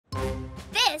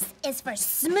this is for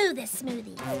smoothest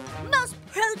smoothie. Most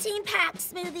protein-packed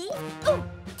smoothie. Ooh,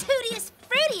 tootiest,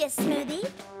 fruitiest smoothie.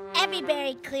 Every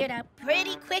berry cleared up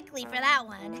pretty quickly for that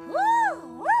one.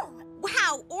 Woo, woo.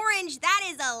 Wow, Orange, that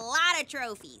is a lot of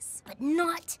trophies. But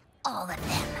not all of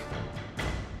them.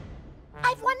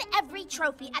 I've won every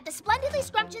trophy at the Splendidly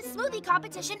Scrumptious Smoothie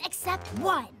Competition except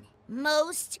one.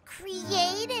 Most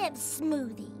creative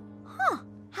smoothie. Huh,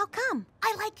 how come?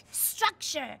 I like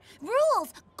structure,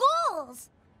 rules, goals.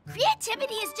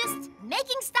 Creativity is just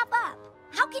making stuff up.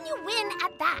 How can you win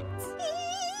at that?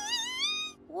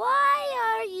 Why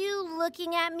are you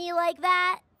looking at me like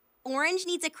that? Orange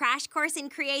needs a crash course in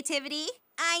creativity.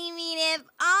 I mean, if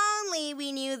only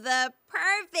we knew the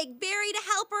perfect berry to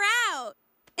help her out.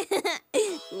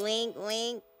 Wink,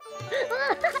 wink.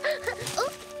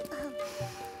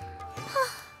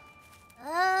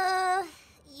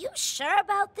 You sure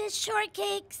about this,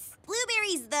 Shortcakes?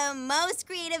 Blueberry's the most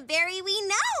creative berry we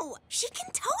know. She can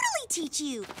totally teach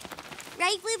you.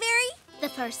 Right, Blueberry? The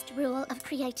first rule of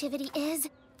creativity is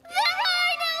there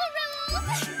are no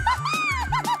rules.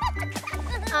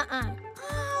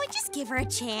 Oh, just give her a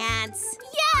chance.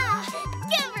 Yeah,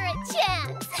 give her a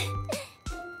chance.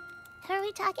 What are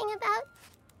we talking about?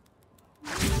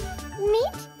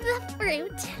 Meet the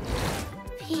fruit.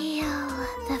 Feel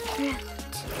the fruit.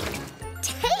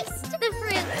 Taste the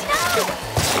fruit. No!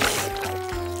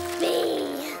 Be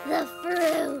the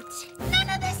fruit. None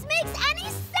of this makes any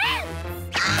sense.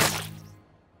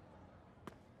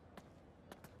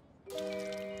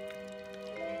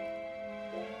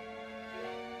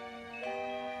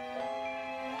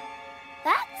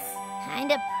 That's kind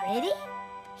of pretty.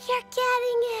 You're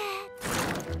getting it.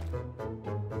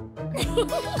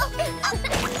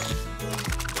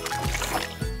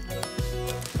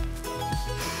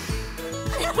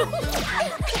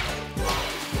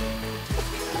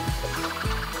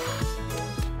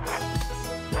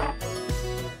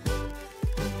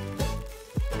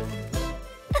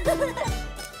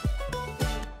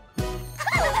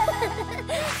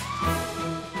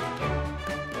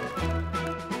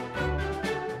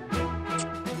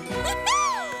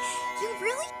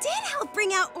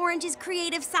 Bring out Orange's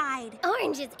creative side.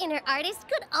 Orange's inner artist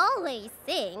could always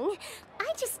sing.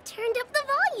 I just turned up the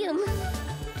volume.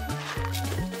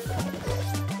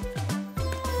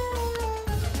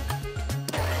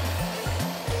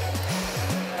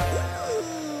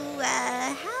 Ooh,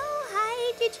 how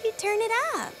high did you turn it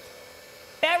up?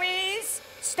 Berries,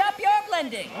 stop your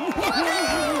blending.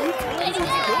 Way to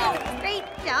go! Great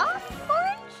job,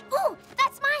 Orange. Ooh,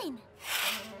 that's mine.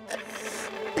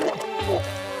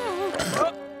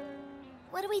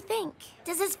 What do we think?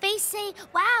 Does his face say,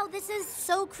 wow, this is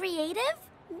so creative?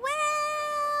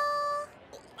 Well...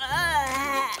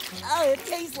 Oh, it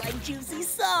tastes like juicy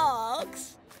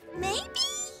socks. Maybe?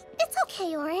 It's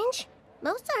okay, Orange.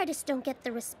 Most artists don't get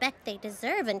the respect they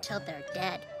deserve until they're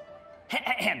dead.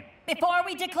 Before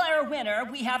we declare a winner,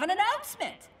 we have an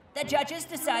announcement. The judges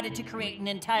decided to create an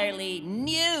entirely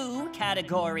new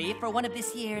category for one of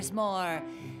this year's more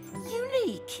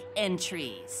unique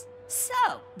entries.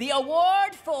 So, the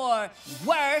award for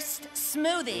Worst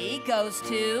Smoothie goes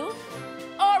to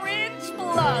Orange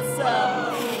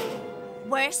Blossom.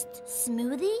 Worst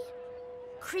smoothie?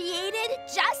 Created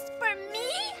just for me?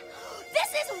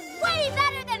 This is way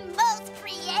better than most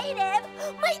creative!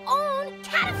 My own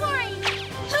category!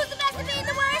 Who's the best at being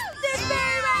the worst? This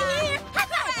berry right here!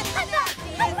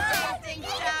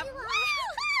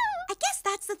 I guess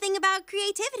that's the thing about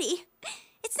creativity.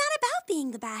 It's not about being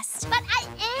the best. But I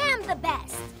am the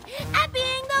best at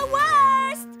being the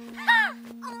worst!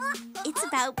 It's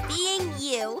about being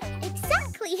you.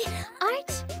 Exactly.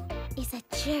 Art is a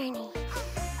journey.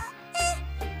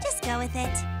 Just go with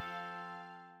it.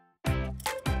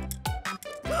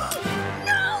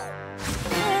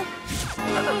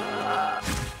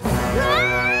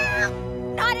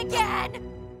 Not again!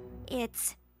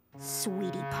 It's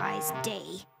Sweetie Pie's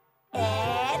Day.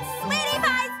 It's Sweetie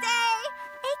Pie's Day!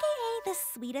 AKA the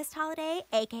sweetest holiday,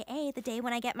 AKA the day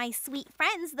when I get my sweet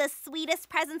friends the sweetest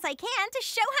presents I can to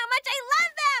show how much I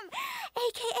love them!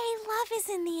 AKA love is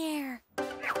in the air.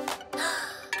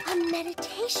 A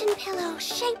meditation pillow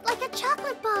shaped like a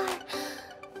chocolate bar.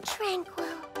 Tranquil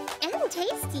and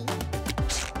tasty.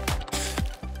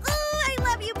 Ooh, I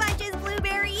love you bunches,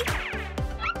 Blueberry.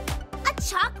 A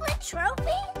chocolate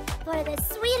trophy? For the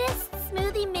sweetest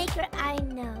smoothie maker I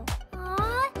know.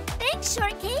 Aw, thanks,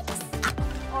 Shortcakes.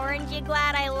 Orange, you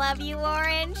glad I love you,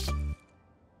 Orange?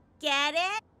 Get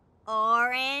it?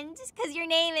 Orange? Because your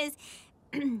name is...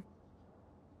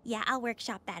 Yeah, I'll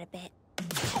workshop that a bit.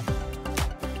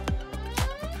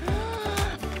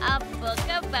 A book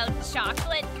about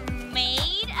chocolate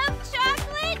made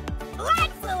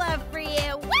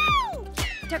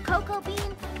to cocoa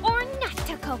bean or not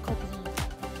to cocoa bean.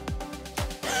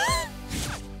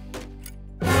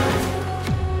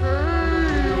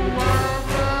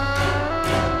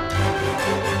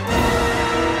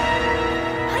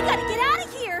 I gotta get out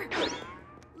of here.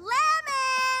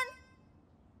 Lemon!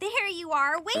 There you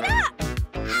are. Wait up!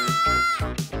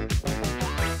 Ah!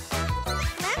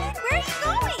 Lemon, where are you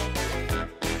going?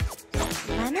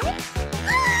 Lemon?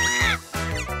 Ah!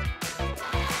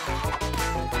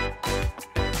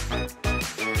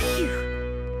 Phew.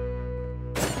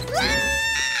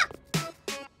 Ah!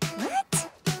 What?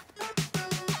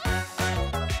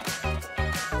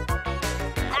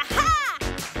 Aha!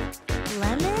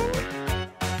 Lemon?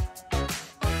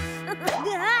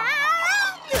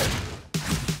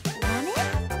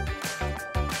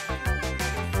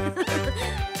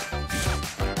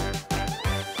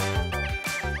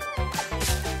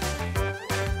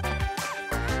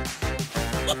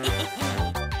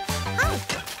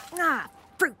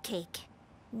 Fruitcake.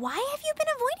 Why have you been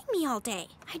avoiding me all day?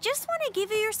 I just want to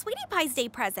give you your Sweetie Pie's Day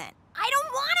present. I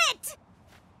don't want it!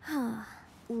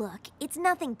 Look, it's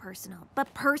nothing personal,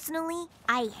 but personally,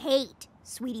 I hate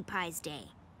Sweetie Pie's Day.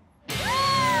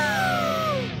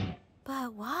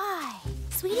 But why?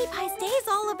 Sweetie Pie's Day is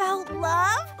all about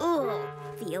love? Ugh,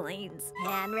 feelings.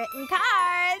 Handwritten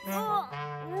cards. Ugh,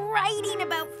 writing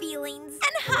about feelings.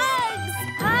 And hugs.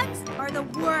 Hugs are the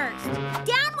worst.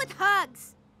 Down with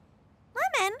hugs.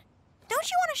 Lemon, don't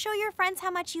you want to show your friends how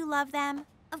much you love them?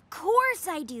 Of course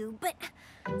I do, but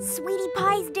Sweetie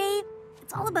Pie's Day,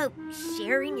 it's all about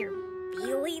sharing your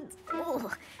feelings.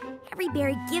 Ugh, every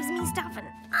berry gives me stuff and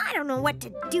I don't know what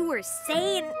to do or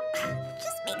say and it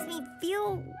just makes me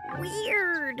feel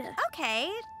weird. Okay,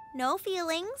 no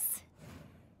feelings.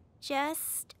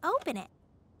 Just open it.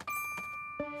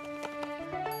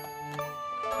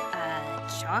 A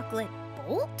chocolate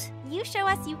bolt? You show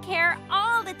us you care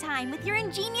all the time with your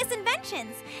ingenious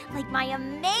inventions, like my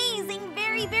amazing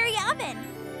Berry Berry oven.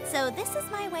 So this is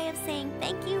my way of saying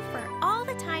thank you for all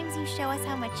the times you show us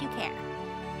how much you care.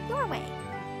 Your way.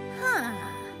 Huh.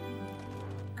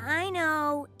 I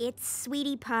know, it's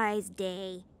Sweetie Pie's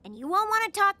Day, and you won't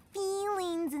want to talk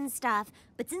feelings and stuff,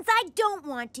 but since I don't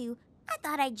want to, I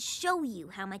thought I'd show you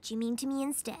how much you mean to me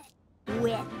instead.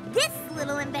 With this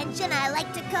little invention I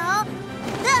like to call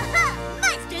the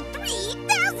Monster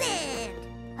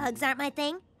 3000! Hugs aren't my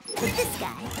thing, but this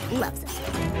guy loves them.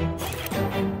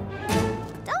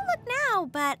 Don't look now,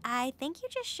 but I think you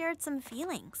just shared some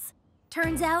feelings.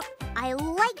 Turns out, I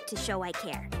like to show I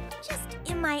care, just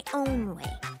in my own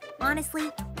way.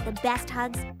 Honestly, the best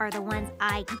hugs are the ones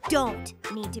I don't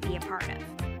need to be a part of.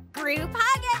 Group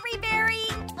hug, every berry!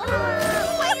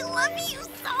 Oh, I love you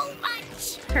so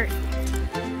much! Perfect.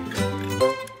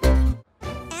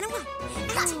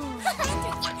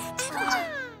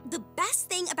 The best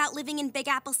thing about living in Big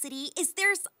Apple City is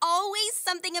there's always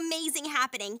something amazing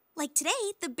happening. Like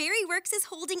today, the Berry Works is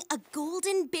holding a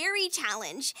Golden Berry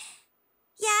Challenge.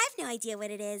 Yeah, I have no idea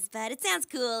what it is, but it sounds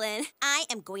cool, and I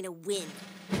am going to win.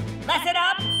 Listen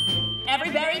up!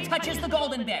 Every berry touches the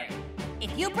golden berry.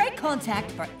 If you break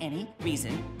contact for any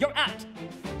reason, you're out.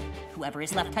 Whoever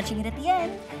is left touching it at the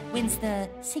end wins the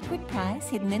secret prize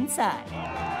hidden inside.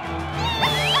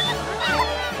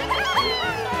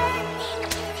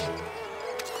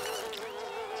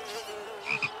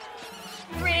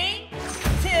 3,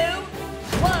 2,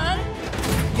 1,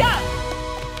 go!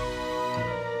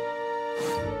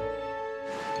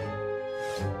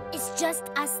 It's just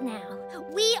us now.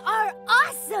 We are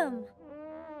awesome!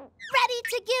 Ready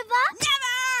to give up?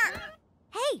 Never!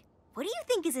 Hey, what do you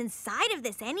think is inside of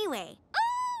this anyway?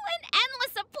 Oh, an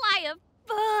endless supply of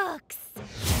books.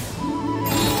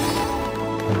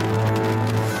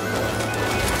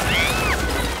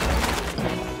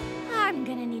 I'm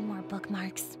gonna need more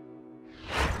bookmarks.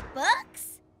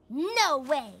 Books? No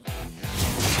way.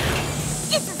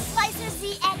 It's a Slicer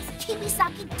ZX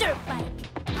Kawasaki dirt bike.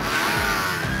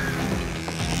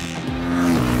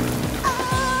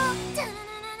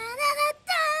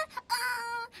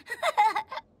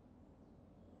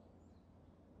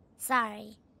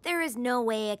 Sorry. There is no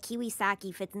way a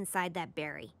Kawasaki fits inside that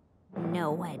berry.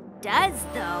 Know what does,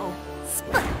 though?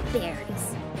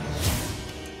 Sparkberries.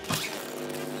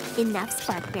 Enough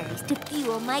sparkberries to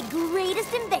fuel my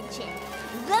greatest invention,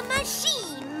 the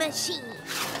Machine Machine.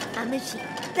 A machine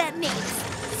that makes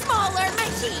smaller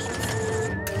machines.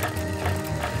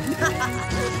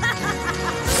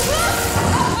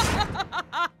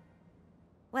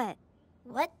 What?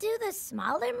 What do the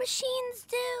smaller machines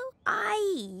do?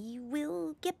 I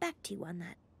will get back to you on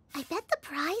that. I bet the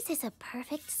prize is a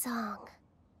perfect song.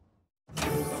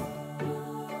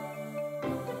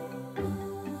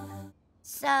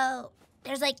 So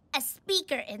there's like a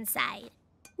speaker inside.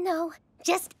 No,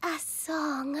 just a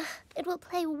song. It will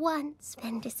play once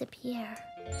and disappear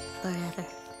forever.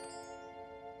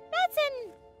 That's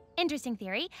an interesting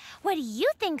theory. What do you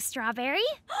think, Strawberry?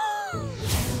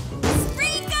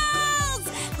 Sprinkles!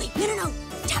 Wait, no.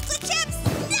 Chocolate chips?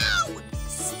 No!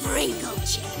 Sprinkle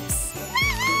chips.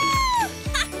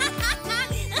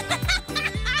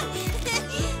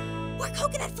 Or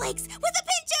coconut flakes with a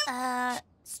pinch of...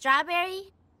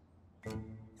 Strawberry?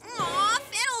 Aw,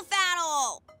 fiddle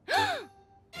faddle!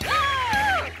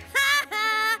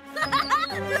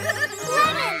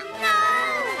 Lemon,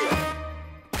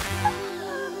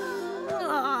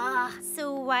 no! So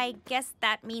I guess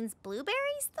that means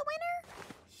Blueberry's the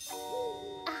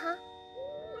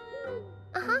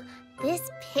winner?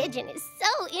 This pigeon is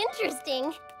so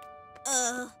interesting.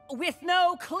 With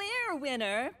no clear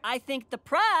winner, I think the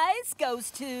prize goes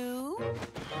to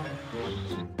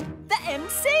the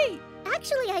MC.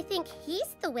 Actually, I think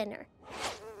he's the winner.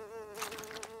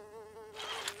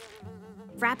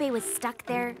 Frappe was stuck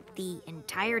there the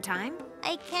entire time?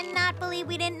 I cannot believe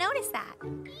we didn't notice that.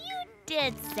 You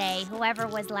did say whoever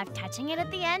was left touching it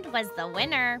at the end was the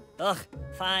winner. Ugh,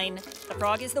 fine. The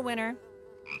frog is the winner.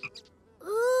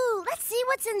 Ooh, let's see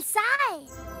what's inside.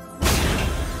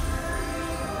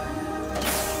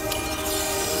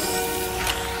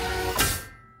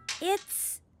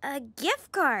 It's a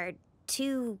gift card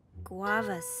to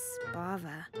Guava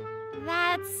Spava.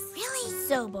 That's Really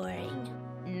so boring.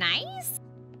 nice.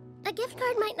 A gift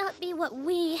card might not be what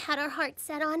we had our hearts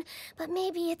set on, but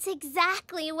maybe it's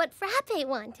exactly what Frappe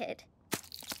wanted.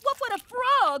 What would a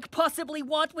frog possibly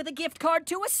want with a gift card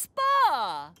to a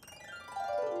spa?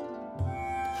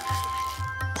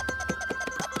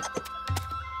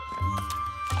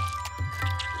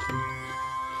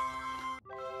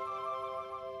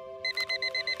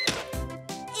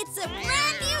 It's a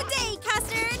brand new day,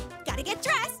 Custard! Gotta get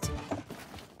dressed.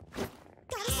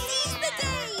 Gotta seize the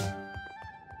day!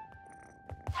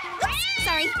 Oops,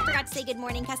 sorry, forgot to say good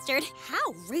morning, Custard.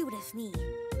 How rude of me.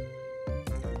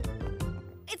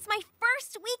 It's my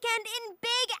first weekend in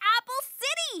Big Apple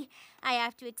City. I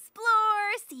have to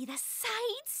explore, see the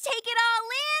sights, take it all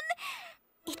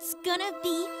in. It's gonna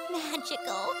be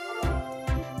magical.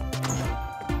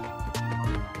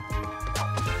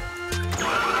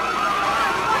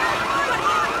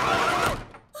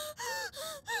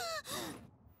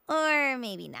 Or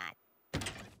maybe not.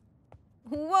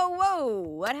 Whoa,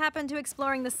 what happened to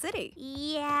exploring the city?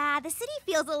 Yeah, the city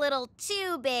feels a little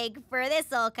too big for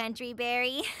this old country,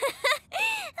 Barry.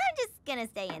 I'm just gonna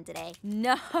stay in today.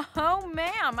 No,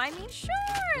 ma'am. I mean,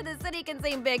 sure, the city can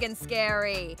seem big and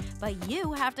scary, but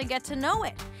you have to get to know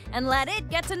it and let it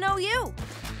get to know you.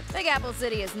 Big Apple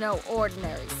City is no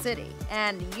ordinary city,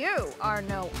 and you are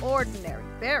no ordinary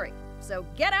Barry. So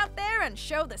get out there and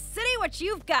show the city what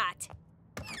you've got.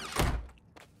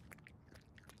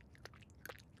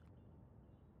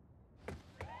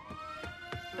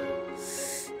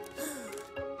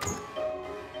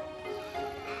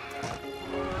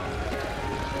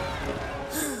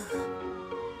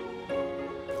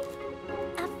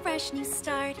 A fresh new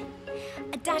start,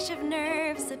 a dash of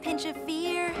nerves, a pinch of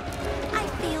fear. I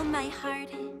feel my heart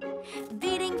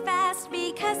beating fast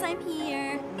because I'm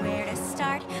here. Where to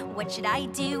start? What should I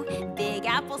do? Big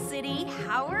Apple City,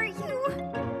 how are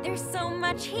you? There's so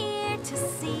much here to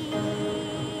see,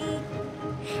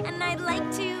 and I'd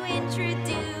like to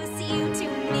introduce you to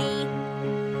me.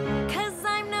 'Cause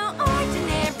I'm no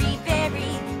ordinary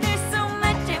berry. There's so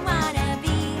much I wanna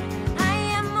be. I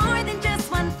am more than just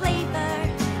one flavor.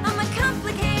 I'm a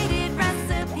complicated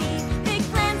recipe. Big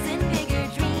plans and bigger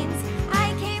dreams.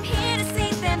 I came here to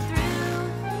see them through.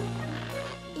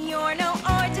 You're no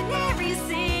ordinary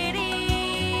city.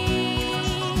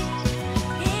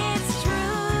 It's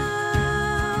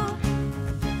true.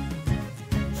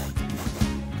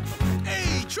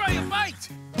 Hey, try a bite!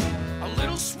 A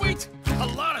little sweet, a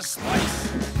lot of spice.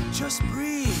 Just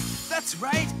breathe. That's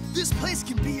right. This place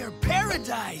can be your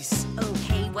paradise.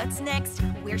 Okay, what's next?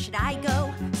 Where should I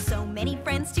go? So many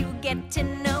friends to get to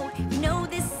know. You know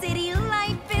this city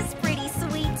life is pretty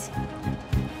sweet.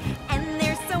 And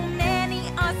there's so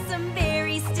many awesome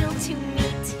berries still to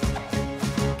meet.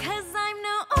 'Cause I'm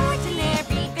no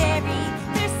ordinary berry.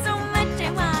 There's so much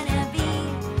I wanna be.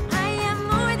 I am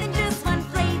more than just one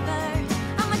flavor.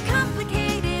 I'm a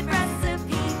complicated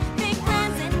recipe. Big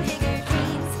plans and bigger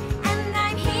dreams. And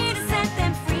I'm here to set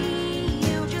them free.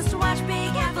 You just watch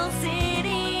Big Apple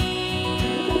City.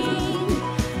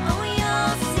 Oh,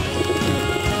 you'll see.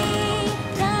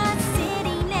 The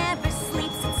city never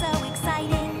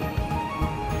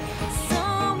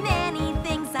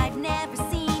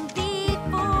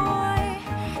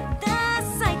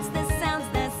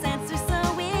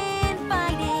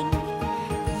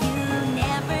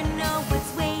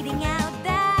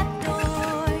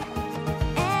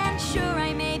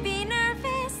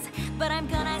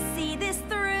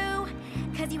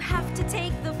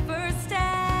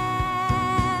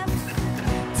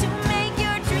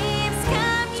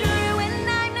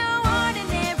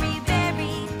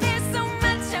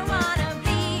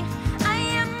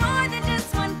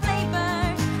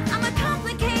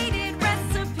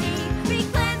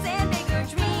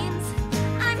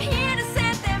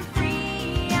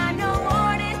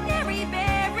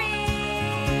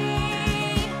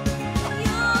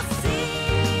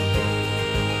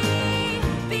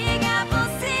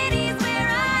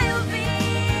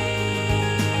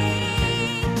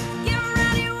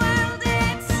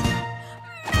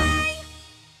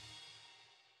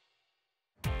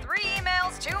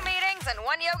friends and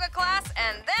 1 yoga class,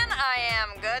 and then I am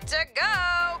good to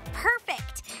go.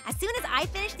 Perfect. As soon as I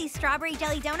finish these strawberry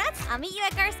jelly donuts, I'll meet you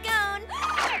at Garscone.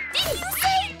 Did you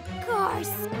say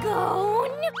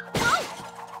Garscone?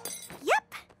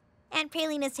 Yep. Aunt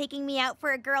Praline is taking me out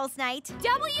for a girls' night.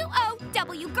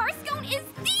 W-O-W. Garscone is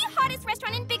the hottest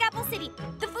restaurant in Big Apple City.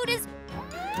 The food is...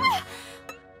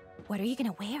 What are you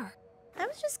gonna wear? I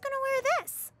was just gonna wear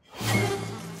this.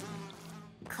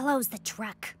 Close the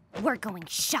truck. We're going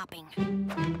shopping.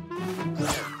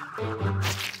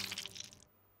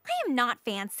 I am not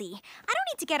fancy. I don't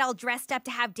need to get all dressed up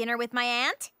to have dinner with my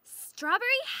aunt.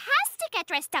 Strawberry has to get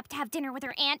dressed up to have dinner with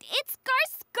her aunt. It's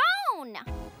Garscone!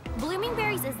 Blooming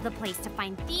Berries is the place to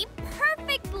find the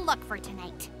perfect look for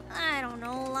tonight. I don't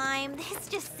know, Lime. This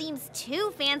just seems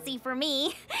too fancy for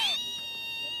me.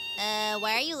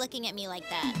 Why are you looking at me like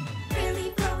that?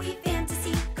 Really flowy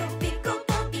fantasy, go big, go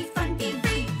bold, be fun, be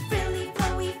free. Really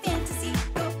flowy fantasy,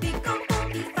 go big, go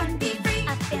bold, be fun, be free.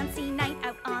 A fancy night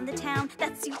out on the town,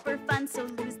 that's super fun, so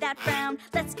lose that frown.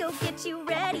 Let's go get you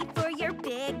ready for your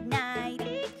big night.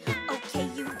 Okay,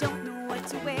 you don't know what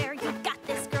to wear, you got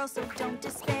this, girl, so don't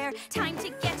despair. Time to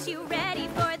get you ready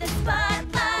for the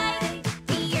spotlight.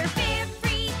 Be your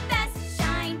very best,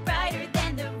 shine brighter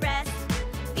than the rest.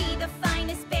 Be the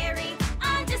finest berry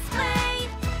on display.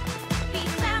 Be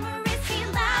glamorous, be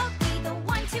loud, be the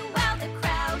one to wow the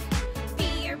crowd.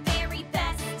 Be your very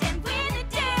best and win the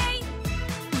day.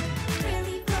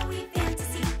 Really flowy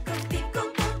fantasy, go big,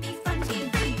 go bold, be fun, be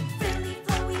free. Really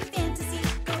flowy fantasy,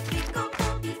 go big, go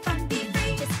bold, be fun, be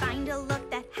free. Just find a look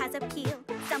that has appeal,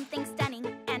 something stunning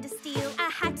and a steal. A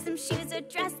hat, some shoes, a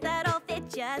dress that all fit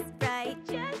just right.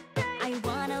 I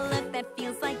want a look that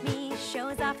feels like me,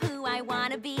 shows off who I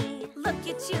wanna be. Look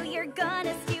at you, you're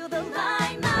gonna steal the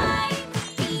limelight.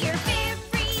 Be your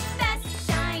very best,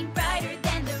 shine brighter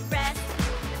than the rest.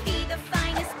 Be the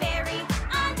finest berry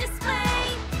on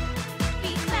display.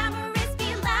 Be glamorous,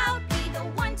 be loud, be the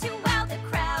one to wow the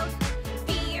crowd.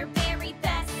 Be your very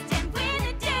best and win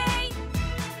the day.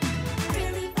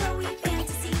 Really flowy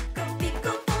fantasy, go big,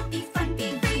 go bold, be fun,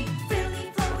 be free.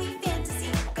 Really flowy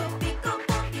fantasy, go big, go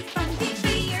bold, be fun, be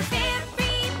free. Be your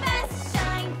very best,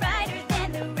 shine brighter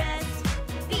than the rest.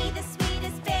 Be the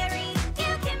sweetest berry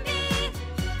you can be.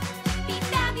 Be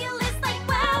fabulous like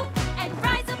wow, and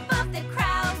rise above the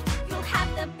crowd. You'll have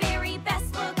the very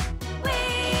best look.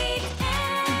 Wait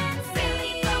and see.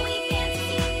 Really flowy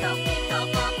fantasy, go big, go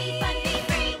bold, be fun, be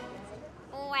free.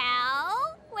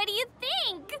 Well, what do you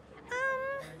think?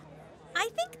 I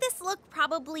think this look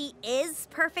probably is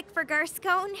perfect for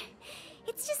Garscone.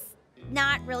 It's just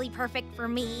not really perfect for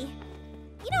me.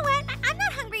 You know what? I'm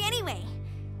not hungry anyway.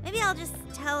 Maybe I'll just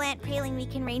tell Aunt Praline we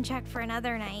can rain check for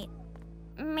another night.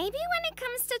 Maybe when it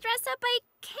comes to dress up, I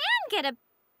can get a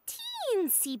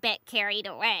teensy bit carried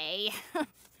away.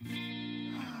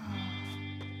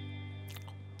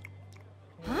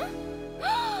 Huh?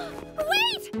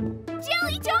 Wait!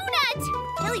 Jelly donut!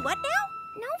 Jelly what now?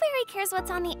 Nobody cares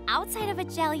what's on the outside of a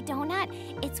jelly donut.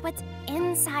 It's what's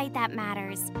inside that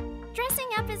matters. Dressing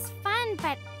up is fun,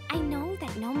 but I know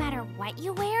that no matter what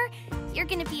you wear, you're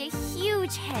gonna be a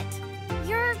huge hit.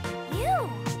 You're you.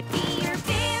 Be your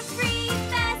very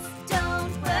best.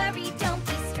 Don't worry, don't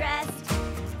be stressed.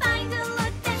 Find a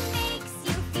look that makes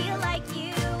you feel like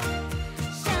you.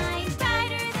 Shine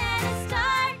brighter than a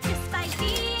star just by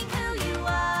being who you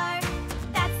are.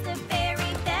 That's the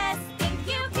very best thing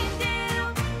you can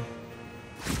do.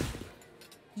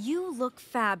 You look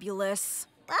fabulous.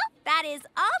 Well, that is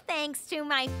all thanks to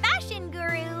my fashion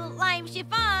guru, Lime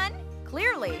Chiffon.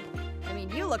 Clearly. I mean,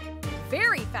 you look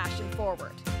very fashion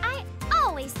forward. I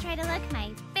always try to look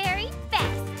my very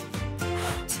best.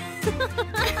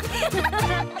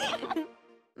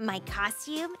 My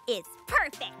costume is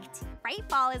perfect. Fright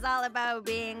Ball is all about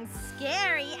being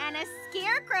scary, and a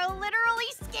scarecrow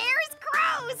literally scares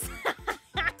crows.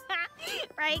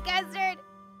 Right, Custard?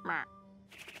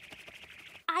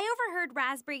 I overheard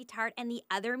Raspberry Tart and the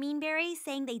other Mean Berries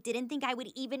saying they didn't think I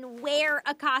would even wear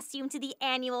a costume to the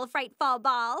annual Fright Fall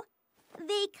Ball.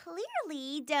 They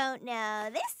clearly don't know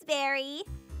this berry.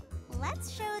 Let's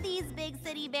show these big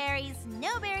city berries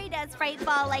no berry does Fright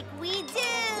Fall like we do.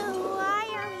 Why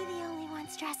are we the only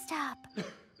ones dressed up?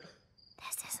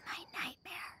 This is my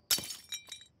nightmare.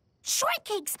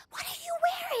 Shortcakes, what are you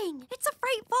wearing? It's a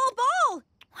Fright Fall Ball.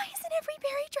 Why isn't every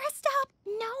berry dressed up?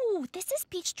 No, this is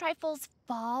Peach Trifle's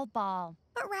fall ball.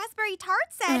 But Raspberry Tart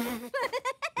said...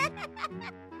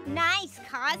 Nice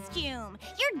costume.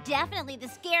 You're definitely the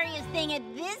scariest thing at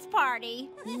this party.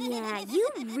 Yeah, you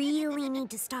really need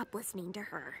to stop listening to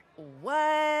her.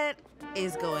 What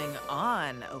is going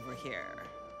on over here?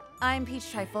 I'm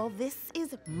Peach Trifle. This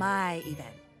is my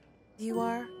event. You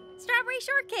are? Strawberry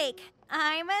Shortcake.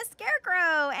 I'm a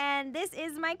scarecrow, and this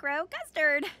is my crow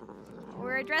Custard.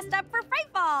 We're dressed up for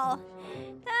Frightfall.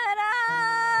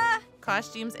 Ta-da!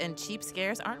 Costumes and cheap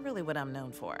scares aren't really what I'm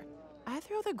known for. I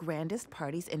throw the grandest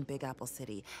parties in Big Apple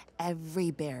City.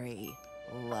 Every berry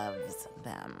loves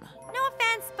them. No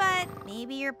offense, but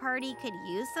maybe your party could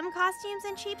use some costumes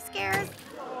and cheap scares.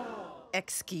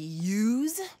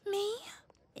 Excuse me?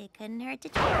 It couldn't hurt to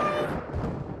try.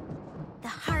 The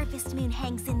harvest moon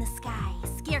hangs in the sky.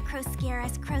 Scarecrows scare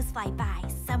as crows fly by.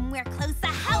 Somewhere close, a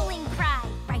howling cry.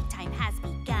 Fright time has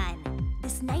begun.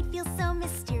 This night feels so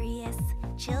mysterious.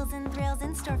 Chills and thrills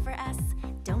in store for us.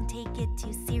 Don't take it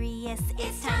too serious.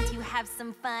 It's time to have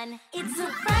some fun. It's a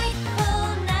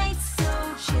frightful night,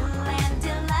 so chill and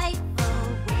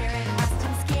delightful. Wear a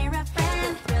costume, scare a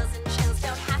friend. Thrills and chills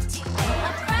don't have to end.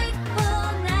 A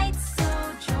frightful night, so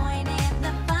join in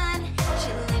the fun.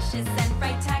 Chillicious and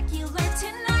frighttacular.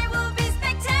 Tonight will be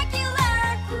spectacular.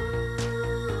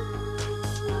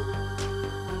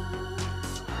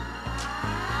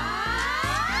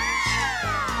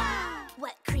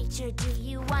 What creature do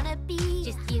you wanna be?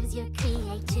 Just use your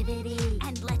creativity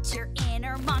and let your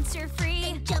inner monster free.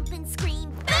 And jump and scream,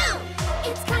 boom!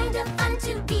 It's kind of fun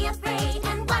to be afraid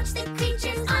and watch the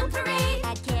creatures on parade.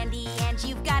 Add candy and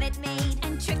you've got it made,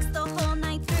 and tricks the whole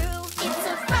night through. It's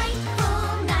a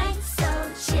frightful night,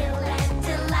 so chill and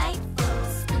delightful.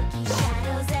 Spooky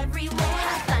shadows everywhere.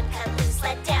 Have fun, cut loose,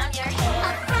 let down your hair.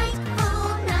 A frightful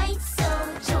night, so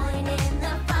join in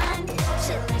the fun.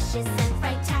 Chillicious and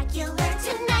frighttacular.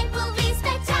 Tonight will be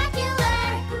spectacular.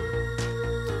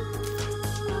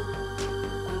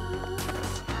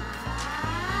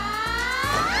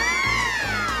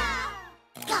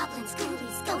 Goblins,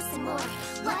 ghoulies, ghosts, and more.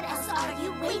 What else are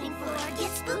you waiting for?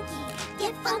 Get spooky,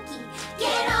 get funky,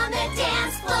 get on the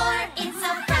dance floor. It's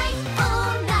a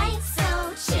frightful night,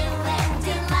 so chill and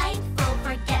delightful.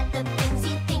 Forget the things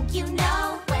you think you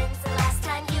know. When's the last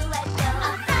time you let go?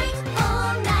 A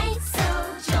frightful night, so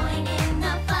join in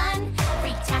the fun.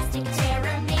 Freaktastic,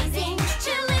 terror, amazing,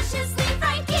 chilliciously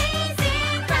fright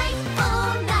gazing.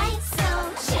 Frightful night, so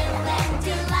chill and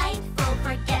delightful.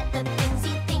 Forget the things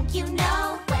you think you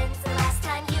know. When's the last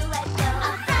time you let go?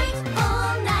 A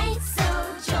frightful night, so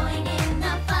join in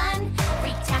the fun.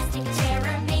 Freaktastic,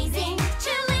 terror, amazing,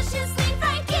 chilliciously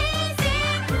fright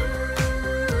gazing.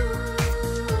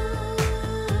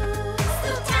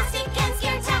 Spooktastic and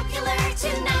scaretacular.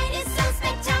 Tonight is so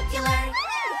spectacular.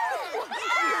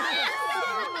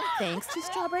 Thanks to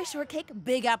Strawberry Shortcake,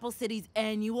 Big Apple City's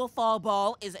annual fall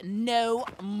ball is no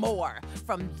more.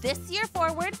 From this year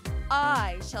forward,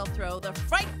 I shall throw the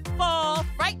Frightful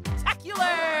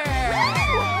Frightacular!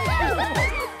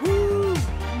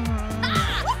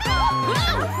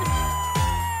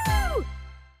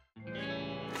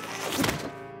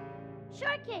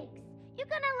 Shortcakes, you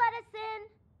gonna let us in?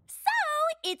 So,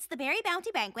 it's the Berry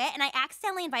Bounty Banquet, and I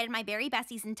accidentally invited my Berry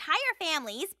Bessie's entire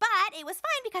families, but it was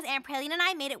fine because Aunt Praline and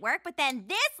I made it work, but then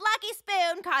this lucky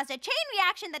spoon caused a chain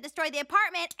reaction that destroyed the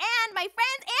apartment, and my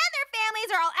friends and their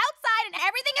families are all outside, and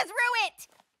everything is ruined!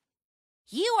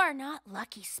 You are not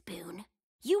Lucky Spoon.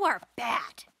 You are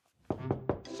bad.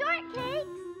 Shortcakes?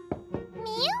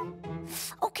 Mew?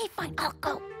 Okay, fine, I'll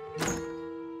go.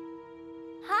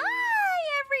 Hi,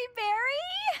 every berry.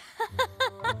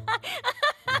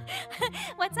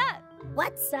 What's up?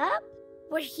 What's up?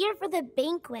 We're here for the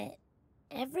banquet.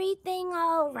 Everything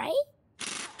all right?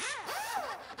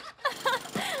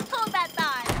 Hold that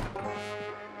thought.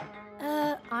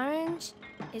 Orange,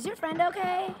 is your friend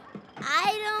okay?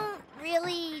 I don't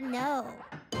really know.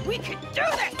 We can do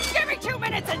this! Give me 2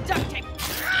 minutes and duct tape!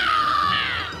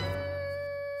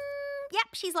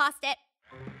 Yep, she's lost it.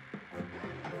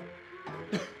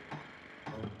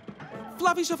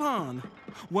 Fluffy Chiffon,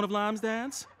 one of Lime's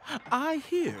dance? I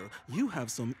hear you have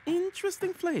some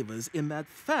interesting flavors in that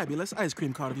fabulous ice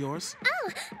cream cart of yours. Oh,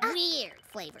 weird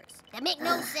flavors that make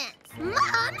no sense.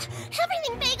 Mom,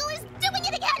 Everything Bagel is doing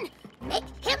it again! Make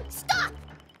him stop!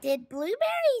 Did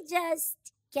Blueberry just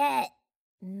get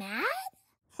mad?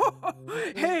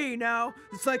 Hey now,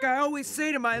 it's like I always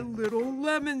say to my little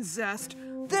lemon zest,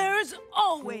 there's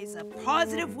always a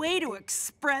positive way to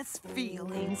express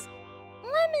feelings.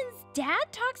 Lemon's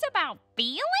dad talks about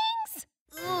feelings?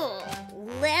 Ugh,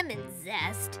 lemon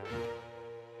zest.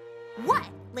 What?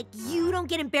 Like you don't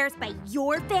get embarrassed by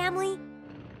your family?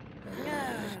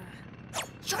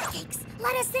 Shortcakes,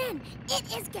 let us in.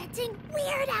 It is getting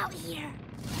weird out here.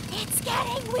 It's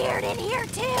getting weird in here,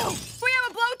 too. We have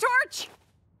a blowtorch?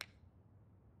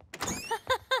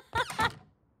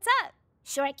 What's up?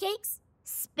 Shortcakes,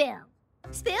 spill.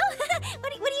 Spill?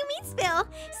 What do you mean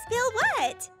Spill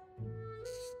what?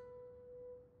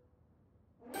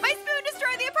 My spoon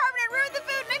destroyed the apartment and ruined the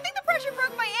food, and I think the pressure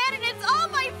broke my hand, and it's all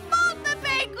my fault the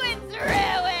banquet's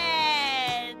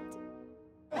ruined!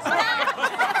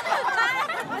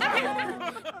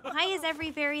 Why is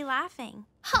every berry laughing?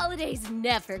 Holidays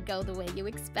never go the way you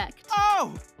expect.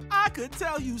 Oh, I could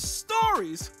tell you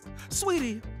stories.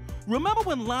 Sweetie, remember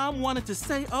when Lime wanted to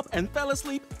stay up and fell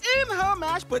asleep in her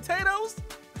mashed potatoes?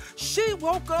 She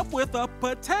woke up with a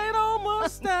potato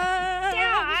mustache.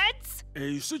 Dad!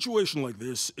 A situation like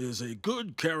this is a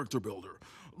good character builder.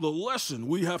 The lesson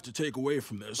we have to take away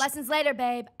from this... Lessons later,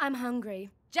 babe. I'm hungry.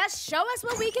 Just show us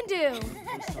what we can do.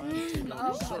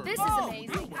 Oh, this is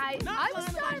amazing. I'm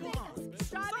starving.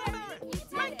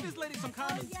 Make this lady some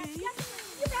common tea.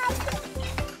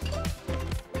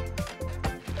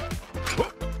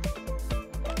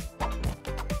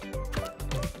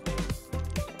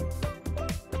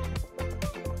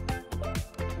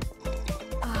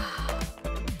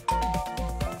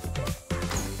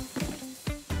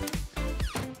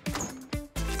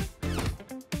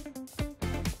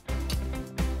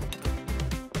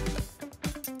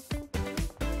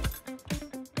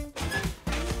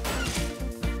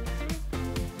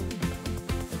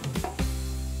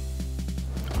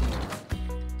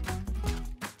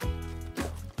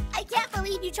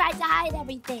 You tried to hide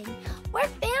everything. We're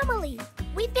family.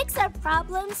 We fix our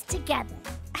problems together.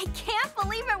 I can't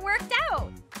believe it worked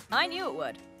out. I knew it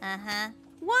would. Uh-huh.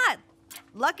 What?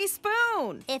 Lucky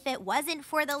spoon! If it wasn't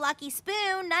for the lucky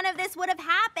spoon, none of this would have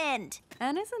happened.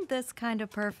 And isn't this kind of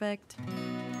perfect?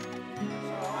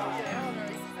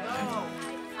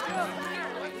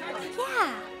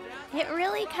 Yeah, it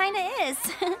really kind of is.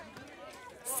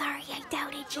 Sorry I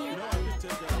doubted you.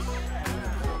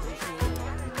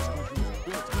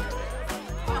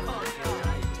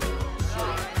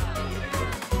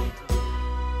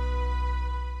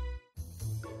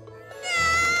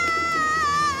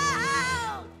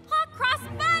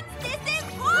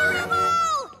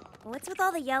 What's with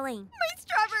all the yelling? My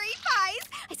strawberry pies!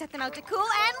 I set them out to cool,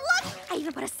 and look! I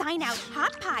even put a sign out,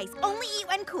 hot pies, only eat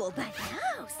when cool. But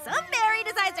no, some berry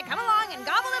decides to come along and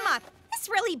gobble them up. This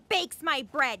really bakes my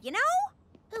bread, you know?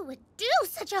 Who would do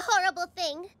such a horrible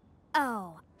thing?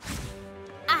 Oh,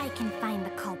 I can find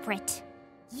the culprit.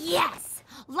 Yes!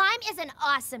 Lime is an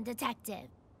awesome detective.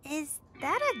 Is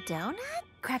that a donut?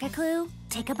 Crack a clue,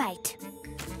 take a bite.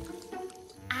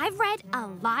 I've read a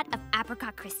lot of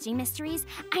Apricot Christie mysteries.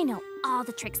 I know all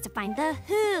the tricks to find the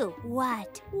who,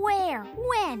 what, where,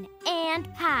 when, and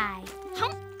why.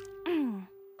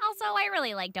 Also, I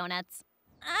really like donuts.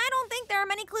 I don't think there are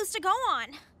many clues to go on.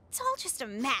 It's all just a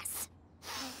mess.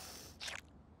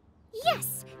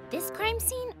 Yes, this crime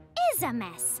scene is a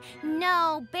mess.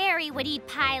 No berry would eat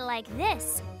pie like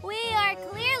this. We are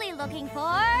clearly looking for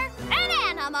an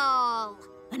animal.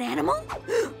 An animal?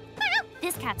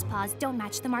 This cat's paws don't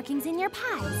match the markings in your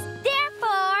pies.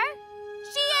 Therefore,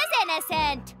 she is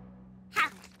innocent.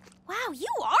 Wow, you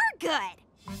are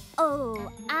good.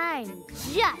 Oh, I'm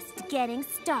just getting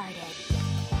started.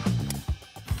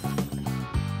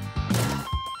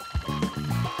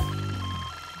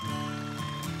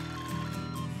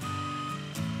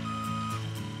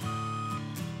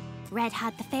 Red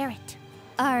Hot the Ferret,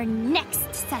 our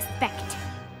next suspect.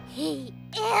 He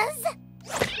is?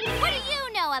 What do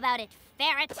you know about it,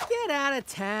 Ferret? Get out of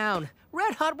town.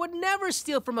 Red Hot would never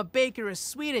steal from a baker as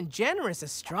sweet and generous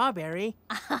as Strawberry.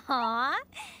 Aw,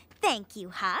 thank you,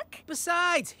 Huck.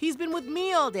 Besides, he's been with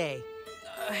me all day.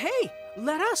 Hey,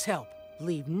 let us help.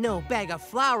 Leave no bag of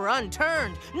flour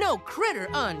unturned, no critter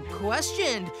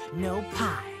unquestioned, no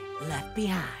pie left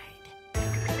behind.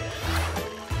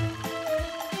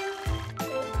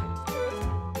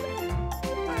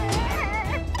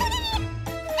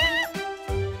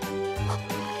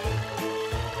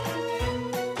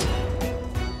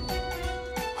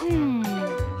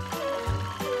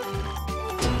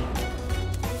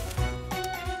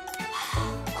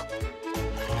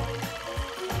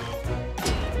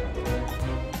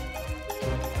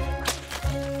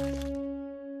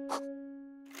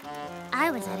 I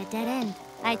was at a dead end.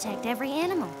 I checked every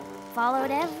animal,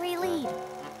 followed every lead,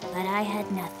 but I had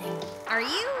nothing. Are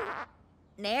you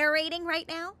narrating right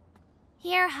now?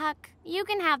 Here, Huck, you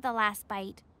can have the last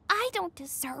bite. I don't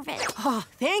deserve it. Oh,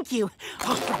 thank you.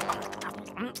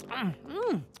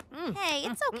 Hey,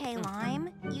 it's okay, Lime.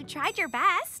 You tried your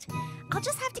best. I'll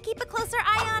just have to keep a closer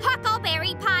eye on...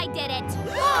 Huckleberry Pie did it!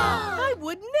 I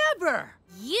would never.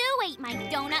 You ate my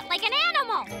donut like an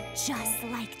animal, just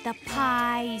like the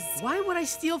pies. Why would I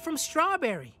steal from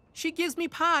Strawberry? She gives me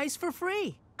pies for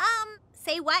free.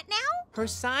 Say what now? Her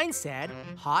sign said,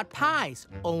 hot pies,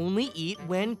 only eat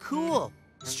when cool.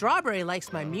 Strawberry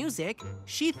likes my music.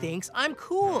 She thinks I'm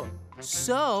cool.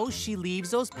 So she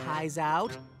leaves those pies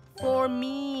out for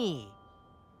me.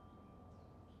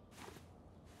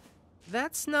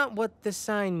 That's not what the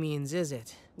sign means, is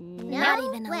it? Not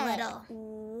even a little.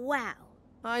 Wow.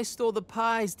 I stole the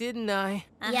pies, didn't I?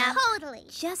 Yeah, totally.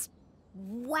 Just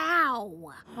wow.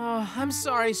 Oh, I'm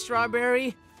sorry,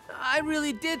 Strawberry. I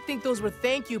really did think those were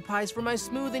thank you pies for my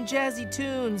smooth and jazzy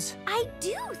tunes. I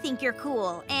do think you're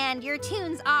cool, and your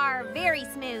tunes are very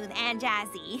smooth and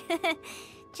jazzy.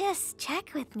 Just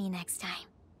check with me next time.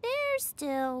 There's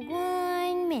still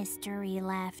one mystery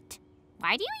left.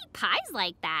 Why do you eat pies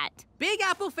like that? Big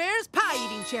Apple Fair's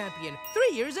pie-eating champion,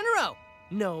 3 years in a row.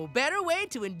 No better way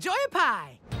to enjoy a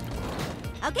pie.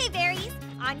 Okay, berries,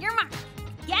 on your mark.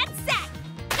 Get set.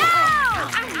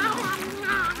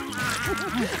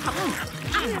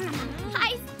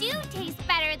 Pies do taste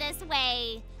better this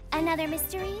way. Another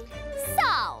mystery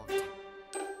solved.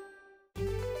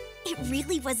 It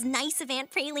really was nice of Aunt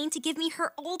Praline to give me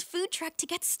her old food truck to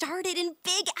get started in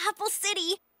Big Apple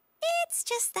City. It's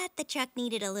just that the truck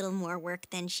needed a little more work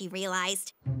than she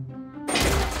realized.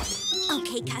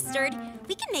 Okay, Custard,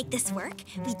 we can make this work.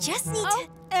 We just need to...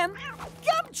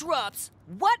 Gumdrops!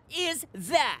 What is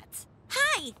that?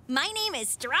 Hi, my name is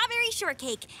Strawberry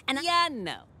Shortcake, and Yeah,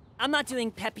 no. I'm not doing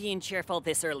peppy and cheerful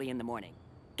this early in the morning.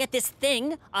 Get this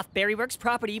thing off Berryworks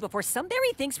property before some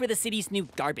berry thinks we're the city's new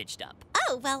garbage dump.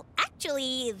 Oh, well,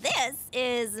 actually, this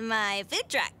is my food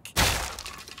truck.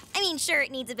 I mean, sure, it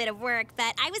needs a bit of work,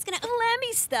 but I was gonna... Let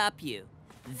me stop you.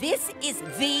 This is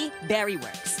the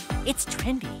Berryworks. It's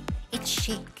trendy, it's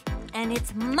chic, and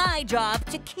it's my job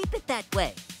to keep it that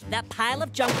way. That pile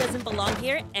of junk doesn't belong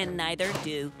here, and neither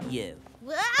do you.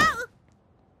 Whoa!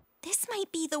 This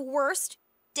might be the worst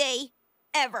day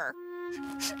ever.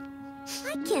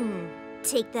 I can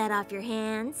take that off your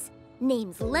hands.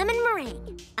 Name's Lemon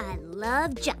Meringue. I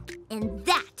love junk, and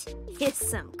that is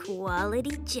some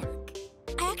quality junk.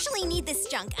 I actually need this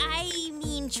junk. I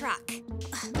mean truck.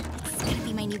 It's gonna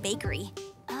be my new bakery.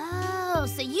 Oh,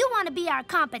 so you want to be our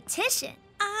competition?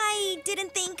 I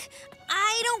didn't think...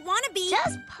 I don't want to be...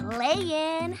 Just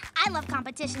playing. I love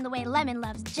competition the way Lemon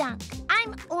loves junk.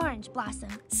 I'm Orange Blossom.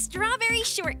 Strawberry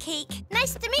Shortcake.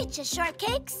 Nice to meet you,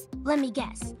 Shortcakes. Let me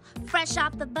guess. Fresh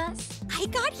off the bus? I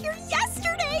got here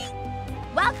yesterday.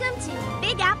 Welcome to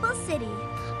Big Apple City.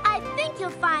 I think you'll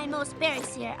find most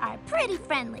berries here are pretty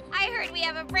friendly. I heard we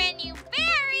have a brand new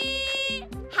berry!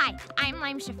 Hi, I'm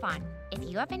Lime Chiffon. If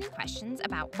you have any questions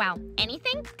about, well,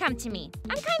 anything, come to me.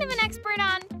 I'm kind of an expert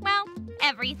on, well,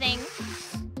 everything.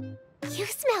 You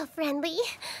smell friendly.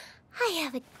 I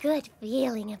have a good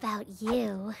feeling about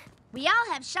you. We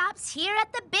all have shops here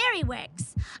at the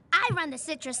Berryworks. I run the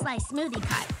Citrus Slice Smoothie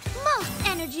Cart. Most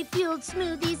energy-fueled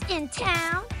smoothies in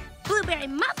town. Blueberry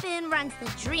Muffin runs the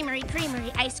Dreamery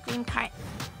Creamery Ice Cream Cart.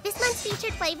 This month's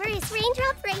featured flavor is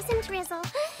Raindrop Raisin Drizzle.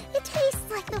 It tastes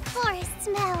like the forest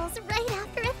smells right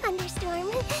after a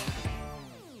thunderstorm.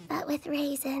 But with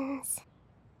raisins.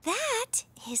 That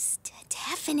is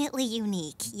definitely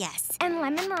unique, yes. And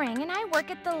Lemon Meringue and I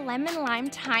work at the Lemon Lime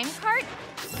Time Cart.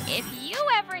 If you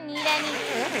ever need any...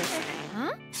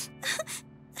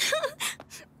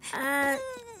 Huh?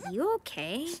 You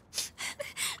okay?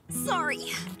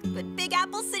 Sorry, but Big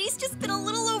Apple City's just been a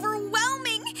little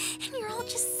overwhelming. And you're all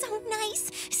just so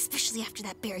nice, especially after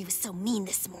that berry was so mean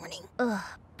this morning. Ugh,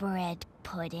 bread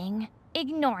pudding.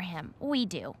 Ignore him. We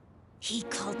do. He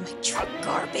called my truck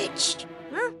garbage.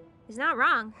 Huh? He's not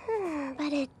wrong.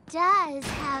 But it does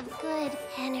have good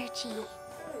energy.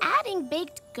 Adding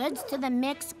baked goods to the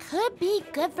mix could be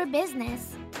good for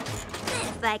business.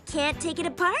 If I can't take it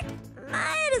apart,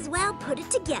 might as well put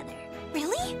it together.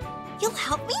 Really? You'll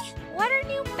help me? What are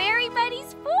new berry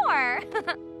buddies for?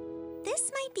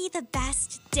 This might be the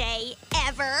best day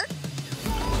ever.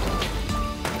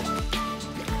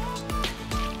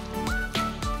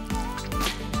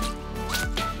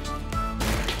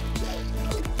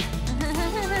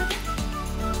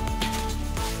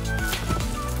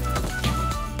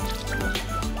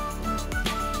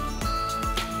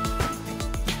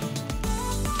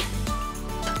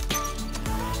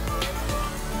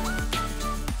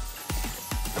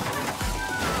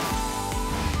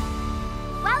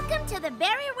 Welcome to the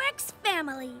Berryworks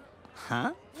family.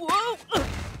 Huh? Whoa!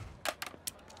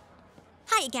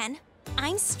 Hi again.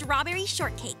 I'm Strawberry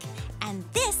Shortcake, and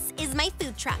this is my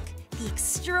food truck, the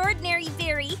Extraordinary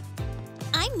Berry.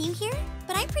 I'm new here,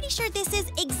 but I'm pretty sure this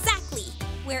is exactly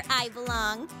where I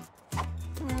belong.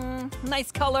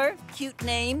 Nice color, cute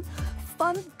name,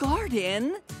 fun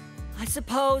garden. I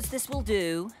suppose this will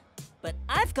do, but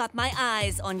I've got my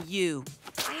eyes on you.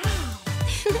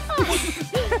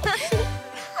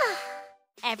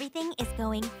 Everything is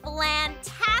going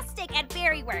fantastic at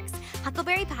Berry Works.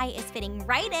 Huckleberry pie is fitting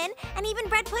right in, and even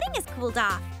bread pudding is cooled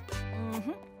off.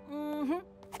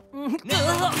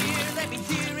 Now here, let me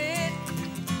hear it.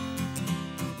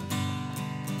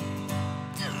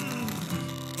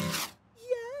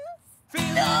 Yes. Feel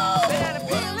it. Banana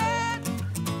peel it.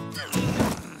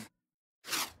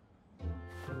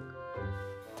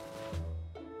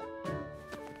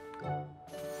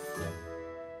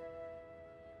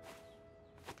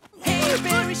 Hey,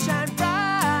 berry, shine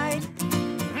bright.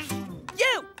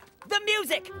 You! The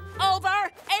music!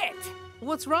 Over it!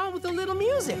 What's wrong with the little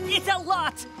music? It's a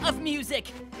lot of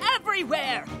music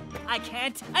everywhere! I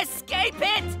can't escape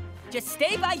it! Just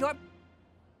stay by your...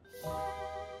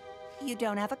 You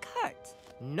don't have a cart.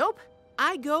 Nope.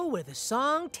 I go where the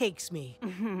song takes me.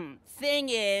 Thing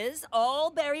is, all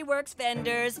Berry Works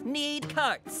vendors need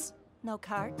carts. No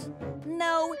cart,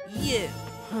 no you.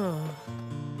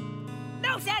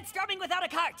 No sad strumming without a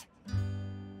cart!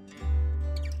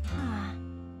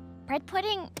 Bread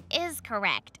pudding is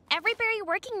correct. Every berry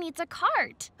working needs a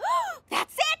cart.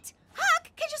 That's it!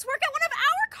 Huck can just work at one of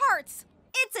our carts.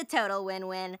 It's a total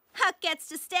win-win. Huck gets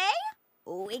to stay,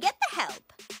 we get the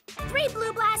help. 3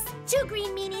 blue blasts, 2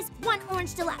 green meanies, 1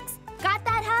 orange deluxe. Got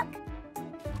that, Huck?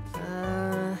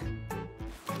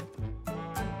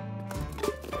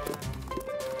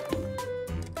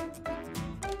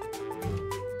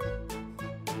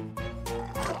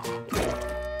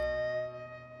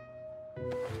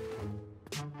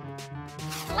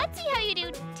 Let's see how you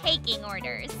do taking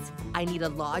orders. I need a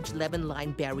large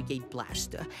lemon-lime Barricade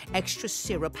blaster, extra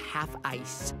syrup, half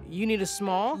ice. You need a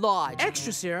small? Large.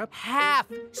 Extra syrup? Half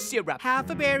syrup. Half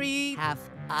a berry? Half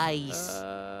ice.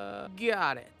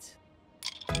 Got it.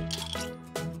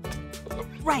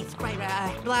 Right.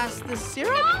 Blast the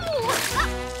syrup?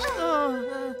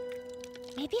 No!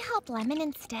 Maybe help lemon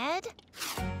instead?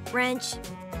 Wrench.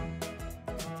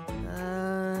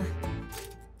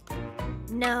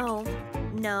 No.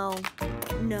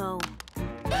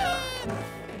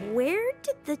 Where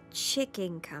did the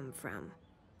chicken come from?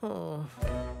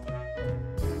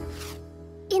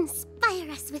 Inspire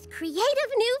us with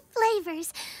creative new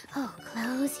flavors. Oh,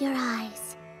 close your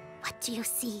eyes. What do you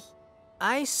see?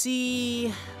 I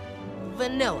see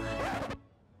vanilla.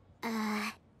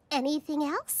 Anything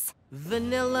else?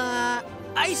 Vanilla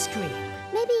ice cream.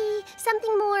 Maybe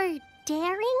something more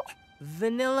daring?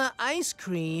 Vanilla ice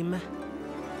cream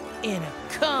in a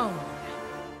cone.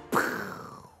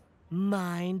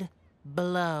 Mind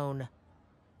blown.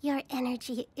 Your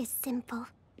energy is simple.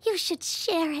 You should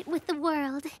share it with the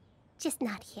world. Just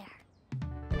not here.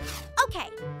 Okay,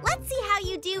 let's see how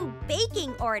you do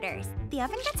baking orders. The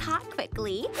oven gets hot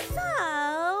quickly,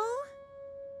 so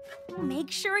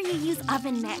make sure you use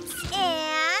oven mitts.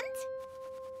 And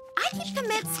I keep the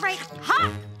mitts right. Huh?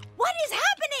 What is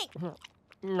happening?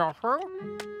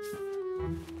 Nothing.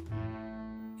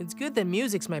 It's good that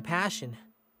music's my passion.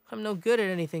 I'm no good at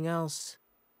anything else.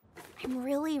 I'm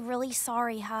really, really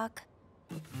sorry, Huck.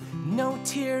 No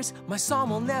tears, my song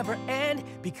will never end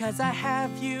because I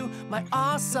have you, my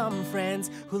awesome friends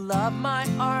who love my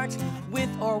art with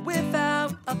or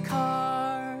without a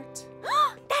cart.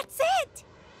 That's it!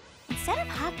 Instead of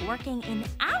Huck working in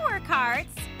our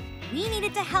carts, we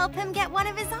needed to help him get one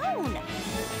of his own.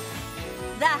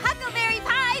 The Huckleberry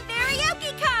Pie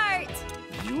Karaoke Cart!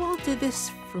 You all did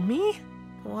this for me?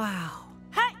 Wow.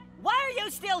 Hey, why are you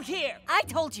still here? I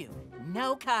told you,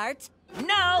 no cart,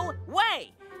 no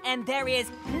way. And there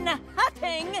is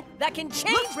nothing that can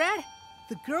change. Look, Brad,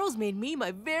 the girls made me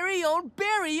my very own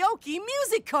karaoke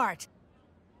music cart.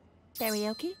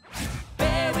 Karaoke?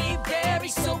 Very, very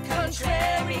so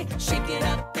contrary. Shake it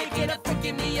up, pick it up,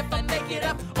 forgive me if I make it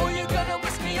up, or you're gonna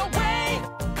whisk me away.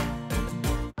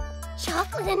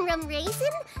 Chocolate and rum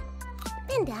raisin?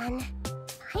 Been done.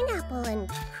 Pineapple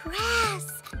and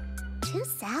grass. Too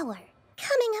sour.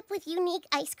 Coming up with unique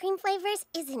ice cream flavors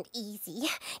isn't easy.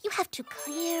 You have to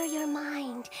clear your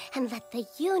mind and let the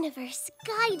universe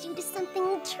guide you to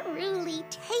something truly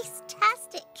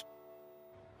taste-tastic.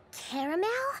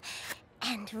 Caramel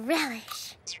and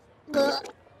relish. Ugh.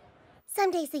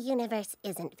 Some days the universe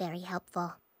isn't very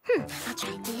helpful. I'll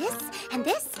try this, and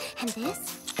this, and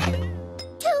this.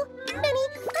 Too many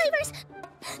flavors.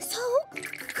 So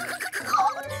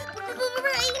cold.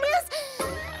 Rain is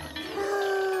frozen.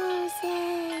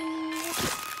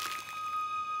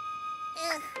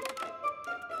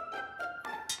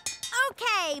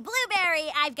 Okay, Blueberry,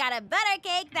 I've got a butter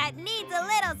cake that needs a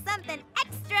little something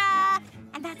extra.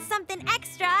 And that something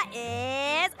extra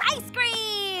is ice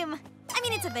cream.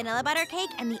 mean, it's a vanilla butter cake,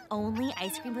 and the only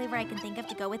ice cream flavor I can think of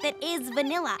to go with it is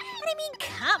vanilla. And I mean,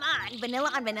 come on,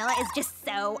 vanilla on vanilla is just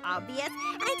so obvious.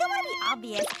 And I don't want to be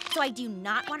obvious, so I do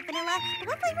not want vanilla. But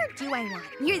what flavor do I want?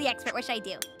 You're the expert. What should I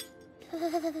do?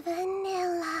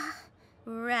 Vanilla.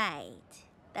 Right.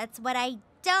 That's what I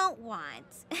don't want.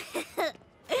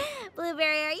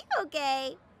 Blueberry, are you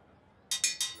okay?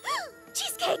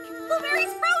 Cheesecake!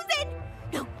 Blueberry's frozen!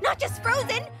 No, not just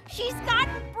frozen! She's got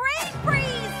brain freeze!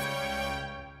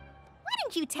 Why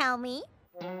didn't you tell me?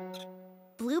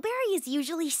 Blueberry is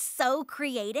usually so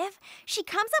creative. She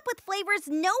comes up with flavors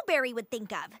no berry would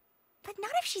think of. But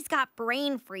not if she's got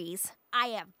brain freeze. I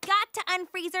have got to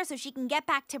unfreeze her so she can get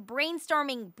back to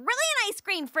brainstorming brilliant ice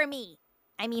cream for me.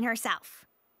 I mean herself.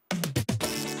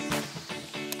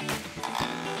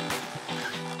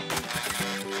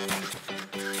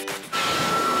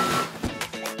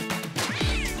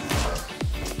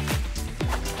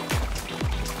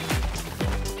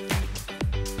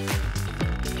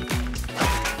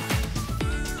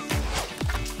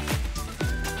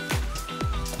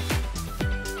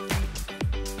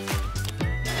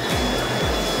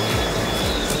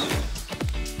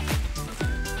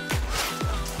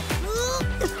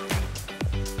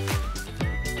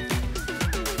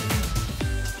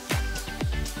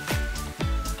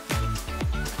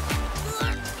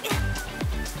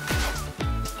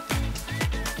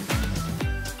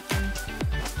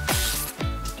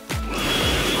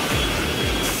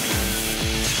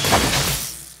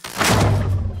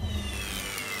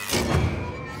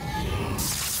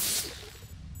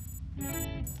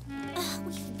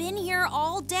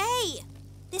 All day.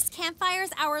 This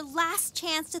campfire's our last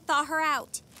chance to thaw her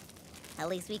out. At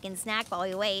least we can snack while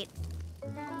we wait.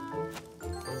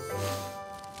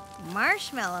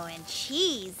 Marshmallow and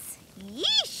cheese.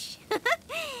 Yeesh!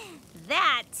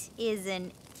 That is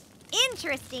an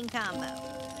interesting combo. I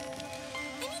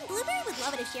mean, Blueberry would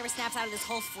love it if she ever snaps out of this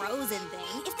whole frozen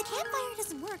thing. If the campfire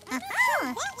doesn't work, I'm not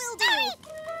sure what we'll do.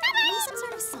 Maybe some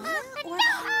sort of sauna? Or,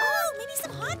 oh, maybe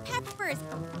some hot peppers.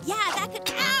 Yeah, that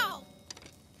could, ow!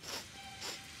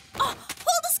 Oh,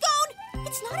 hold the scone!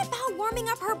 It's not about warming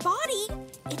up her body.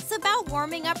 It's about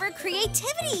warming up her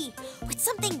creativity with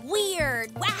something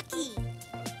weird, wacky.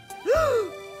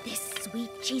 This sweet,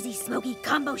 cheesy, smoky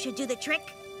combo should do the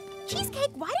trick.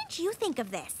 Cheesecake, why didn't you think of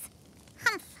this?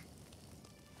 Humph.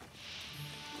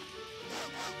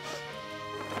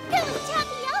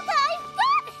 Tapioca, I've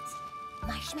got it!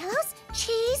 Marshmallows,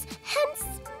 cheese, and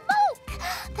smoke.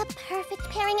 The perfect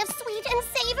pairing of sweet and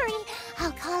savory.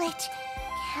 I'll call it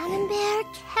Camembert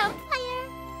Campfire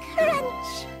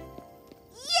Crunch.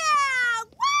 Yeah!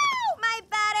 Woo! My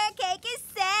butter cake is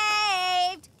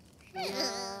saved!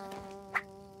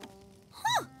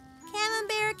 Huh.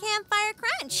 Camembert Campfire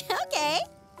Crunch. Okay.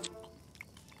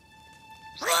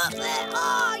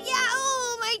 Oh, yeah!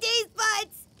 Oh, my taste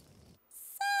buds!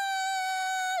 So,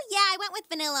 yeah, I went with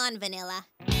vanilla on vanilla.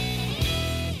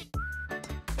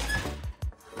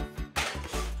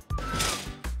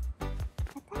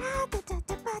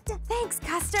 Thanks,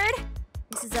 Custard.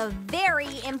 This is a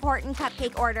very important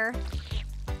cupcake order.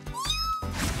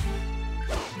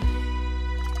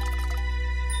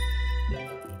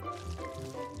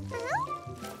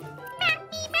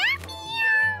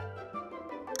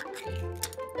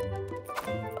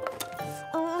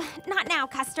 Oh, not now,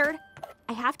 Custard.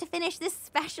 I have to finish this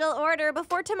special order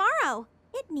before tomorrow.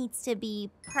 It needs to be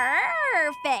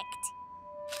perfect.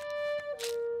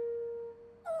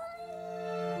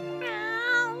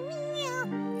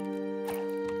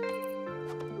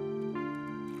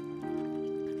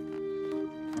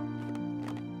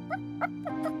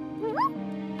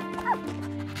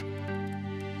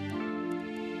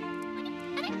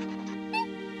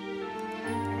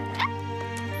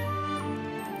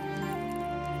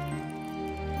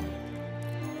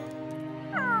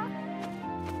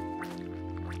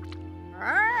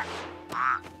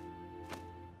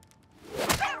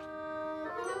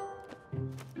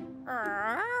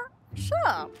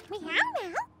 Sure. Meow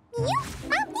meow. Meow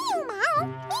meow meow.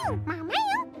 Meow meow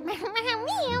meow. Meow meow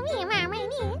meow meow meow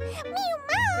meow.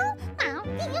 Meow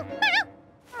meow meow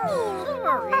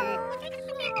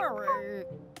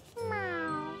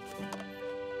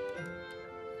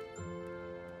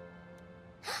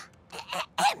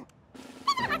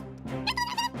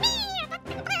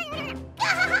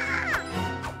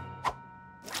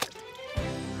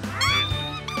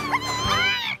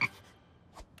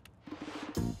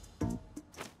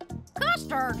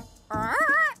Custard!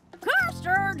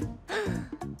 Custard!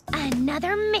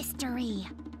 Another mystery.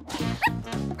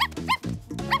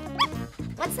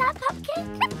 What's that,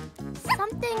 Cupcake?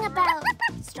 Something about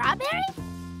strawberry?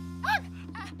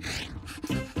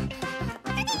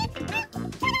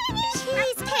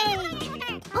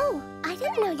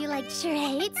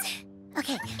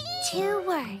 Okay, 2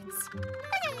 words.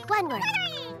 1 word.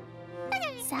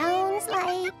 Sounds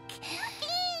like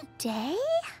day?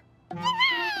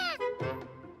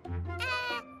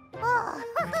 Oh.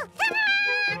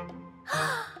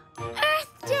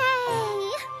 Earth Day!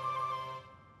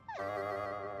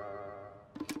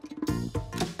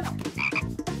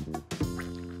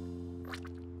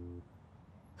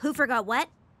 Who forgot what?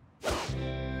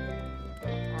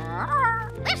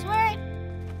 This word.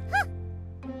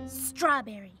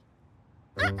 Strawberry.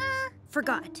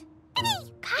 Forgot.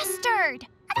 Custard.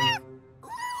 Earth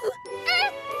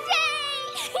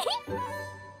Day!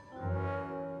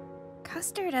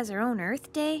 Custard has her own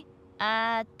Earth Day?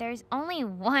 There's only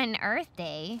one Earth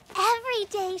Day. Every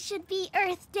day should be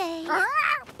Earth Day.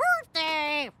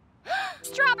 Birthday!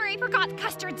 Strawberry forgot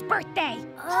Custard's birthday.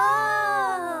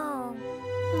 Oh.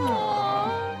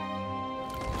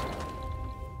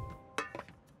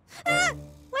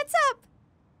 What's up?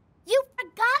 You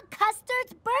forgot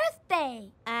Custard's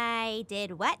birthday. I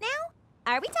did what now?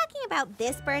 Are we talking about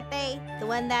this birthday? The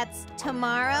one that's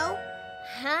tomorrow?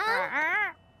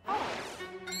 Huh?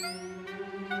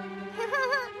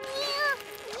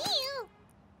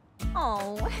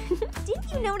 Oh,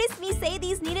 didn't you notice me say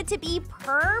these needed to be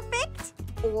perfect?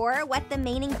 Or what the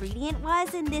main ingredient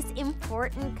was in this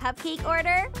important cupcake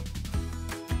order?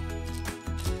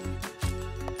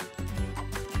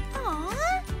 Aww.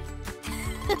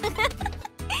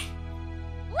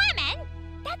 Lemon?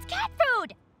 That's cat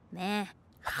food. Meh.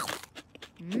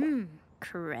 Mmm,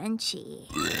 crunchy.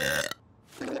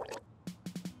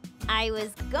 I was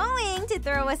going to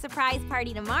throw a surprise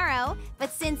party tomorrow, but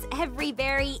since every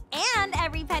berry and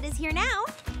every pet is here now,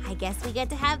 I guess we get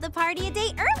to have the party a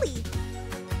day early.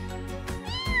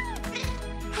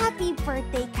 Happy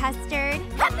birthday, Custard.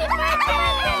 Happy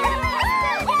birthday!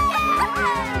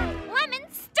 Lemon,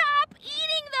 stop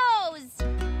eating those!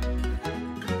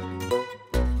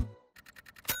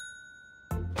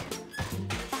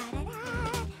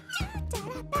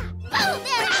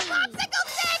 Blueberry popsicle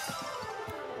stick!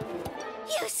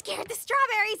 You scared the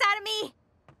strawberries out of me.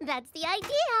 That's the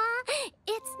idea.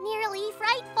 It's nearly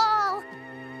frightful.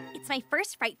 It's my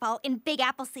first Frightfall in Big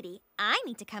Apple City. I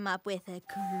need to come up with a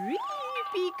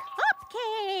creepy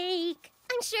cupcake.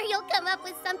 I'm sure you'll come up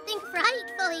with something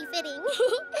frightfully fitting.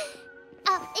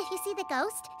 If you see the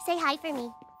ghost, say hi for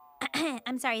me.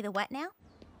 I'm sorry, the what now?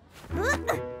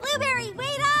 Blueberry,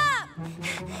 wait up!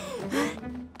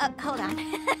 Hold on.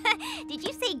 Did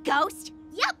you say ghost?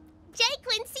 Yup, J.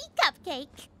 Quincy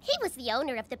Cupcake. He was the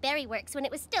owner of the Berry Works when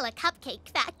it was still a cupcake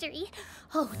factory.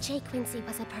 Oh, J. Quincy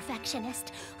was a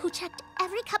perfectionist who checked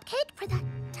every cupcake for the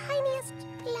tiniest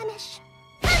blemish.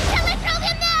 Until it drove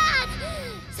him mad!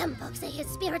 Some folks say his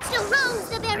spirit still roams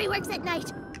the Berry Works at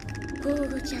night.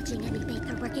 Ooh, judging any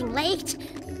baker working late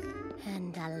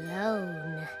and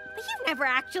alone. But you've never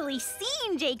actually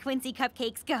seen J. Quincy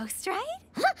Cupcake's ghost, right?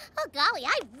 Oh, golly,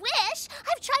 I wish.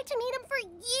 I've tried to meet him for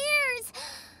years.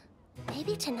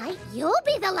 Maybe tonight you'll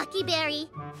be the lucky berry.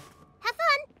 Have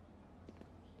fun.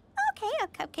 Okay, a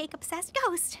cupcake-obsessed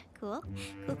ghost. Cool.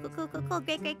 Cool.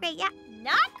 Great. Yeah,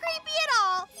 not creepy at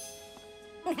all.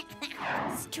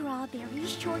 Strawberry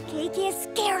Shortcake is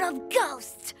scared of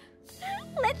ghosts.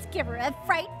 Let's give her a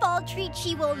frightful treat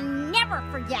she will never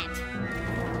forget.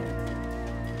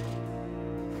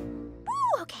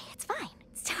 Ooh, okay, it's fine.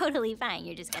 It's totally fine.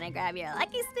 You're just gonna grab your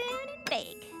lucky spoon and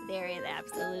bake. There is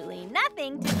absolutely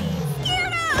nothing to be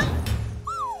scared of.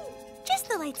 Ooh, just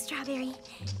the lights, Strawberry.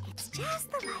 It's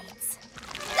just the lights.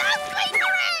 Stop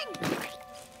whispering!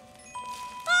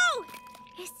 Oh,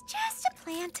 it's just a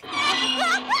plant.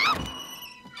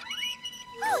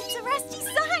 Oh, it's a rusty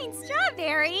sign,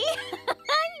 Strawberry.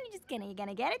 You're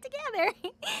gonna get it together.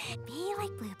 Be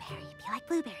like blueberry, be like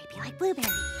blueberry, be like blueberry.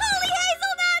 Holy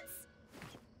hazelnuts!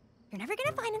 You're never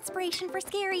gonna find inspiration for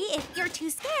scary if you're too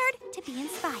scared to be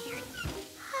inspired.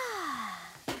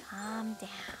 Calm down.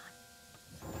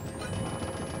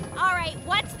 All right,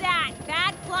 what's that?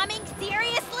 Bad plumbing?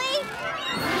 Seriously?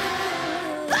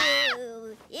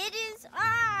 It is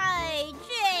I,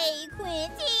 J.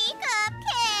 Quincy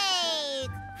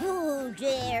Cupcake. Who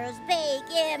dares bake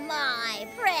in my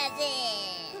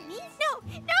presence? Me?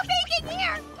 No baking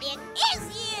here! It is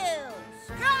you,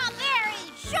 Strawberry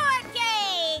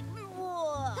Shortcake!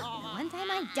 One time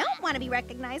I don't want to be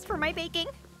recognized for my baking.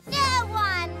 No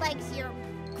one likes your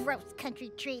gross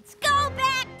country treats. Go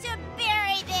back to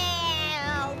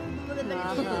Berrydale!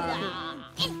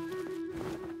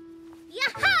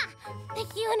 Yaha! The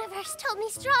universe told me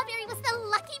Strawberry was the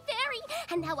lucky berry,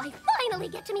 and now I finally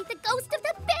get to meet the ghost of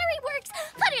the Berry Works.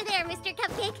 Put her there, Mr.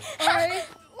 Cupcake.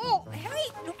 Oh, hey!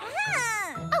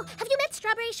 Oh, have you met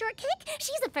Strawberry Shortcake?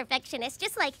 She's a perfectionist,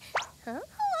 just like... Huh? Hello.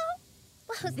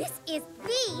 Whoa, this is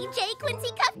the J. Quincy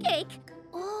cupcake.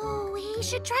 Oh, we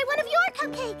should try one of your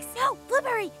cupcakes. No,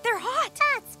 Blueberry, they're hot.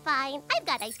 That's fine. I've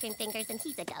got ice cream fingers and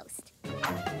he's a ghost.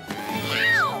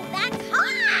 Ow, that's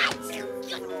hot!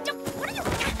 What are you...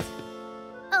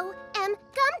 Oh,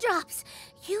 gumdrops.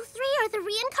 You three are the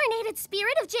reincarnated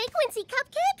spirit of J. Quincy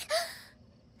cupcake?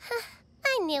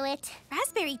 I knew it.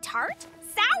 Raspberry tart?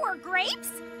 Sour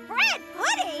grapes? Bread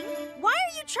pudding? Why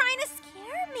are you trying to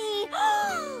scare me?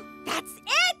 That's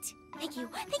it! Thank you,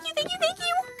 thank you, thank you, thank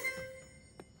you!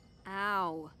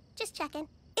 Ow. Just checking.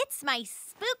 It's my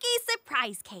spooky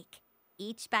surprise cake.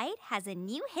 Each bite has a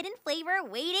new hidden flavor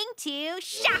waiting to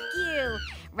shock you.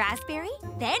 Raspberry,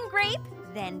 then grape,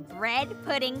 then bread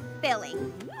pudding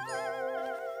filling.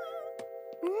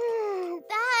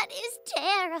 That is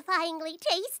terrifyingly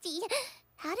tasty.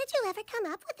 How did you ever come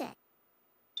up with it?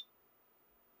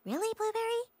 Really,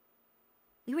 Blueberry?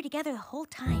 We were together the whole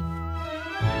time.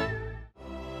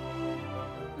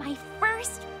 My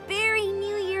first very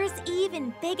New Year's Eve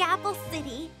in Big Apple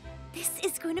City. This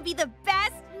is going to be the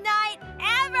best night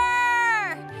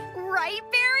ever! Right,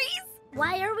 Berries?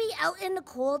 Why are we out in the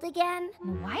cold again?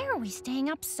 Why are we staying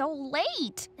up so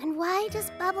late? And why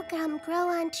does bubblegum grow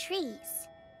on trees?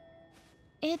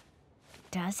 It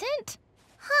doesn't?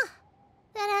 Huh.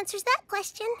 That answers that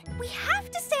question. We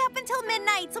have to stay up until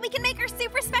midnight so we can make our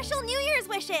super special New Year's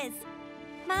wishes.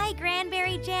 My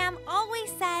Cranberry Jam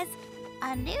always says,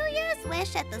 a New Year's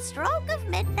wish at the stroke of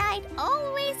midnight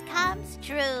always comes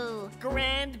true.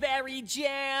 Cranberry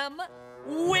jam?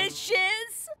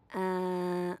 Wishes?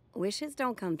 Wishes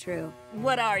don't come true.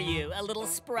 What are you, a little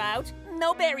sprout?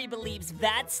 No berry believes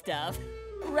that stuff.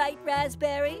 Right,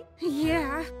 Raspberry?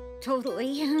 Yeah,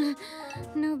 totally.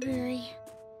 No berry.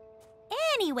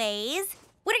 Anyways,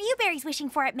 what are you berries wishing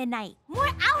for at midnight? More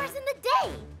hours in the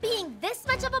day. Being this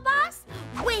much of a boss?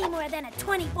 Way more than a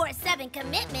 24/7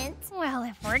 commitment. Well,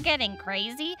 if we're getting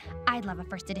crazy, I'd love a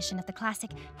first edition of the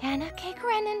classic Anna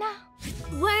Karenina.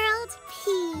 World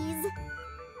peas.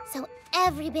 So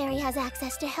every berry has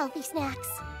access to healthy snacks.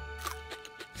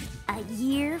 A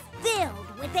year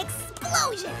filled with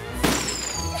explosions.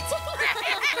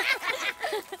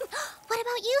 What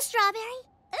about you, Strawberry?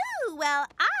 Ooh, well,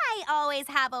 I always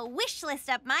have a wish list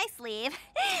up my sleeve.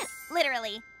 Literally.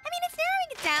 I mean, it's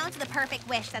narrowing it down to the perfect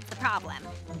wish that's the problem.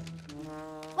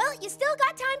 Well, you still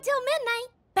got time till midnight.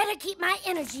 Better keep my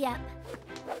energy up.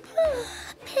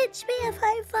 Pinch me if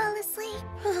I fall asleep.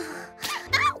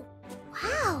 Ow!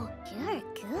 Wow, you're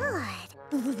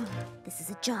good. This is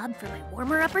a job for my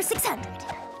Warmer Upper 600.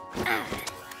 Ah,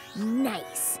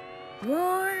 nice.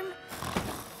 Warm.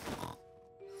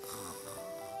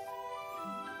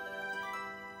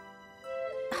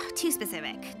 Too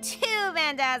specific, too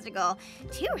fantastical,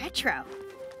 too retro.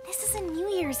 This is a New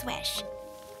Year's wish.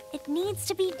 It needs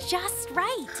to be just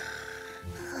right.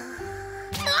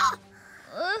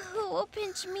 Who will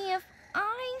pinch me if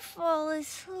I fall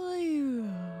asleep?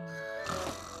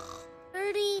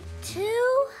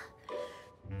 32?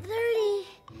 33?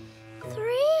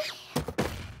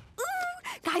 Ooh,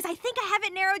 guys, I think I have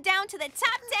it narrowed down to the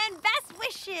top 10 best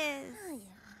wishes.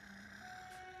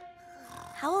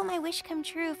 How will my wish come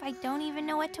true if I don't even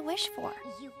know what to wish for?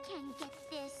 You can get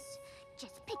this.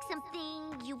 Just pick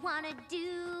something you want to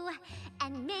do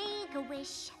and make a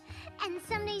wish. And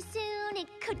someday soon it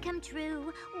could come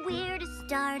true. Where to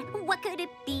start? What could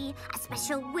it be? A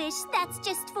special wish that's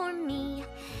just for me.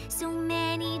 So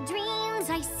many dreams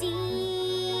I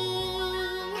see.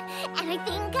 And I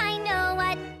think I know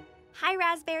what... Hi,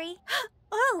 Raspberry.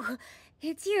 Oh,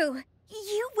 it's you.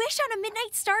 You wish on a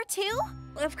midnight star, too?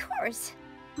 Of course.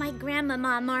 My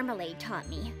grandmama Marmalade taught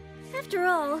me. After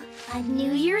all, A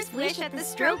New Year's wish at the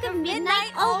stroke of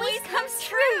midnight always comes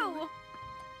true.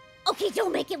 okay,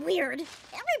 don't make it weird.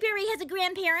 Every berry has a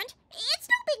grandparent. It's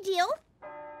no big deal.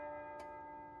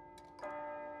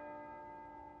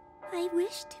 I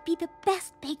wish to be the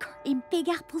best baker in Big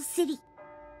Apple City.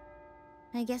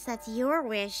 I guess that's your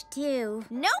wish, too.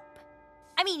 Nope.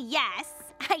 I mean, yes,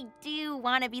 I do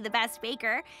want to be the best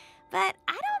baker, but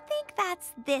I don't think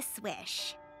that's this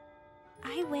wish.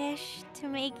 I wish to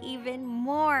make even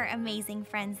more amazing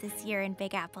friends this year in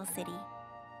Big Apple City.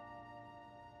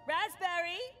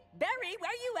 Raspberry? Berry,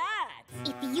 where you at?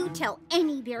 If you tell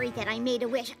any berry that I made a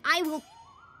wish, I will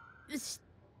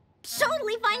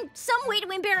totally find some way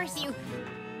to embarrass you.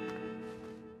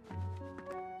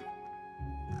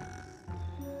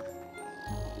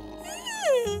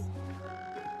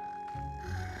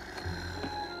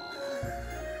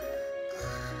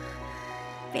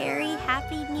 Very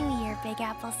happy New Year, Big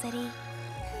Apple City.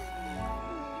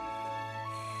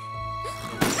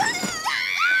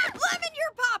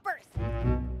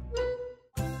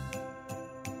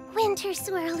 Winter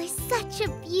Swirl is such a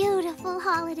beautiful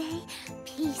holiday.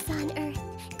 Peace on Earth,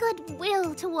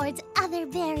 goodwill towards other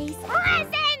berries.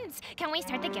 Presents! Can we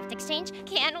start the gift exchange?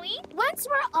 Can we? Once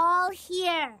we're all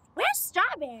here. Where's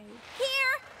Strawberry?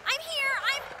 Here! I'm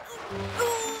here!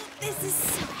 Ooh, this is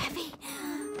so heavy.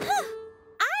 I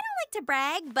don't like to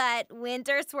brag, but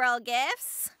Winter Swirl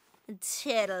gifts?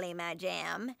 Totally my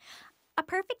jam. A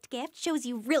perfect gift shows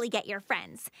you really get your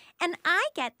friends. And I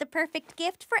get the perfect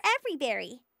gift for every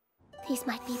berry. These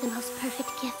might be the most perfect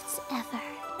gifts ever.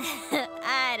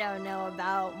 I don't know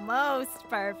about most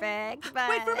perfect, but...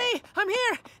 Wait for me! I'm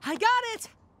here! I got it!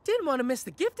 Didn't want to miss the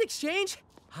gift exchange.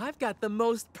 I've got the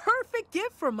most perfect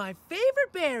gift for my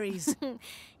favorite berries.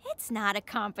 It's not a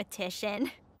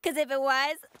competition. Because if it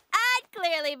was, I'd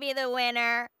clearly be the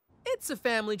winner. It's a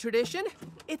family tradition.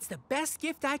 It's the best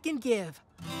gift I can give.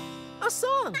 A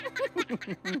song.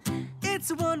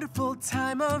 It's a wonderful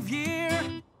time of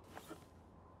year.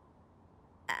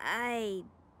 I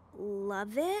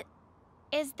love it.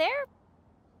 Is there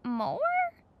more?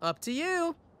 Up to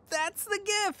you. That's the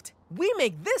gift. We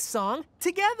make this song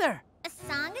together. A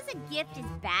song as a gift is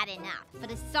bad enough,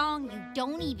 but a song you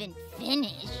don't even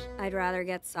finish. I'd rather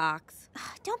get socks.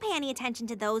 Don't pay any attention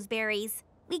to those berries.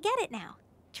 We get it now.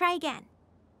 Try again.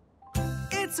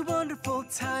 It's a wonderful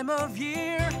time of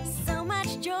year. So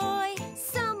much joy,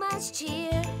 so much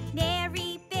cheer.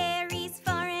 merry berries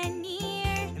far and near.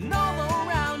 And all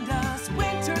around us,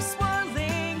 winter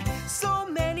swirling. So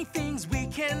many things we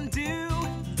can do.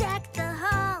 Deck the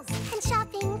halls and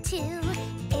shopping too.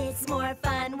 It's more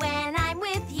fun when I'm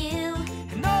with you.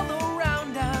 And all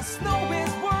around us, snow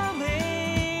is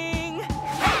whirling.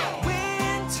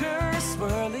 Winter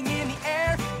swirling in the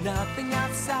air. Nothing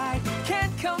outside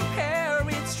can compare.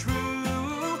 It's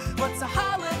true. What's a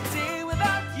holiday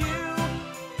without you?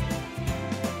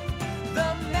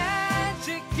 The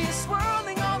magic is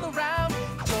swirling all around.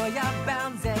 Joy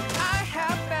abounds and I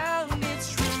have found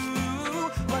it's true.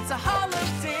 What's a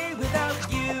holiday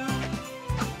without you?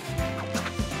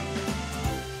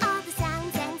 All the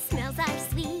sounds and smells are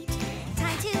sweet.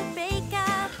 Time to break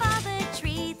up all the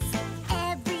treats.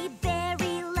 Every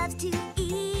berry loves to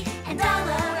eat. And all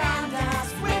around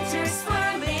us, winter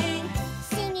swirling.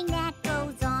 Singing that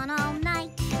goes on all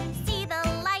night. See the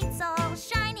lights all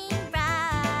shining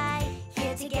bright.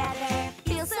 Here together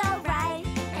feels so right.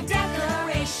 And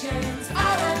decorations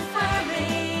all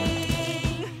unfurling.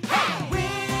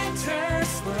 Winter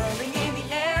swirling in the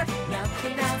air.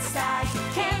 Nothing outside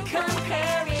can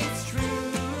compare. It's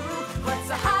true. What's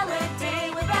a holiday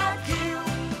without you?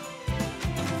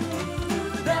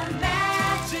 The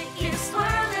magic is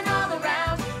swirling all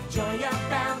around. Joy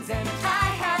abounds and I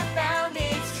have found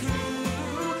it's true.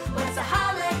 What's a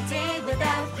holiday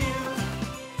without you?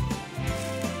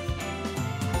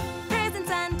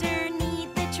 Presents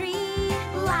underneath the tree.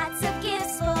 Lots of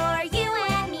gifts for you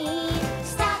and me.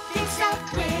 Stocking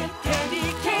stuffed with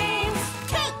Candy canes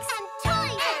cakes and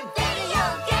toys and video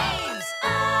games.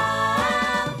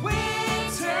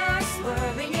 Winter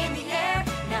swirling in the air.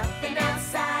 Nothing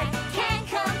outside can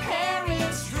compare.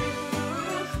 It's true.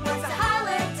 What's a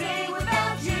holiday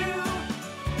without you?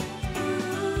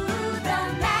 Ooh, the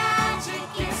magic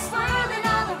is swirling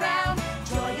all around.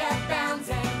 Joy abounds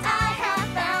and I have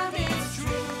found it's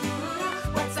true.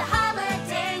 What's a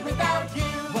holiday without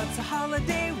you? What's a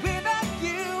holiday without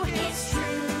you? It's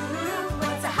true.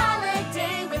 What's a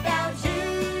holiday without you?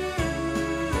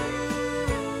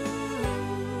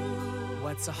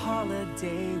 What's a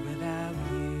holiday without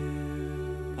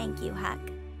you? Thank you, Huck.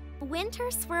 Winter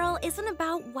Swirl isn't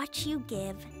about what you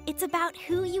give. It's about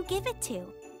who you give it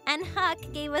to. And Huck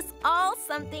gave us all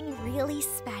something really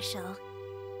special.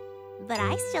 But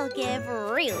I still give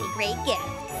really great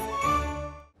gifts.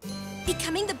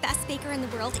 Becoming the best baker in the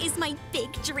world is my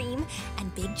big dream.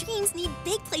 And big dreams need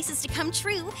big places to come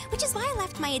true, which is why I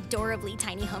left my adorably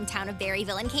tiny hometown of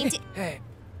Berryville and came to... Hey,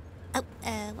 Oh,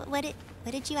 what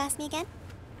did you ask me again?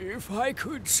 if I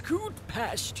could scoot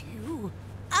past you.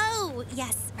 Oh,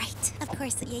 yes, right. Of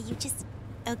course, yeah, you just...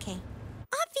 Okay.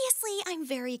 Obviously, I'm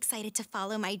very excited to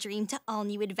follow my dream to all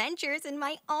new adventures in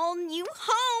my all-new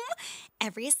home.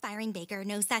 Every aspiring baker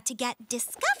knows that to get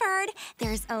discovered,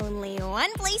 there's only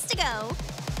one place to go.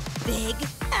 Big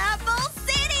Apple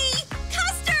City!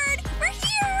 Custard, we're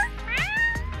here!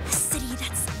 A city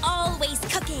that's always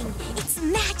cooking. It's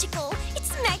magical.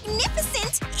 It's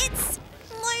magnificent. It's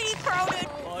mighty crowded.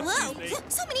 Whoa,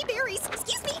 so many berries.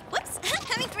 Excuse me. Whoops,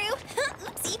 coming through.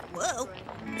 Oopsie. Whoa.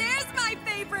 There's my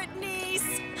favorite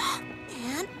niece.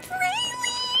 And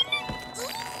Praline. Ooh.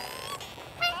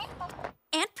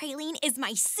 Aunt Praline is my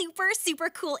my super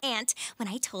cool aunt. When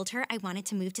I told her I wanted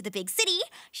to move to the big city,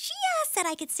 she said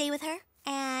I could stay with her,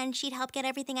 and she'd help get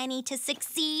everything I need to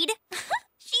succeed.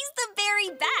 She's the very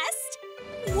best.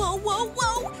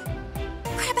 Whoa!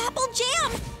 Crabapple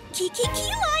jam! Key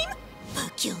lime!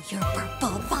 Peculiar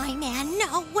purple pie man,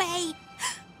 no way!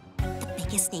 The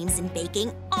biggest names in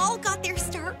baking all got their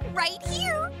start right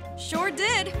here. Sure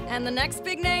did. And the next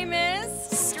big name is...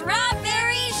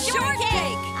 Strawberry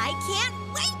Shortcake! I can't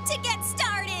wait to get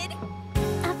started!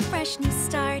 A fresh new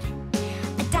start,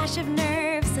 a dash of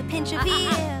nerves, a pinch of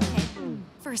okay.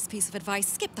 First piece of advice,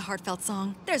 skip the heartfelt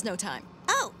song. There's no time.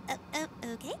 Oh,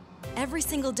 okay. Every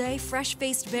single day,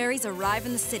 fresh-faced berries arrive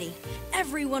in the city.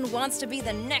 Everyone wants to be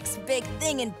the next big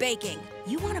thing in baking.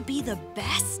 You want to be the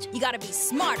best? You gotta be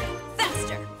smarter,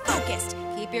 faster, focused.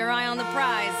 Keep your eye on the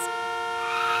prize.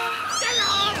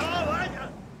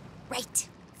 Right.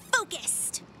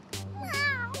 Focused.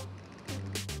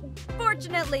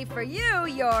 Fortunately for you,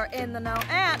 your in-the-know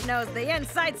aunt knows the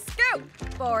inside scoop.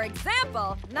 For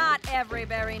example, not every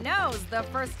berry knows the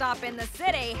first stop in the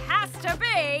city has to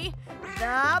be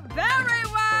the Berry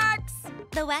Works!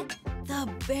 The what? The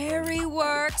Berry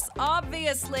Works.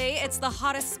 Obviously, it's the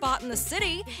hottest spot in the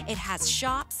city. It has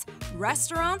shops,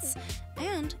 restaurants,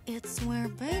 and it's where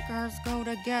bakers go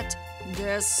to get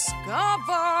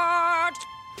discovered.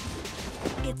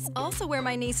 It's also where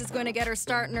my niece is going to get her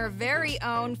start in her very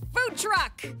own food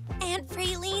truck. Aunt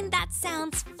Praline, that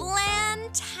sounds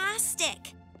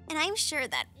fantastic. And I'm sure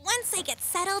that once I get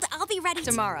settled, I'll be ready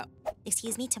Tomorrow.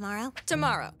 Excuse me, tomorrow?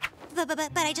 Tomorrow.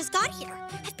 But I just got here.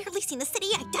 I've barely seen the city.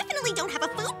 I definitely don't have a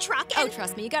food truck. Oh,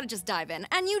 trust me, you gotta just dive in.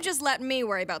 And you just let me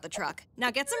worry about the truck.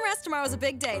 Now get some rest. Tomorrow's a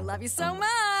big day. Love you so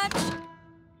much.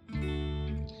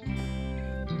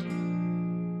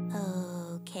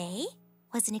 Okay.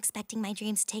 Wasn't expecting my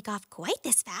dreams to take off quite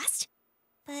this fast.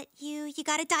 But you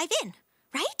gotta dive in,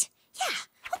 right? Yeah,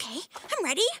 okay, I'm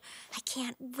ready. I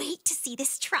can't wait to see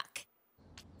this truck.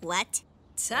 What?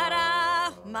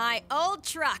 Ta-da! My old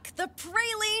truck, the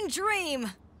Praline Dream.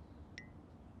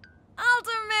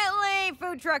 Ultimately,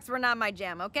 food trucks were not my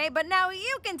jam, okay? But now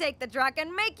you can take the truck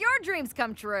and make your dreams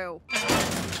come true.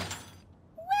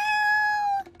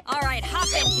 All right, hop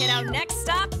in, kiddo. Next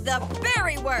stop, the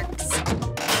Berry Works.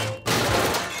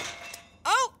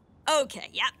 Oh, okay,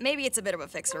 yeah, maybe it's a bit of a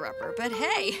fixer-upper, but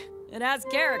hey, it has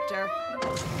character.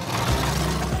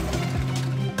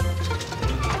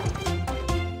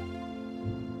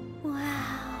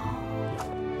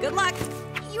 Good luck.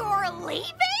 You're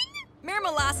leaving? Mayor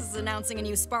Molasses is announcing a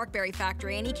new Sparkberry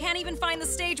factory, and he can't even find the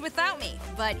stage without me.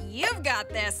 But you've got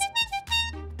this.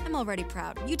 I'm already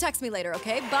proud. You text me later,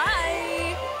 okay?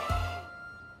 Bye!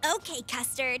 Okay,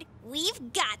 Custard.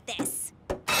 We've got this.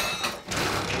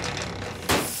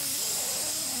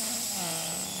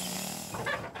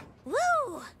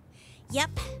 Woo!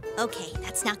 Yep. Okay,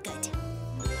 that's not good.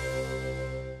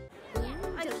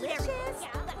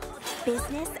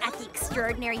 Business at the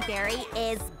Extraordinary Berry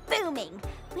is booming,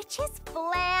 which is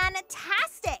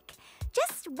flan-tastic.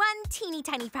 Just one teeny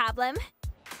tiny problem.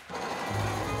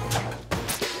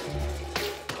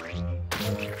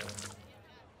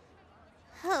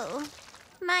 Oh,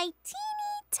 my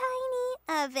teeny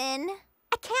tiny oven.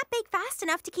 I can't bake fast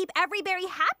enough to keep every berry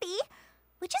happy,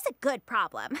 which is a good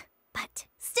problem. But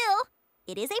still,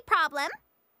 it is a problem.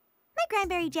 My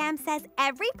cranberry jam says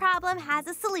every problem has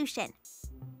a solution.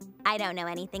 I don't know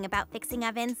anything about fixing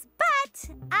ovens, but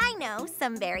I know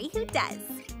somebody who does.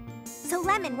 So,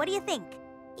 Lemon, what do you think?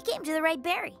 You came to the right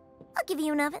berry. I'll give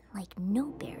you an oven like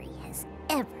no berry has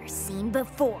ever seen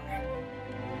before.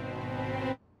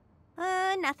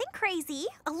 Nothing crazy.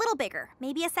 A little bigger.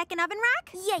 Maybe a second oven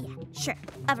rack? Yeah, sure.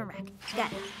 Oven rack.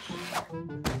 Got it.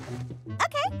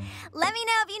 Okay, let me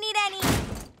know if you need any.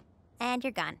 And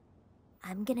you're gone.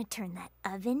 I'm gonna turn that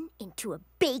oven into a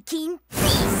baking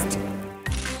beast.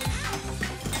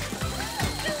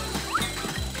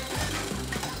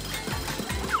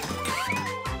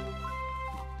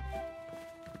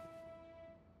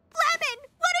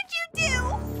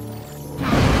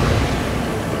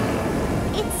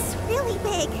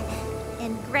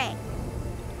 Gray.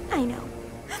 I know.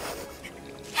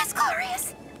 That's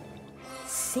glorious.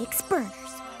 6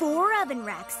 burners, 4 oven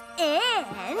racks,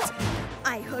 and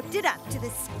I hooked it up to the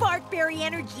Sparkberry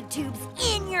energy tubes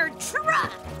in your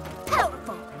truck.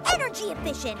 Powerful, energy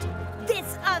efficient.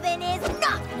 This oven is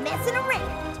not messing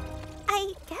around.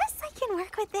 I guess I can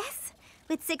work with this.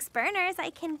 With 6 burners, I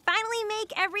can finally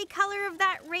make every color of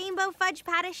that rainbow fudge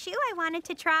patta shoe I wanted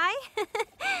to try.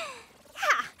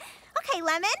 Yeah. Okay,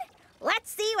 Lemon.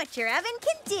 Let's see what your oven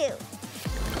can do.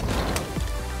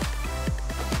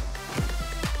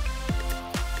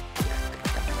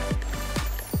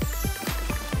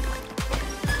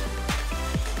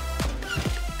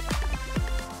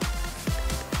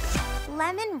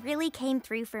 Lemon really came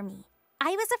through for me. I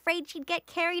was afraid she'd get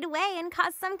carried away and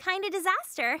cause some kind of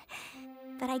disaster.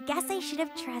 But I guess I should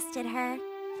have trusted her.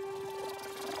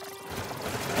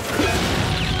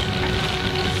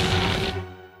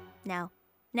 No,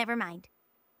 never mind.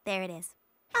 There it is.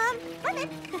 Lemon.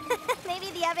 Maybe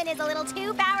the oven is a little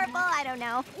too powerful, I don't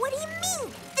know. What do you mean?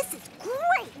 This is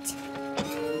great!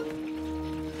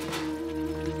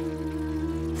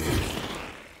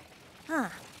 Huh.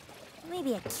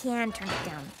 Maybe I can turn it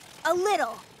down a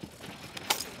little.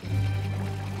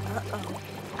 Uh-oh.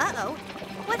 Uh-oh.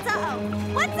 What's uh-oh?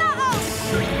 What's uh-oh?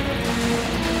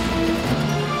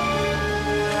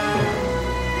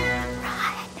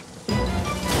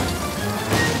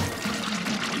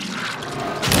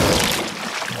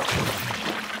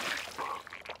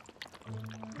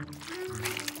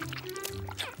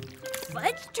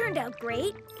 Fudge turned out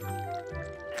great.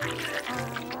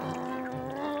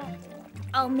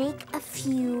 I'll make a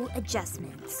few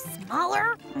adjustments.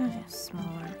 Smaller?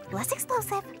 Smaller. Less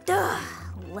explosive. Duh.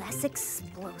 Less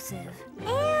explosive.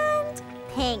 And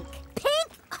pink.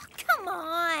 Pink? Oh, come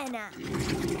on.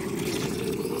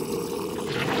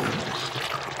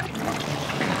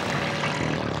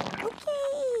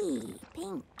 Okay,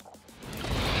 pink.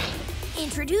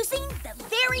 Introducing the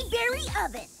Very Berry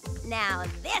Oven. Now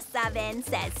this oven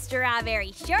says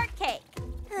Strawberry Shortcake.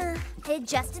 I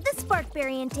adjusted the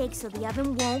sparkberry intake so the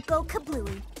oven won't go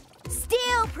kablooey.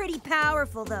 Still pretty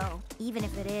powerful, though, even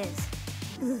if it is.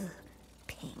 Ugh,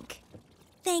 pink.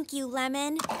 Thank you,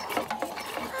 Lemon.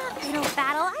 Little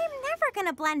battle, I'm never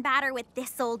gonna blend batter with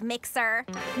this old mixer.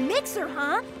 Mixer,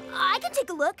 huh? I can take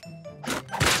a look.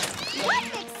 What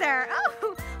mixer?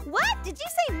 Oh, what? Did you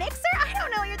say mixer? I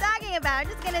don't know what you're talking about. I'm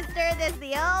just gonna stir this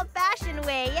the old-fashioned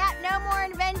way. Yeah, no more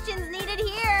inventions needed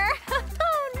here.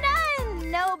 Oh, none.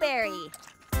 No berry.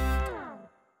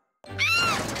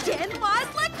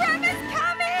 Genoise La Creme is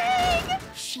coming!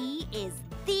 She is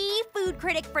the food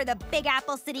critic for the Big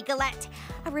Apple City Galette.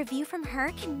 A review from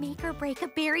her can make or break a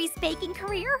berry's baking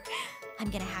career. I'm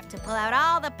gonna have to pull out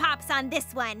all the pops on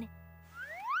this one.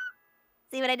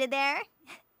 See what I did there?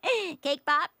 Cake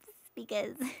pops,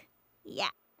 because,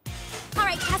 yeah. All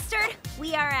right, Custard,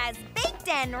 we are as baked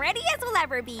and ready as we'll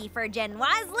ever be for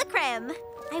Genoise La Creme.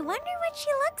 I wonder what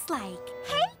she looks like.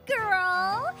 Hey,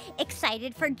 girl!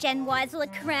 Excited for Genoise La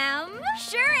Creme?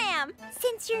 Sure am.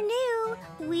 Since you're new,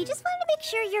 we just wanted to make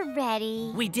sure you're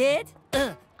ready. We did?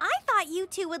 I thought you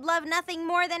two would love nothing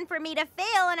more than for me to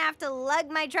fail and have to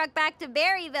lug my truck back to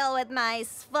Berryville with my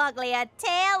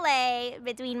sfogliatelle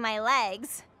between my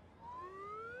legs.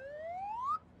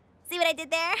 See what I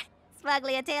did there?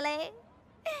 Sfogliatelle?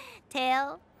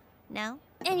 Tail? No?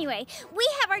 Anyway, we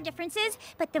have our differences,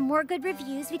 but the more good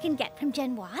reviews we can get from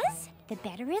Genoise, the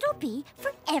better it'll be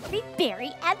for every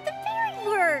berry at the Berry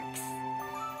Works.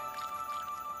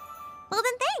 Well,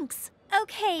 then thanks.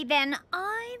 Okay, then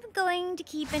I'm going to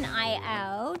keep an eye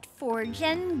out for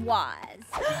Genoise.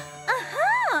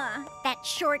 Uh-huh! That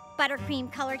short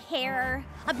buttercream-colored hair,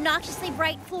 obnoxiously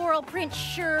bright floral print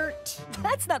shirt.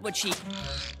 That's not what she...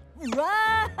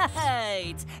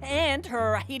 Right! And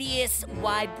her hideous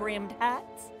wide-brimmed hat.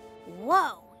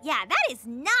 Whoa, yeah, that is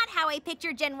not how I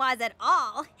picture Genoise at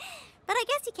all. But I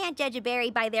guess you can't judge a berry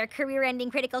by their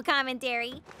career-ending critical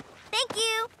commentary. Thank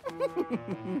you.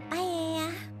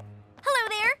 Hello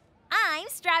there. I'm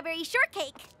Strawberry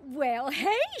Shortcake. Well,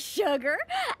 hey, sugar.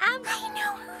 I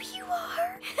know who you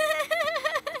are.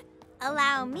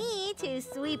 Allow me to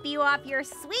sweep you off your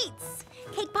sweets.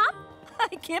 Cake Pop?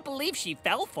 I can't believe she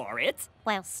fell for it.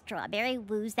 While Strawberry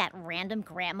woos that random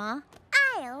grandma,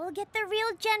 I'll get the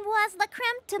real Genoise La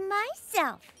Creme to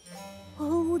myself.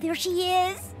 Oh, there she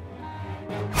is.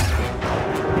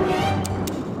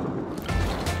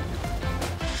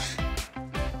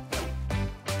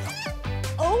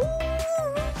 Oh!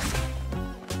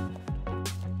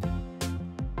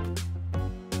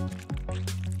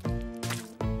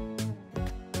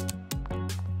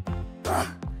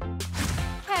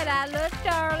 How'd I look,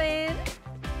 darling?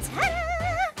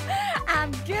 Ta-da!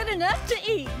 I'm good enough to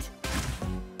eat.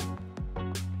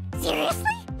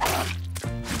 Seriously?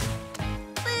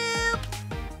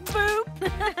 Boop!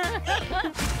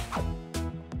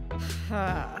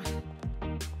 Wow!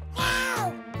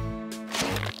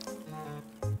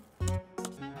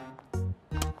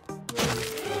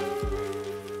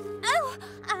 Oh,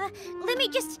 let me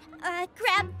just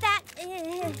grab that.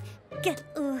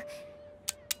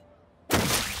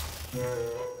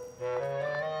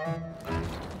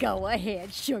 Go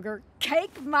ahead, sugar.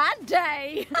 Cake my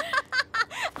day.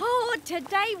 Oh,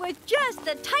 today was just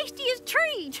the tastiest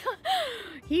treat.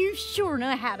 You sure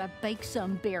know how to bake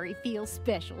some berry feel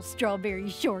special strawberry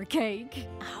shortcake.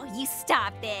 Oh, you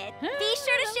stop it. Be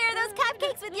sure to share those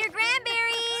cupcakes with your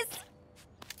grandberries.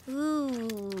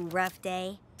 Ooh, rough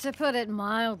day. To put it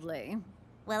mildly.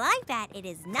 Well, I bet it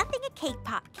is nothing a cake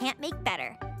pop can't make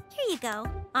better. Here you go,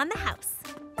 on the house.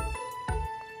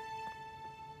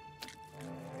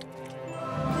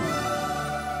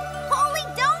 Holy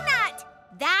donut!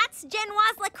 That's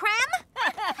Genoise La Creme?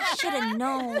 Should have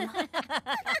known.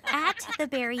 At the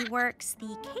Berry Works,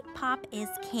 the cake pop is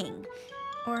king.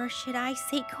 Or should I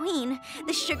say queen?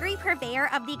 The sugary purveyor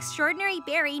of the extraordinary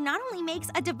berry not only makes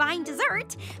a divine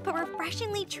dessert, but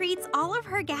refreshingly treats all of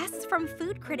her guests from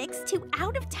food critics to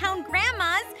out-of-town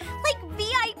grandmas like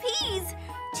VIPs.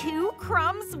 2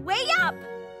 crumbs way up.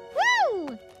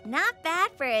 Woo! Not bad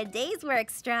for a day's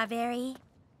work, Strawberry.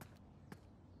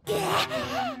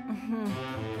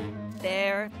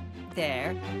 There.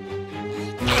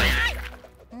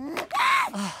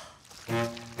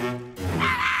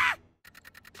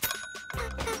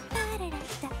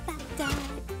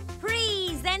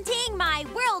 Presenting my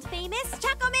world-famous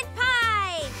Choco-Mint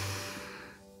Pie!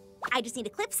 I just need to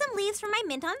clip some leaves from my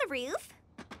mint on the roof.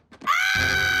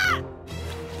 Ah!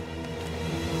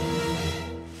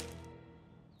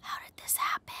 How did this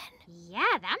happen?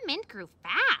 Yeah, that mint grew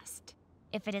fast.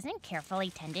 If it isn't carefully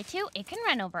tended to, it can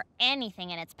run over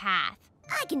anything in its path.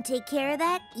 I can take care of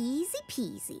that easy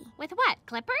peasy. With what,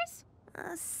 clippers?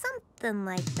 Something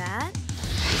like that.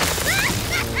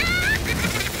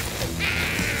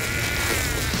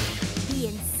 The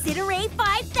Incinerate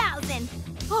 5000.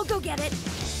 I'll go get it.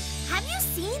 Have you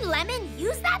seen Lemon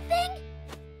use that thing?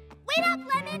 Wait up,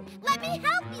 Lemon! Let me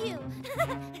help you!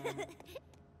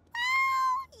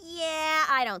 Yeah,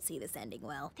 I don't see this ending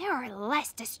well. There are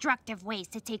less destructive ways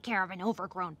to take care of an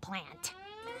overgrown plant.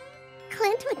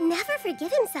 Clint would never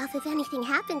forgive himself if anything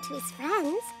happened to his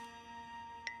friends.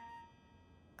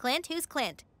 Clint? Who's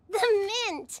Clint? The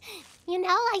mint! You know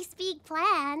I speak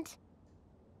plant.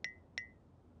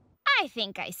 I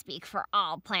think I speak for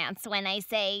all plants when I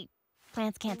say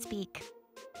plants can't speak.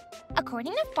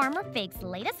 According to Farmer Fig's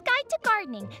latest guide to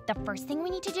gardening, the first thing we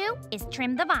need to do is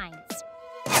trim the vines.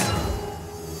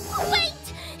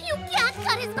 Wait! You can't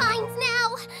cut his vines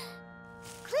now!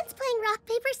 Clint's playing rock,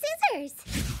 paper, scissors.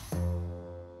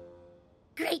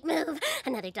 Great move.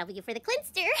 Another W for the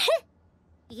Clintster.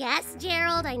 Yes,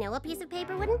 Gerald, I know a piece of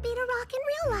paper wouldn't beat a rock in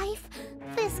real life.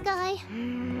 This guy.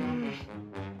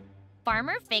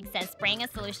 Farmer Fig says spraying a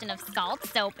solution of salt,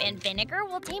 soap, and vinegar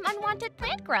will tame unwanted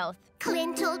plant growth.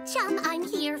 Clint, old chum, I'm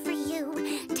here for you.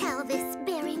 Tell this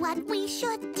berry what we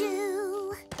should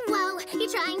do. Whoa, you're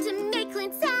trying to make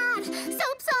Clint sad.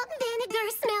 Soap, salt, and vinegar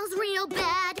smells real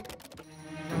bad.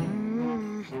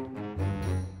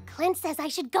 Clint says I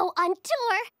should go on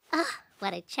tour. Ah,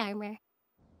 what a charmer.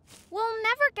 We'll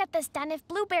never get this done if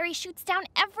Blueberry shoots down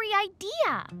every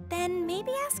idea. Then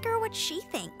maybe ask her what she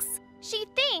thinks. She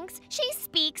thinks she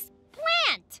speaks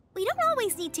plant. We don't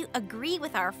always need to agree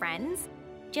with our friends.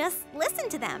 Just listen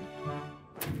to them.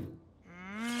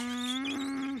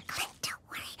 Clint, don't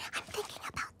worry. I'm thinking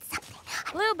about something.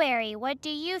 Blueberry, what do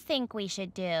you think we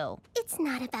should do? It's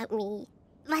not about me.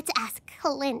 Let's ask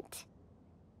Clint.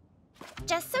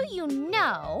 Just so you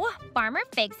know, Farmer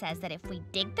Fig says that if we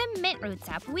dig the mint roots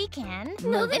up, we can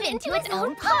move it into its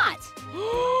own pot.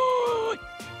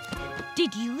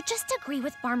 Did you just agree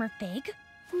with Farmer Fig?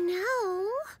 No.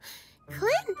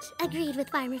 Clint agreed with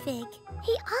Farmer Fig.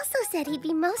 He also said he'd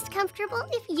be most comfortable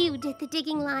if you did the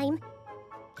digging line.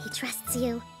 He trusts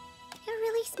you. You're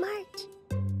really smart.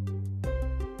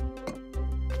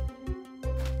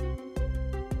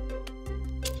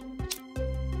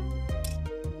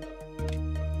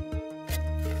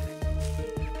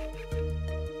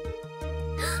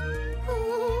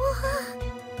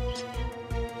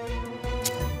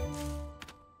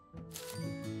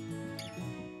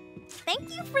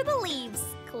 Thank you for the leaves,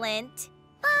 Clint.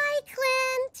 Bye,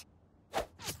 Clint.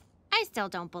 I still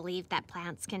don't believe that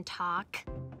plants can talk.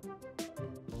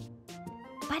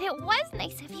 But it was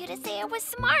nice of you to say I was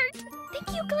smart. Thank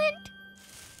you, Clint.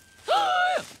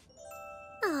 Aww.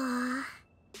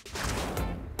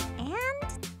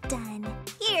 And done.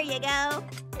 Here you go.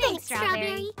 Thanks,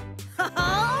 Strawberry.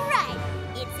 All right,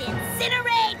 it's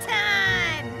Incinerate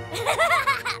time!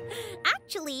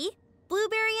 Actually,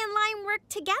 Blueberry and Lime worked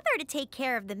together to take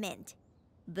care of the mint.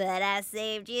 But I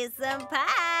saved you some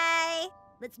pie.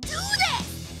 Let's do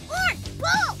this! Horn,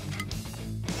 pull!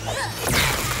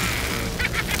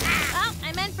 Oh,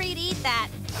 I meant for you to eat that.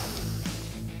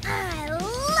 I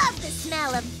love the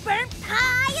smell of burnt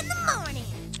pie in the morning.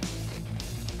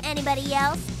 Anybody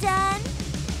else done?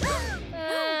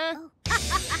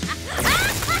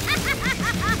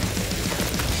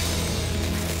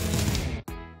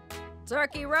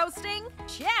 Turkey roasting?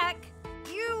 Check.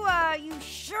 You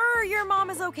sure your mom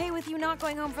is okay with you not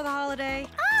going home for the holiday?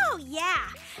 Oh, yeah.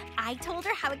 I told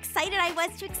her how excited I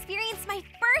was to experience my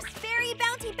first Fairy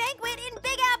Bounty Banquet in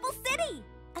Big Apple City.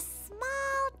 A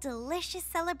small, delicious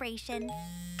celebration.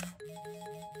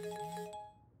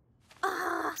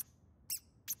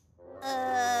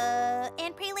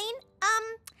 Aunt Praline,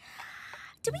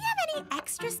 do we have any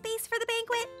extra space for the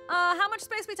banquet? How much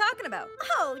space we talking about?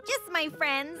 Oh, just my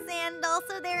friends and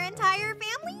also their entire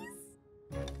families.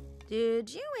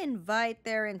 Did you invite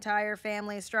their entire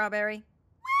family, Strawberry?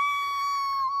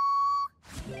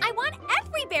 I want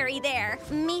every berry there.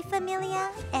 Mi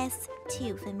familia es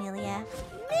tu familia.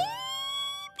 Maybe.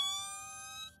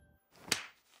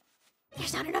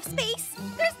 There's not enough space.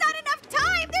 There's not enough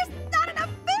time. There's not enough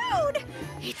food.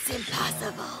 It's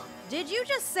impossible. Did you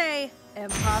just say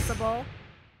impossible?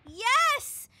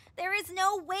 Yes! There is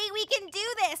no way we can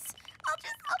do this. I'll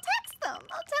text them.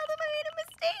 I'll tell them I made a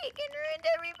mistake and ruined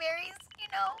every berry's,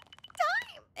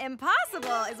 time.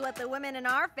 Impossible is what the women in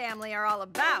our family are all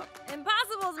about.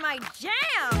 Impossible's my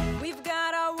jam! We've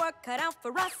got our work cut out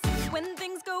for us. When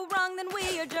things go wrong, then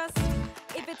we adjust.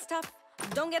 If it's tough,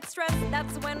 don't get stressed.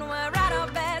 That's when we're at our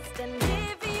best. And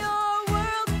if your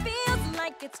world feels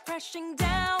like it's crashing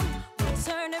down, we'll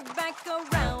turn it back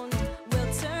around.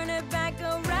 We'll turn it back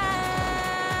around.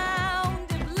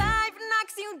 If life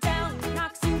knocks you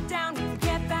down, you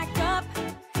get back up.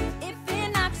 If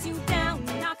it knocks you down,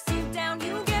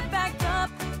 you get back up.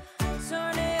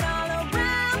 Turn it all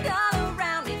around,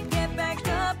 and get back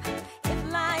up.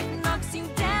 If life knocks you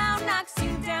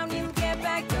down, you get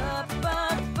back up, up.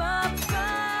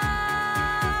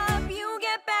 You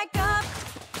get back up.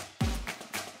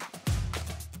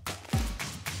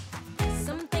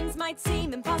 Some things might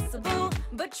seem impossible,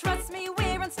 but trust me,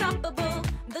 we're unstoppable.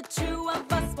 The two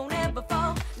of us won't ever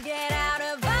fall. Get out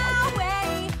of our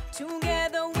way.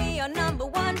 Together we are number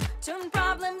one. Turn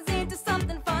problems into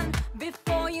something fun.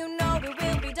 Before you know it,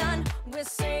 we'll be done. We're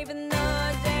saving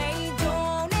the day.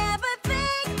 Don't ever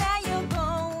think that you're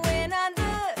going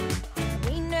under.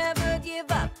 We never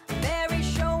give up. Very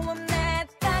show 'em that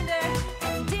thunder.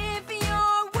 And if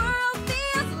your world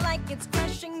feels like it's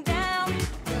crashing down,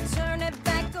 we'll turn it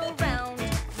back around.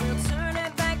 We'll turn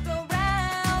it back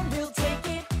around. We'll take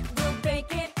it, we'll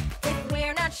bake it. If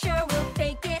we're not sure, we'll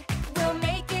fake it. We'll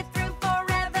make it through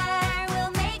forever.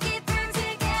 We'll make it through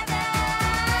together.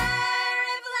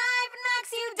 If life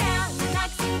knocks you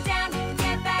down, you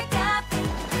get back up.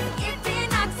 If it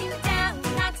knocks you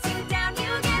down,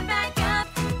 you get back up.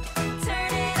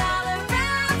 Turn it all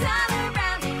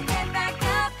around, and get back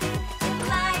up. If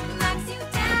life knocks you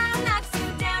down,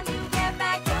 you get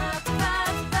back up,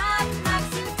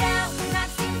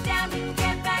 Knocks you down, you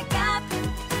get back up.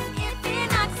 If it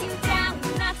knocks you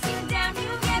down,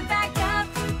 you get back up.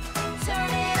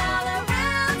 Turn it all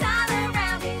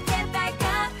around, and get back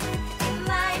up. If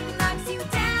life knocks you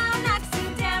down,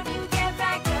 you get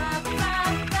back up,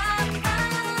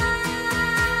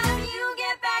 You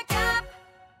get back up.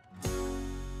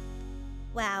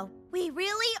 Wow, we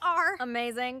really are.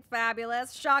 Amazing,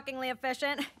 fabulous, shockingly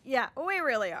efficient. Yeah, we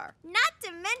really are. Not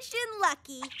to mention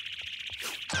lucky.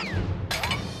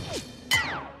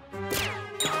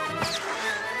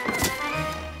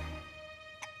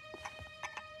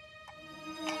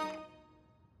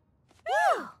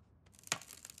 Whew.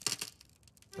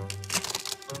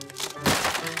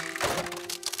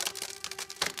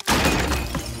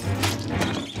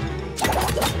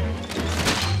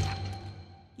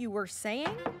 You were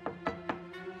saying?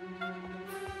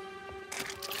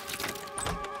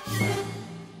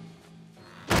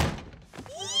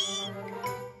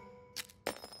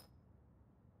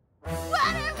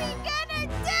 What are we gonna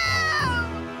do?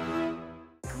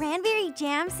 Cranberry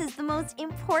jam says the most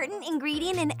important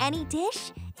ingredient in any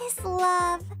dish is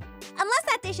love. Unless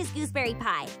that dish is gooseberry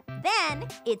pie. Then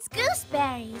It's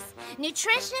gooseberries.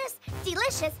 Nutritious,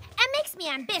 delicious, and makes me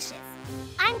ambitious.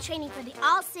 I'm training for the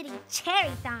All-City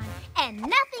Cherry-thon, and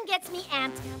nothing gets me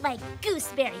amped like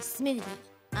gooseberry smoothie.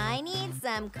 I need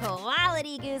some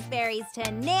quality gooseberries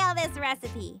to nail this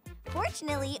recipe.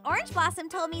 Fortunately, Orange Blossom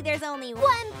told me there's only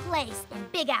One place in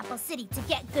Big Apple City to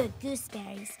get good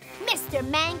gooseberries. Mr.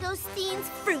 Mangostein's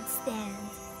Fruit Stand.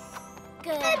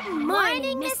 Good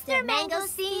morning, Mr.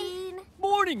 Mangosteen.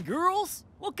 Morning, girls.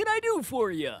 What can I do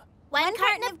for you? One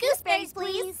carton of gooseberries,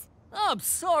 please. I'm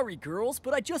sorry, girls,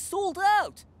 but I just sold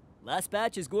out. Last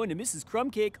batch is going to Mrs.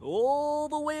 Crumbcake all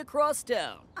the way across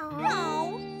town.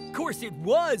 Oh. Of course, it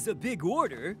was a big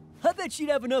order. I bet she'd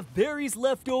have enough berries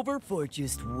left over for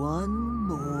just one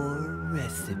more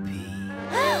recipe.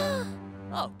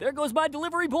 Oh, there goes my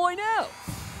delivery boy now.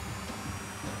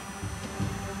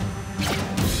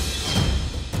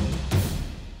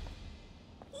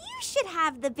 You should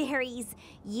have the berries.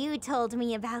 You told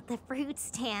me about the fruit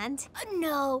stand.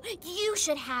 No, you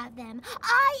should have them.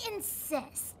 I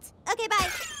insist. Okay, bye.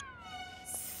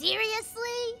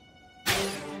 Seriously?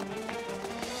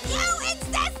 You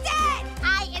insisted!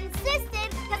 I insisted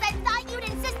because I thought you'd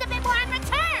insist a bit more in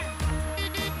return.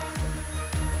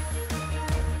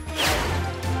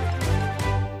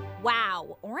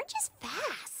 Wow, Orange is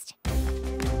fast.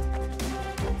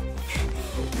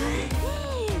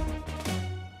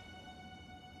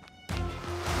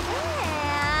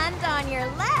 And on your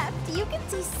left, you can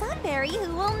see Sunberry,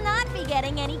 who will not be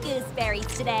getting any gooseberries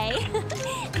today.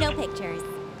 No pictures.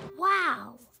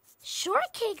 Wow,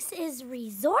 Shortcakes is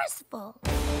resourceful.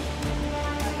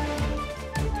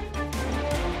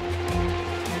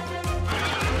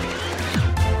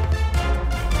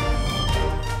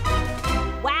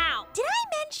 Wow, did I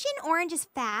mention Orange is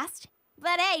fast?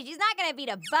 But hey, she's not gonna beat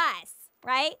a bus,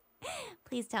 right?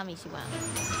 Please tell me she won't.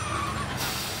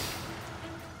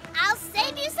 I'll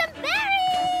save you some berries!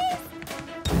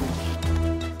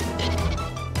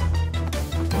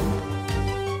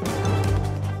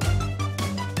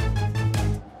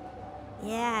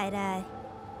 Yeah,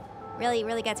 it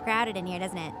really gets crowded in here,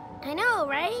 doesn't it? I know,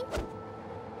 right?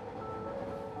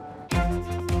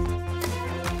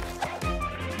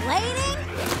 Waiting?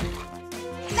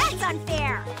 That's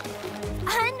unfair!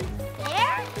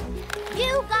 Unfair?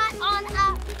 You got on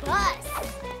a bus.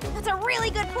 That's a really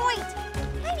good point.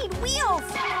 I need wheels.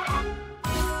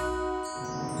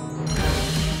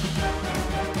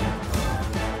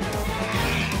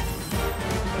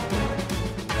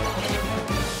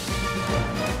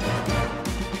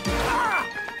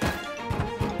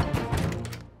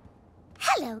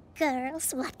 Hello,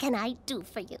 girls. What can I do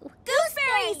for you?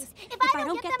 Gooseberries! If I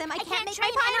don't get them, I can't make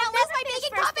my pie and I'll lose my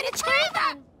baking confidence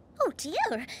forever. Oh,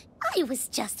 dear. I was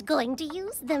just going to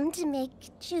use them to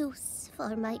make juice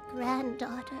for my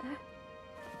granddaughter.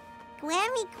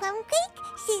 Grammy Cake,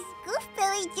 this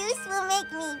gooseberry juice will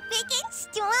make me big and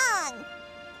strong.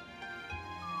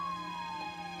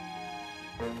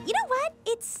 You know what?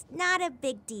 It's not a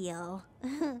big deal. I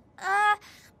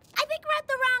think we're at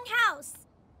the wrong house.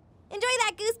 Enjoy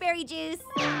that gooseberry juice.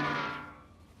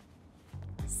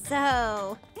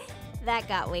 So, that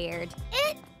got weird.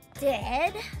 It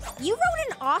did. You rode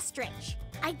an ostrich.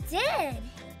 I did.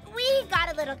 We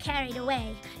got a little carried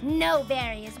away. No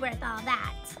berry is worth all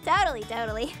that.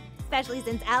 Totally. Especially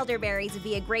since elderberries would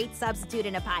be a great substitute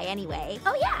in a pie anyway.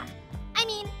 Oh, yeah. I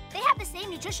mean, they have the same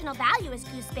nutritional value as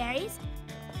gooseberries.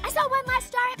 I saw one last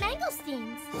star at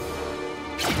Mangostein's.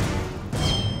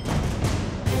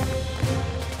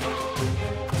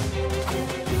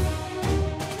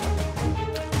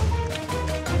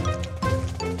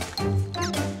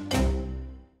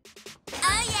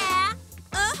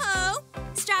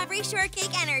 Strawberry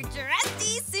Shortcake and her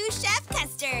trusty sous chef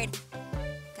custard.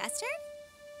 Custard?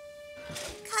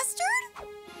 Custard?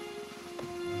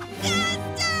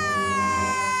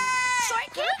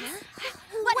 Shortcake?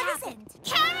 What happened?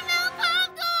 Caramel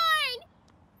popcorn!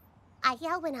 I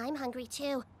yell when I'm hungry,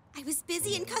 too. I was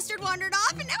busy and Custard wandered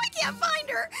off, and now I can't find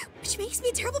her, which makes me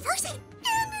a terrible person.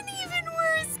 And an even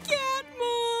worse cat,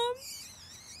 Mom.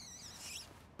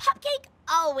 Popcake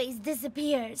always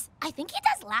disappears. I think he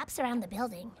does laps around the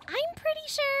building. I'm pretty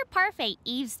sure Parfait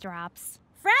eavesdrops.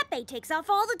 Frappe takes off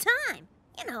all the time.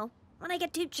 You know, when I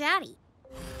get too chatty.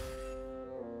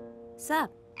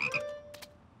 Sup?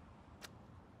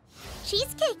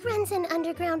 Cheesecake runs an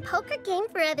underground poker game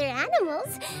for other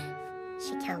animals.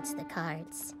 She counts the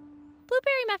cards.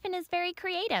 Blueberry Muffin is very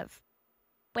creative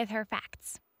with her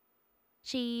facts.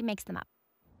 She makes them up.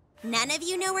 None of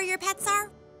you know where your pets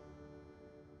are?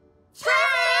 Hey,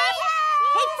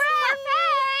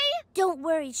 Parfait! Don't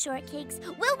worry, Shortcakes.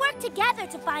 We'll work together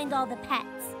to find all the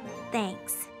pets.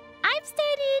 Thanks. I've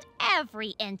studied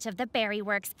every inch of the Berry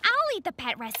Works. I'll lead the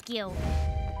pet rescue.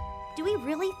 Do we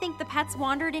really think the pets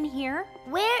wandered in here?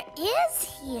 Where is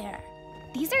here?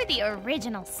 These are the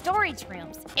original storage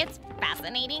rooms. It's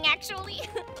fascinating, actually.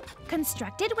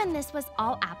 Constructed when this was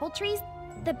all apple trees,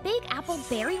 the Big Apple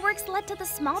Berry Works led to the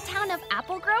small town of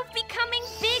Apple Grove becoming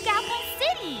Big Apple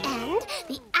City. And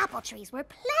the apple trees were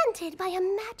planted by a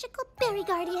magical berry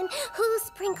guardian who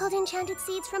sprinkled enchanted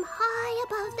seeds from high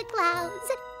above the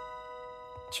clouds.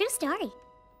 True story.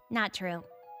 Not true.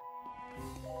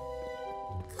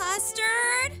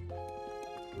 Custard?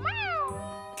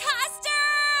 Custard!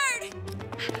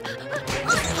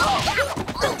 Oh,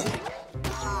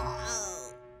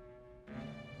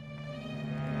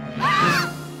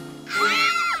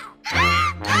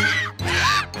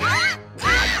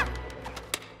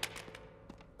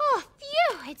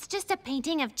 phew! It's just a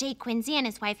painting of Jay Quincy and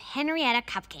his wife Henrietta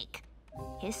Cupcake.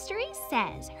 History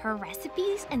says her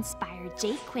recipes inspired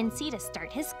Jay Quincy to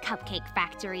start his cupcake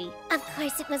factory. Of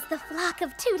course, it was the flock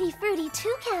of tutti frutti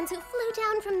toucans who flew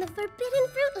down from the forbidden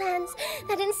fruitlands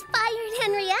that inspired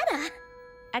Henrietta.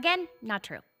 Again, not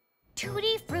true.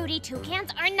 Tutti frutti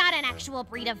toucans are not an actual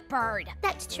breed of bird.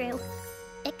 That's true.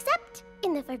 Except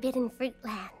in the forbidden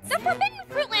fruitlands. The forbidden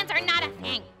fruitlands are not a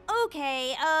thing.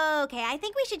 Okay, I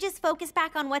think we should just focus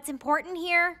back on what's important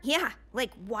here. Yeah,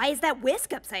 like why is that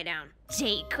whisk upside down?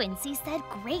 Jay Quincy said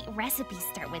great recipes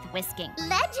start with whisking.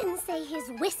 Legends say his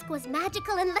whisk was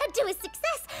magical and led to his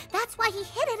success. That's why he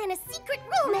hid it in a secret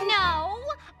room and... No!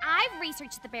 I've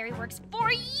researched the Berry Works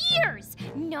for years.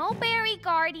 No berry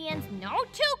guardians, no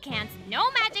toucans,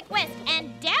 no magic whisk,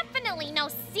 and definitely no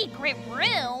secret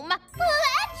room.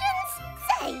 Legends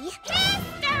say...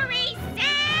 History says...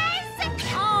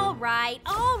 All right,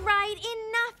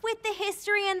 enough with the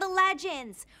history and the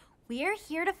legends. We're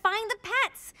here to find the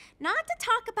pets, not to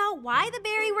talk about why the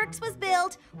Berry Works was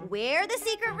built, where the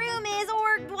secret room is,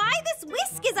 or why this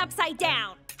whisk is upside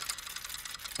down.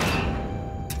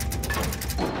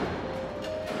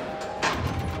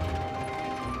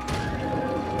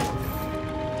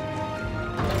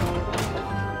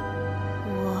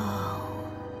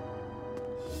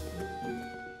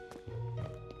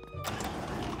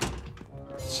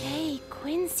 Jay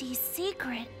Quincy's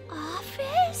secret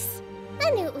office?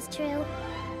 I knew it was true.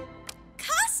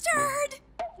 Custard!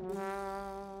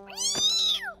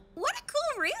 What a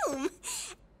cool room.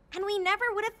 And we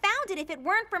never would have found it if it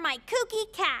weren't for my kooky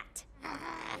cat.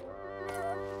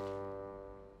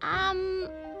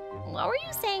 What were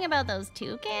you saying about those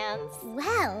toucans?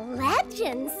 Well,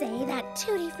 legends say that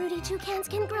tutti frutti toucans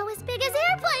can grow as big as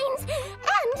airplanes.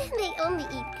 And they only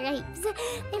eat grapes.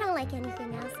 They don't like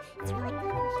anything else. It's really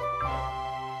cool.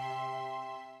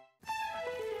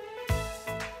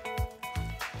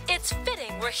 It's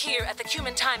fitting we're here at the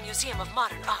Human-Time Museum of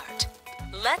Modern Art.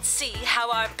 Let's see how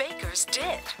our bakers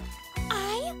did.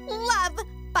 I love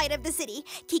Bite of the City.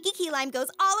 Kiki Key Lime goes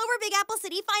all over Big Apple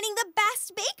City finding the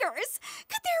best bakers.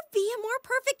 Could there be a more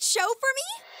perfect show for me?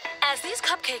 As these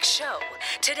cupcakes show,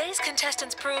 today's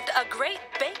contestants proved a great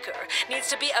baker needs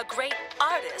to be a great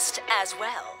artist as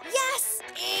well. Yes,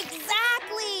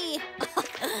 exactly.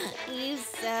 You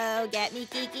so get me,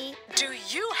 Kiki. Do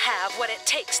you have what it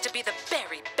takes to be the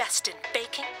very best in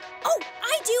baking? Oh,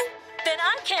 I do. Then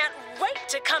I can't wait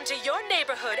to come to your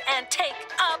neighborhood and take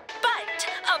a bite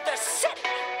of the city.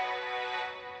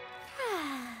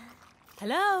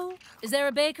 Hello? Is there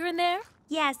a baker in there?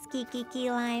 Yes, Kiki Key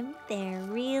Lime, there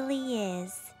really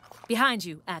is. Behind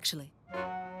you, actually.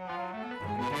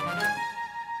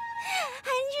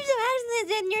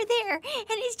 And you're there, and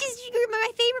it's just you're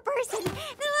my favorite person.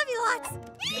 And I love you lots.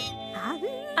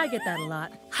 I get that a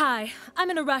lot. Hi, I'm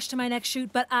in a rush to my next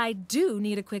shoot, but I do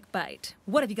need a quick bite.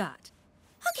 What have you got?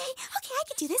 Okay, I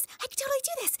can do this. I can totally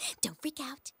do this. Don't freak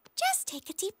out. Just take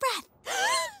a deep breath.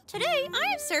 Today,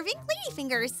 I am serving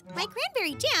ladyfingers. My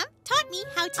cranberry jam taught me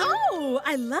how to... Oh,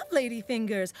 I love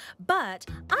ladyfingers, but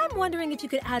I'm wondering if you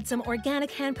could add some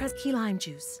organic hand-pressed key lime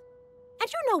juice. And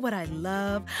you know what I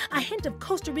love? A hint of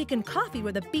Costa Rican coffee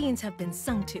where the beans have been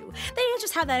sung to. They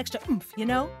just have that extra oomph, you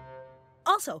know?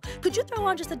 Also, could you throw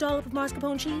on just a dollop of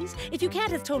mascarpone cheese? If you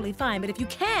can't, it's totally fine, but if you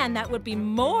can, that would be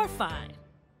more fine.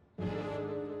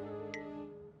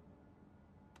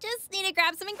 Just need to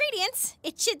grab some ingredients.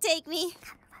 It should take me.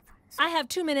 I have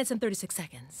 2 minutes and 36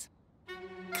 seconds.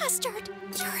 Custard,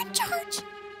 you're in charge.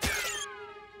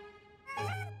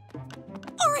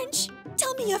 Orange,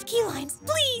 tell me you have key limes,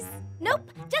 please.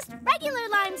 Nope, just regular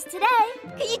limes today.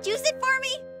 Can you juice it for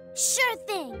me? Sure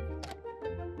thing.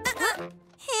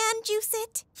 Hand juice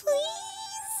it,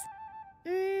 please.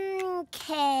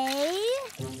 Okay.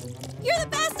 You're the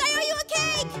best, I owe you a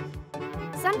cake.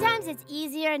 Sometimes it's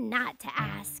easier not to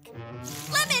ask.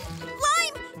 Lemon,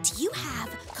 lime, do you have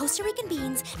Costa Rican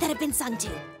beans that have been sung to?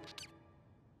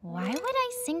 Why would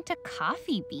I sing to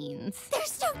coffee beans?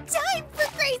 There's no time for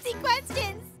crazy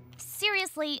questions.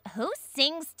 Seriously, who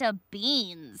sings to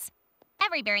beans?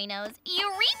 Every berry knows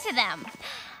you read to them.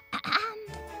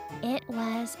 It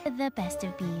was the best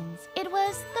of beans. It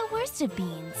was the worst of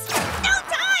beans. No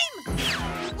time!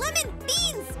 Lemon,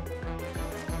 beans!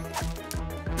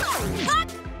 Clock,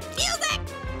 music!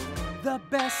 The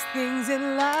best things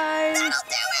in life. That'll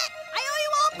do it! I owe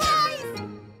you all pies!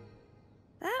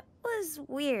 That was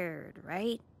weird,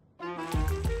 right?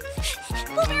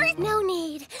 Blueberry? No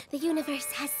need. The universe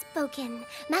has spoken.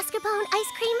 Mascarpone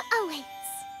ice cream awaits.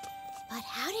 But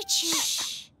how did you...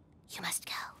 Shh! You must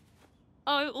go.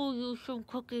 I owe you some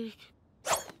cookies.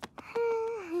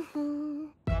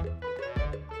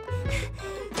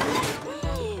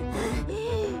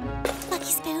 Lucky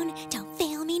Spoon, don't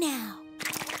fail me now.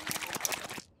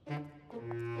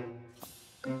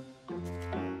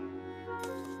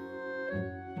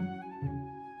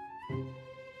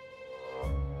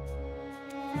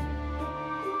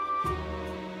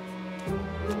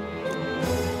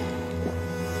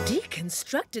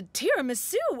 Deconstructed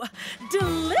tiramisu!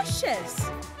 Delicious!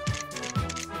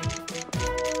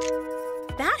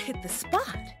 That hit the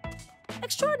spot.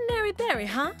 Extraordinary berry,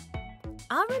 huh?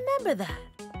 I'll remember that.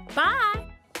 Bye!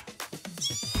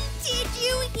 Did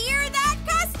you hear that,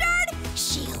 Custard?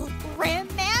 She'll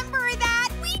remember that.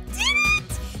 We did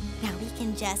it! Now we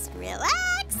can just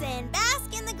relax and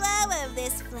bask in the glow of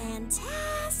this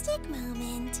fantastic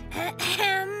moment.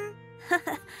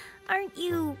 Aren't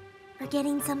you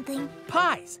forgetting something?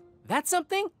 Pies. That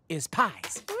something is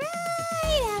pies.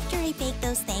 Right after I bake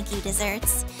those thank you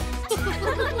desserts.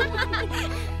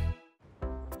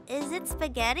 Is it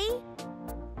spaghetti?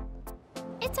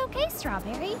 It's okay,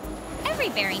 Strawberry. Every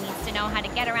berry needs to know how to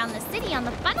get around the city on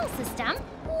the funnel system.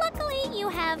 Luckily, you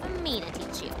have me to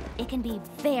teach you. It can be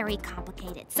very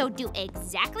complicated, so do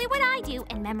exactly what I do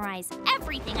and memorize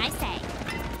everything I say.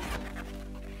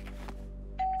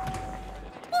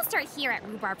 We'll start here at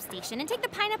Rhubarb Station and take the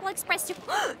Pineapple Express to...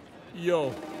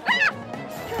 Yo. Ah!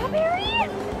 Strawberry!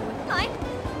 Lime!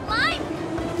 Lime!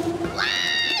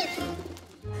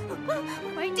 What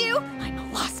do I do? I'm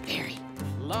a lost berry.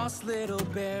 Lost little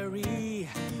berry,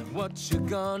 what you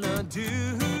gonna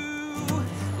do?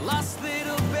 Lost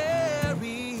little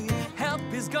berry, help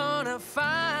is gonna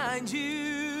find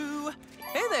you.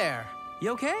 Hey there,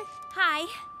 you okay? Hi,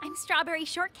 I'm Strawberry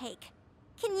Shortcake.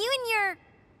 Can you and your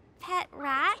pet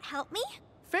rat help me?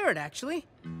 Ferret, actually.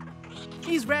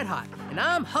 He's Red Hot, and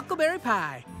I'm Huckleberry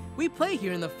Pie. We play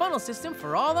here in the funnel system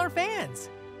for all our fans.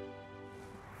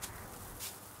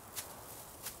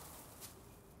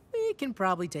 We can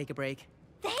probably take a break.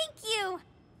 Thank you!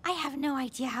 I have no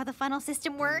idea how the funnel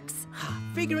system works.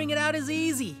 Figuring it out is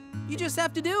easy. You just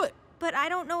have to do it. But I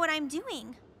don't know what I'm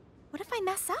doing. What if I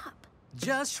mess up?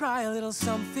 Just try a little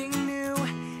something new,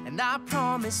 and I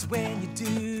promise when you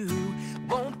do,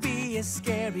 won't be as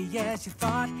scary as you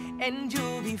thought, and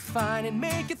you'll be fine and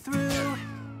make it through.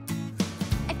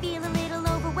 I feel a little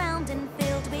overwhelmed and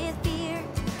filled with fear.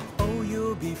 Oh,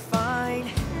 you'll be fine.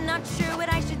 Not sure what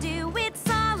I should do, it's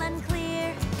all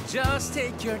unclear. Just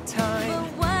take your time.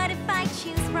 But what if I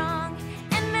choose wrong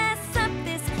and mess up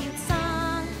this cute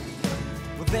song?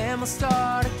 Well, then we'll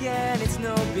start again, it's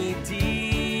no big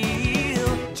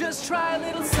deal. Just try a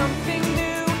little something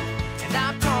new, and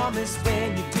I promise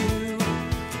when you do,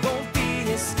 it won't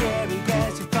be as scary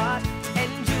as you thought,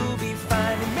 and you'll be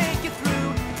fine and make it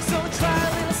through. So try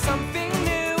a little something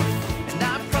new, and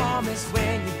I promise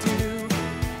when you do,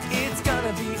 it's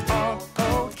gonna be all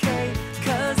okay,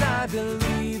 'cause I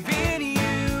believe in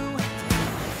you.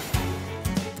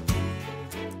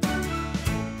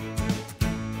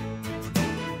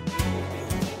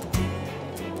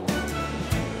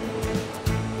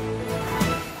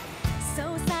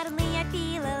 So suddenly I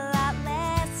feel a lot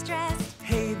less stressed.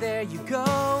 Hey, there you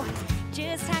go.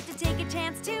 Just have to take a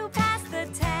chance to pass the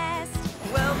test.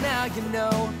 Well, now you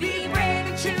know. Be brave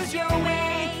and choose your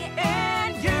way,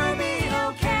 and you'll be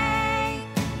okay.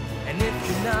 And if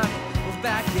you're not, we'll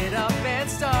back it up and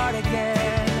start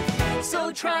again.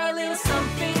 So try a little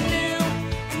something new,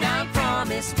 and I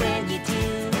promise when you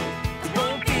do, it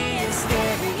won't be as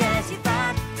scary as you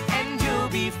thought, and you'll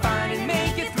be fine and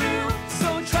make it through.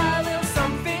 So try a little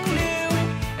something new,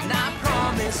 and I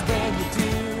promise when you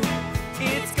do,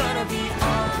 it's gonna be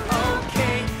all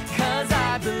okay, 'cause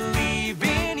I believe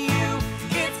in you.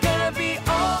 It's gonna be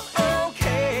all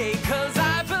okay, 'cause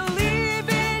I believe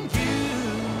in you.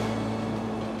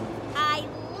 I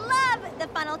love the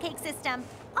funnel cake system.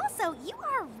 Also, you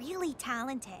are really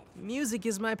talented. Music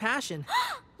is my passion.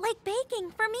 Like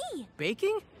baking for me.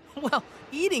 Baking? Well,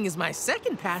 eating is my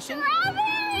second passion.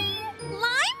 Strawberry!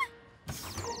 Lime?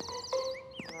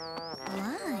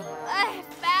 Lime. I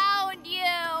found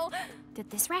you! Did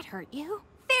this rat hurt you?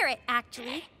 Ferret,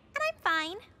 actually. And I'm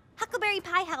fine. Huckleberry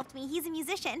Pie helped me. He's a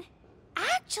musician.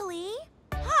 Actually,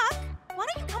 Huck, why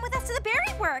don't you come with us to the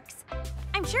Berry Works?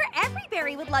 I'm sure every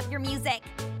berry would love your music.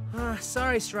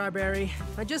 Sorry, Strawberry.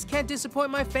 I just can't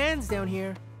disappoint my fans down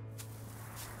here.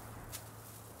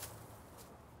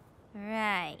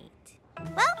 Right.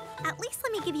 Well, at least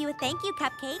let me give you a thank you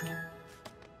cupcake.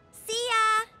 See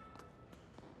ya!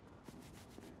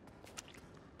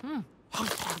 On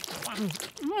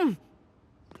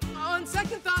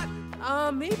second thought,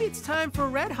 maybe it's time for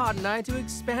Red Hot and I to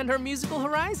expand our musical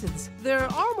horizons.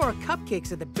 There are more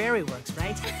cupcakes at the Berry Works,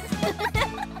 right?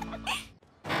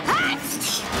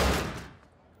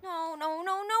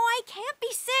 No, I can't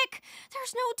be sick.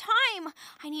 There's no time.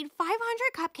 I need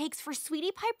 500 cupcakes for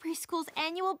Sweetie Pie Preschool's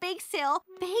annual bake sale,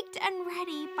 baked and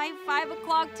ready by 5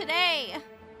 o'clock today.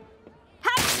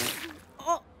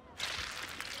 Oh.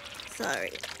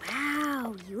 Sorry.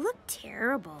 Wow, you look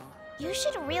terrible. You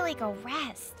should really go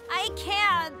rest. I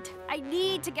can't. I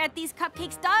need to get these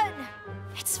cupcakes done.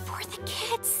 It's for the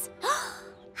kids.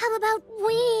 How about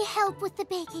we help with the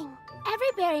baking?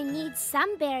 Every berry needs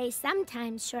some berries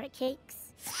sometimes, Shortcakes.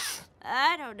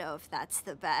 I don't know if that's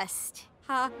the best.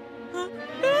 Huh?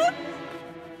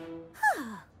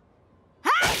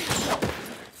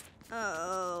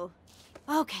 Oh.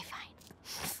 Okay, fine.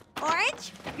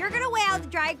 Orange, you're gonna weigh out the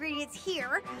dry ingredients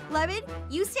here. Lemon,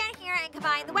 you stand here and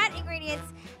combine the wet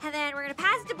ingredients. And then we're gonna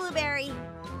pass it to Blueberry.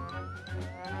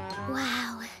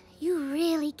 Wow, you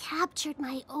really captured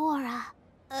my aura.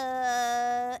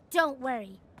 Don't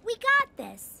worry. We got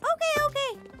this.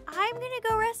 Okay. I'm gonna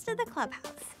go rest in the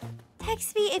clubhouse.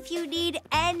 Text me if you need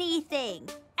anything.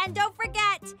 And don't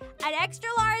forget, an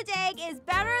extra large egg is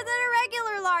better than a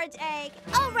regular large egg.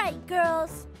 All right,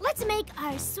 girls. Let's make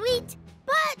our sweet,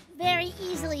 but very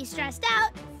easily stressed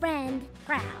out friend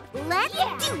proud. Let's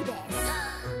do this.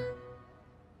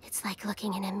 It's like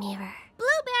looking in a mirror.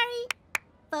 Blueberry,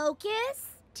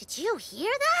 focus. Did you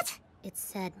hear that? It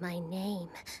said my name.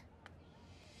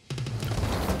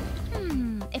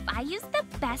 If I use the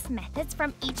best methods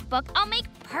from each book, I'll make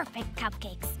perfect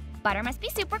cupcakes. Butter must be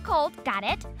super cold, got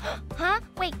it? Huh?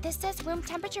 Wait, this says room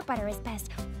temperature butter is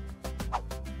best.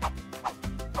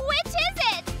 Which is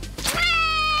it?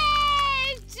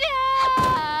 Wait!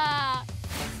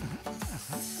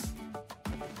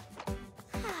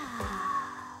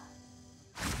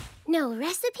 No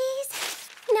recipes,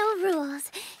 no rules.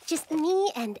 Just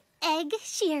me and Egg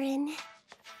Sheeran.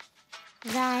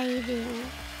 Driving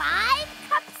 5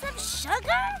 cups of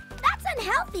sugar? That's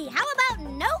unhealthy. How about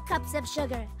no cups of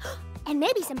sugar? And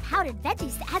maybe some powdered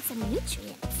veggies to add some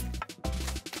nutrients.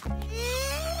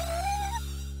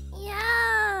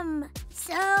 Yum!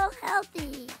 So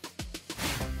healthy.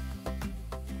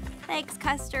 Thanks,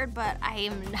 Custard, but I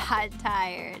am not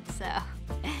tired, so...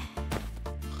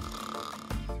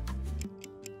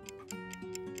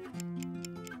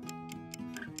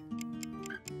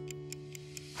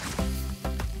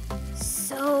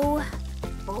 So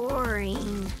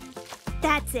boring.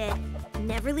 That's it.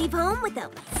 Never leave home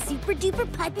without my super duper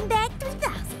piping bag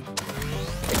 3000.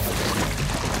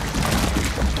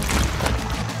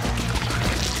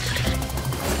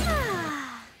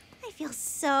 I feel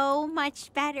so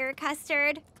much better,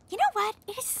 Custard. You know what?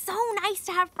 It is so nice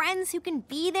to have friends who can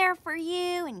be there for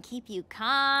you and keep you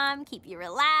calm, keep you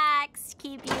relaxed,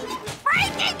 keep you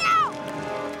freaking out!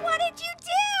 What did you do?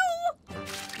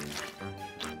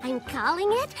 I'm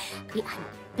calling it the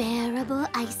unbearable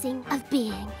icing of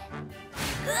being.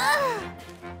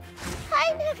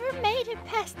 I never made it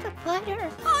past the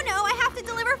butter. Oh no, I have to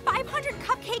deliver 500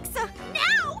 cupcakes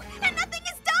now, and nothing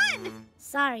is done!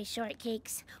 Sorry,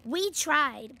 Shortcakes. We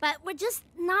tried, but we're just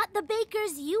not the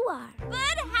bakers you are.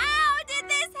 But how did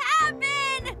this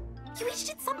happen? You each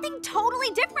did something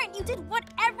totally different. You did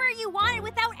whatever you wanted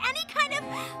without any kind of...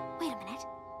 Wait a minute.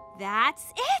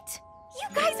 That's it! You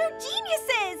guys are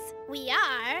geniuses! We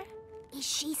are. Is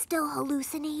she still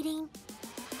hallucinating?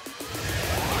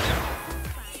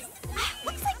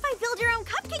 Looks like my build your own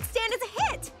cupcake stand is a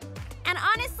hit! And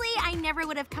honestly, I never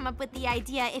would have come up with the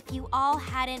idea if you all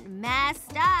hadn't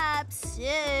messed up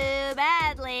so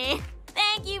badly.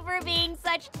 Thank you for being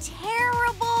such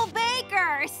terrible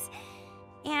bakers!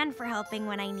 And for helping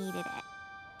when I needed it.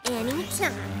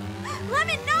 Anytime.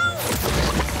 Lemon, no!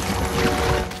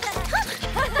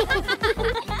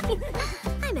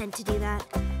 I meant to do that.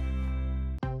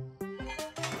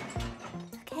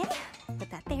 Okay,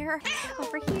 put that there.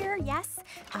 Over here, yes.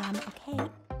 Okay.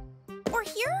 Or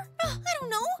here? I don't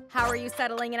know. How are you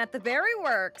settling in at the Berry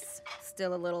Works?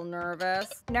 Still a little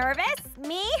nervous? Nervous?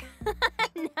 Me?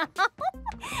 No.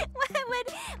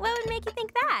 What would make you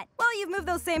think that? Well, you've moved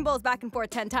those same bowls back and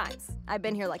forth 10 times. I've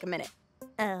been here like a minute.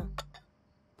 Oh.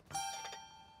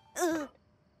 Ugh.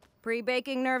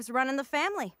 Pre-baking nerves run in the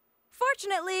family.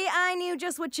 Fortunately, I knew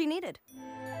just what she needed.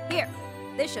 Here,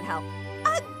 this should help.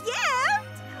 A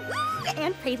gift? Woo!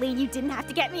 And Praline, you didn't have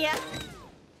to get me a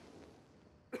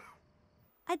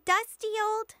dusty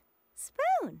old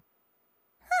spoon.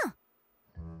 Huh.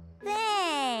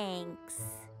 Thanks.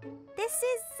 This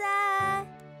is,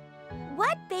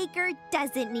 What baker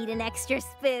doesn't need an extra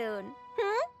spoon?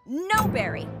 No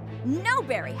berry. No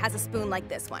berry has a spoon like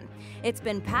this one. It's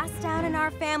been passed down in our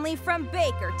family from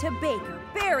baker to baker,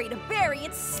 berry to berry.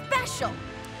 It's special.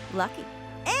 Lucky.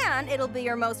 And it'll be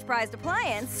your most prized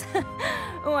appliance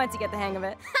once you get the hang of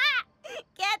it. Ha!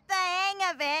 Get the hang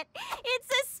of it. It's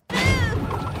a spoon.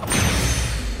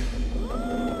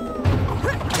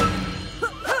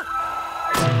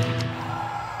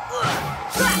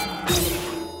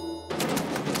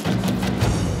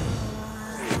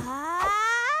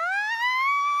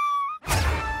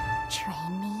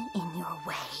 Train me in your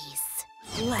ways.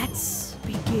 Let's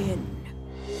begin.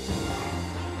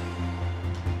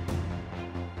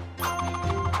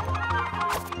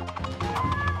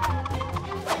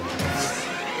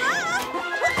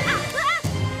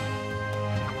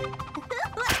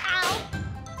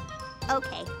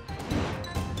 Okay.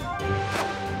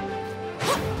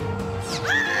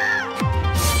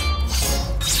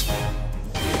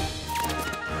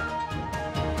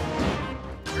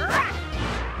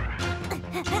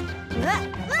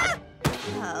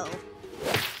 Oh.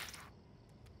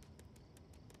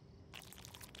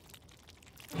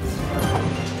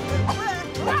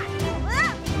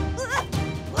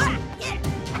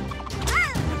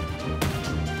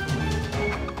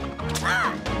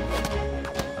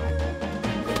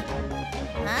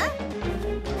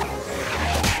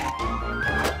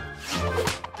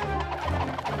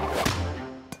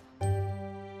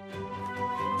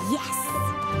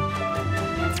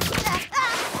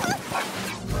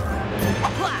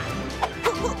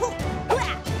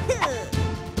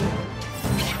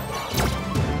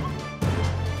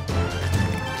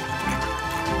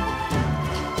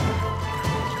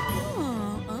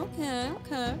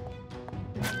 Okay.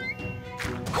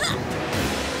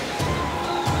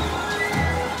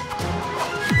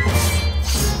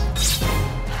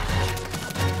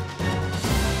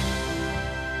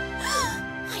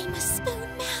 I'm a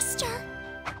spoon master.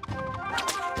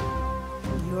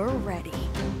 You're ready.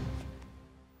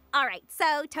 All right,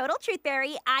 so total truth,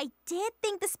 Barry. I did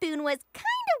think the spoon was kind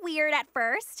of weird at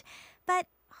first, but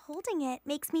holding it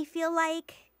makes me feel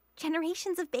like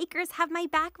generations of bakers have my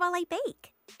back while I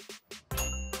bake.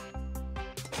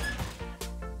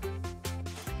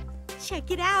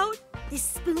 Check it out. This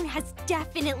spoon has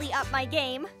definitely upped my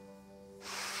game.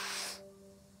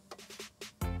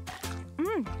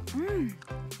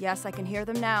 Yes, I can hear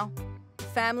them now.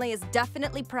 Family is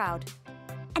definitely proud.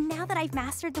 And now that I've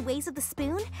mastered the ways of the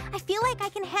spoon, I feel like I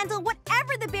can handle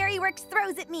whatever the Berry Works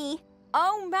throws at me.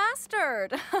 Oh,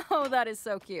 mastered. Oh, that is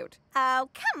so cute. Oh,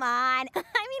 come on.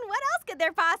 I mean, what else could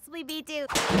there possibly be to...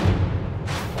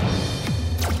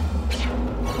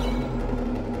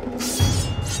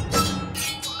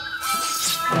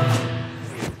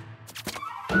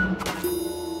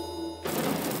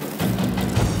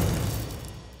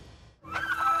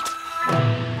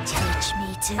 Teach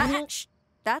me to... Shh.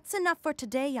 That's enough for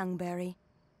today, young Berry.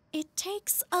 It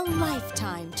takes a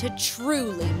lifetime to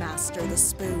truly master the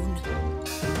spoon.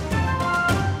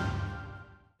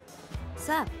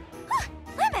 Sup?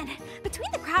 Lemon!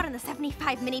 Between the crowd and the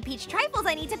 75 mini peach trifles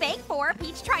I need to bake for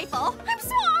peach trifle, I'm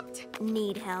swamped!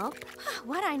 Need help?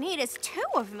 What I need is 2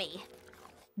 of me.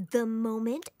 The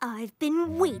moment I've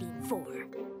been waiting for.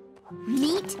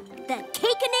 Meet the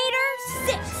Cakeinator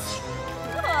 6!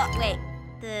 Oh, wait,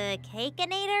 the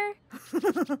Cakeinator?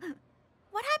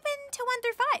 What happened to 1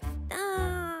 through 5?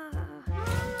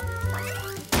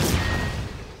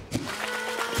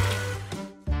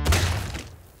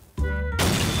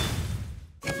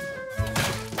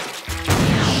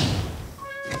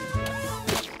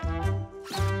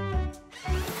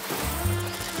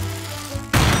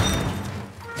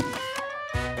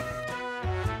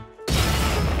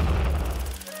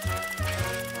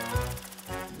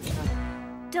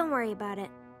 Don't worry about it.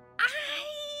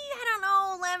 I don't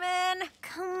know, Lemon.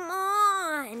 Come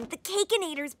on. The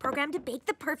Cakeinator's programmed to bake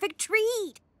the perfect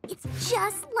treat. It's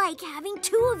just like having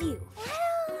 2 of you.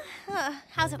 Well,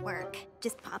 how's it work?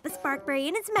 Just pop a sparkberry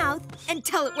in its mouth and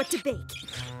tell it what to bake.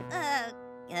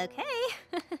 Okay.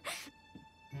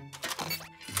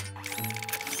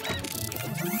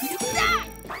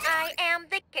 I am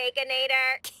the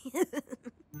Cakeinator.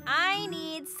 I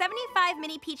need 75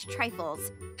 mini peach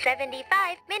trifles.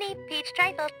 75 mini peach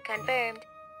trifles confirmed.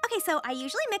 Okay, so I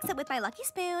usually mix it with my lucky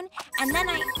spoon, and then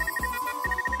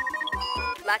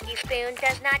Lucky spoon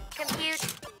does not compute.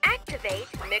 Activate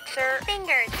mixer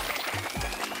fingers.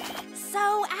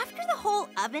 So after the whole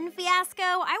oven fiasco,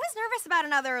 I was nervous about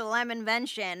another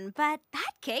lemon-vention, but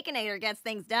that Cakeinator gets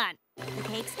things done. The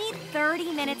cakes need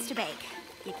 30 minutes to bake.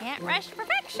 You can't rush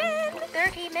perfection.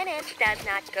 30 minutes does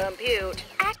not compute.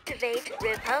 Activate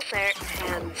repulsor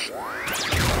hands.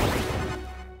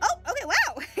 Oh, okay,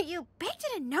 wow. You baked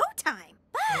it in no time.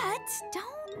 But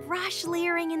don't rush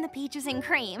layering in the peaches and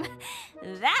cream.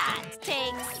 That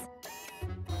takes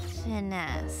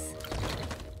finesse.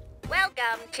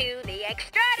 Welcome to the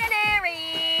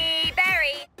extraordinary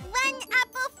berry. One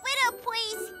apple fritter,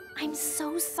 please. I'm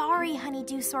so sorry,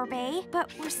 Honeydew Sorbet, but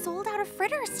we're sold out of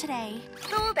fritters today.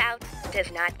 Sold out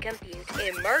does not compute.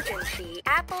 Emergency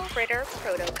apple fritter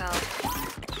protocol.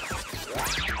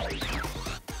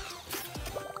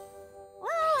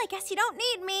 Well, I guess you don't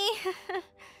need me.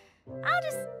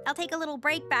 I'll take a little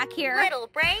break back here. Little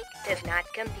break does not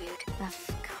compute.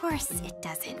 Of course it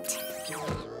doesn't.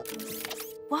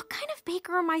 What kind of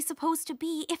baker am I supposed to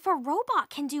be if a robot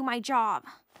can do my job?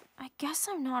 I guess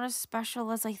I'm not as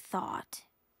special as I thought.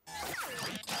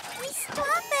 Miss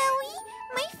Strawberry,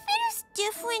 my fitter's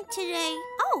different today.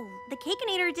 Oh, the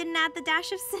Cakeinator didn't add the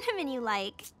dash of cinnamon you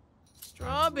like.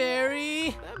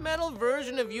 Strawberry, that metal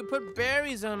version of you put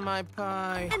berries on my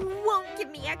pie. And won't give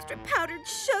me extra powdered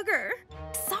sugar.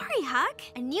 Sorry, Huck.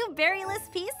 A new berryless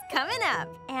piece coming up.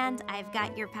 And I've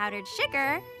got your powdered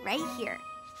sugar right here.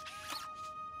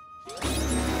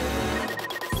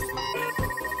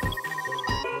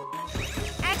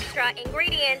 Extra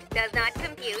ingredient does not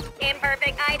compute.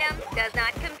 Imperfect item does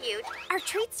not compute. Our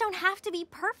treats don't have to be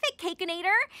perfect,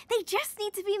 Cakeinator. They just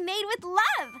need to be made with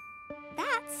love.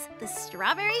 That's the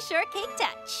Strawberry Shortcake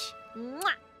touch.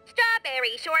 Mwah.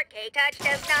 Strawberry Shortcake touch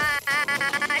does not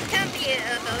compute.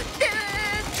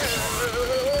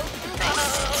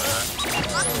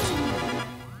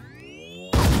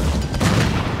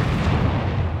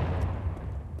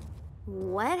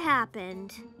 What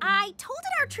happened? I told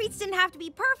it our treats didn't have to be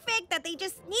perfect, that they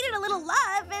just needed a little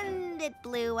love, and it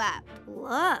blew up.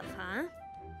 Love, huh?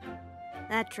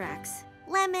 That tracks.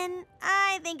 Lemon,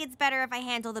 I think it's better if I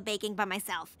handle the baking by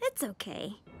myself. It's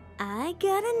okay. I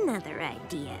got another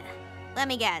idea. Let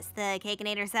me guess, the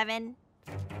Cakeinator 7?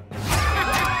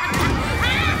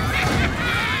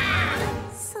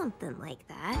 Something like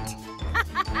that.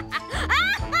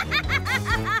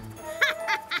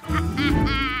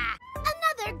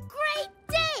 Another great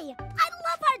day! I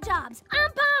love our jobs.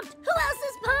 I'm pumped. Who else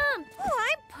is pumped? Oh,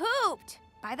 I'm pooped.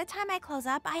 By the time I close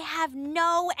up, I have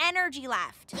no energy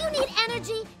left. You need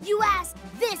energy? You ask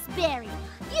this berry.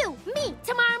 You, me,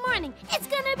 tomorrow morning. It's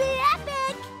gonna be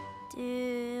epic!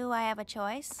 Do I have a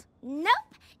choice?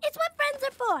 Nope. It's what friends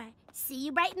are for. See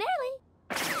you bright and early.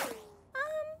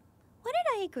 What did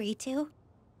I agree to?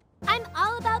 I'm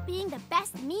all about being the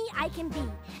best me I can be.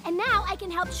 And now I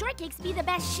can help Shortcakes be the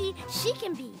best she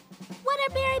can be. What are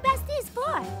berry besties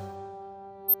for?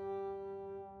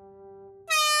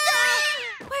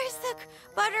 Where's the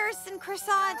butters and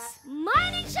croissants?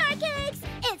 Morning, Shortcakes!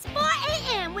 It's 4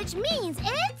 a.m., which means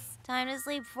it's... Time to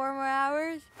sleep 4 more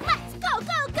hours? Let's go,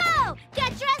 go, go!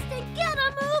 Get dressed and get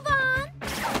a move on!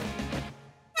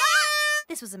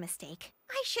 This was a mistake.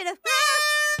 I should have...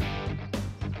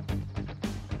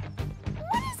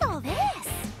 What is all this?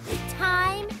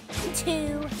 Time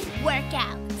to work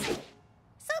out.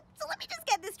 So let me just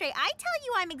get this straight. I tell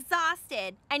you I'm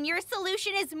exhausted, and your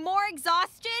solution is more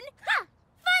exhaustion? Ha!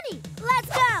 Funny! Let's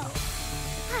go!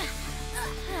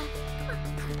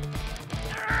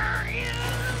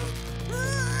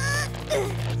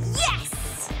 Yes!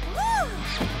 Woo!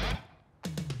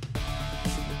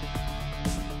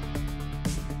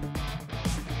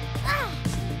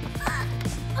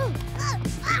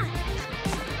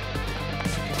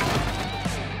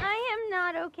 I am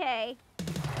not okay.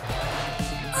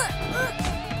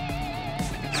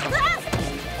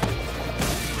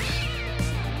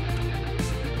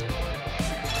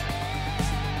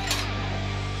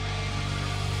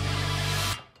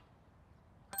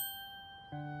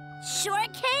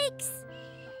 Shortcakes?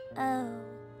 Oh.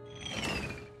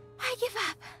 I give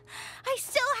up. I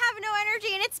still have no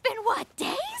energy, and it's been what,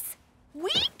 days?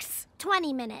 Weeks?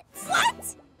 20 minutes.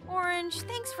 What? Orange,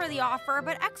 thanks for the offer,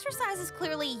 but exercise is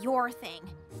clearly your thing.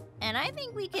 And I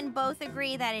think we can both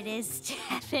agree that it is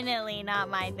definitely not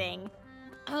my thing.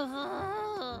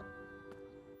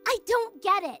 I don't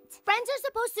get it. Friends are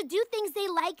supposed to do things they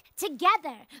like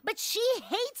together, but she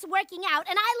hates working out,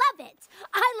 and I love it.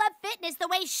 I love fitness the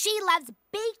way she loves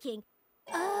baking.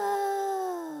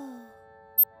 Oh.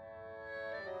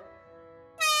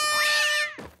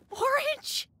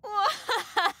 Orange?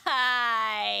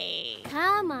 Why?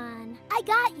 Come on, I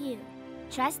got you.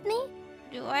 Trust me?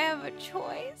 Do I have a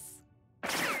choice?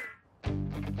 Huh?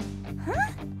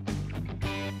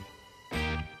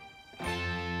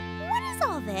 What is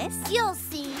all this? You'll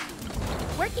see.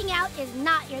 Working out is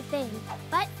not your thing,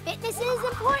 but fitness is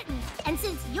important. And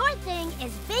since your thing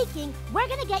is baking, we're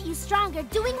gonna get you stronger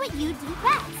doing what you do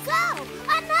best. Go!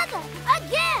 Another!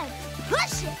 Again!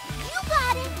 Push it! You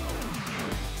got it!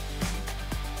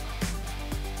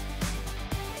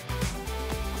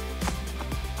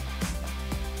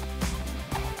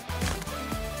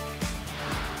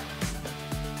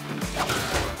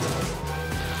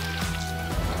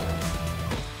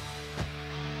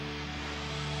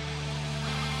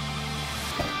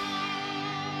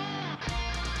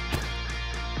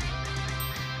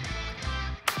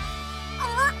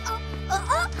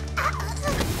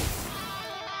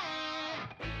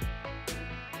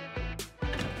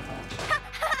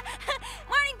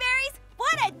 Morning, berries!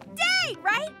 What a day,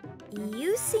 right?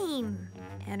 You seem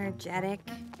energetic.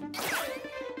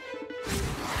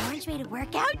 Orange made a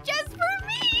workout just for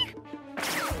me!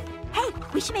 Hey,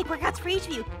 we should make workouts for each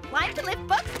of you. Lime can lift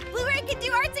books, Blueberry can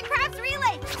do arts and crafts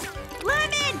relay.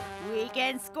 Lemon, we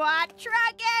can squat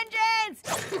truck engines!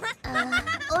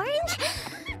 Orange?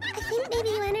 I think maybe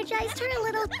you energized her a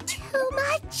little too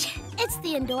much. It's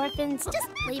the endorphins. Just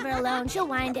leave her alone. She'll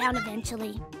wind down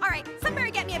eventually. All right,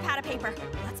 somebody get me a pad of paper.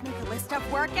 Let's make a list of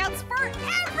workouts for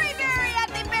every berry at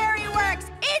the Berry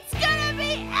Works. It's gonna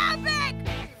be epic!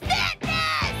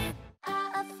 Fitness!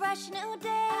 A fresh new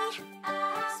day,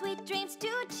 sweet dreams to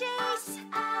chase.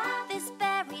 This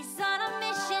berry's on a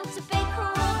mission to make her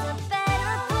world a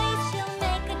better place. She'll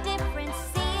make a difference,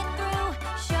 see it through,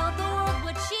 show the world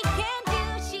what she can do.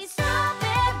 She's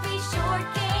Strawberry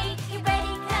Shortcake. You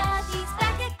ready? 'Cause she's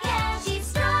back again. She's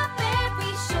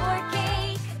Strawberry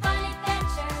Shortcake. Fun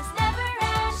adventures never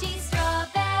end. She's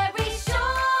Strawberry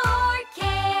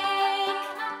Shortcake.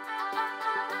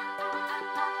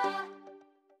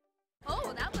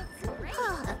 Oh, that looks great.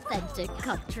 Authentic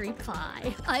country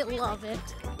pie. I love it.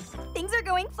 Things are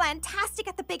going fantastic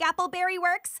at the Big Apple Berry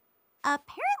Works.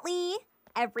 Apparently,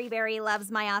 every berry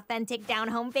loves my authentic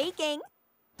down-home baking.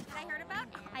 I heard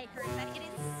that it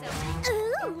is so...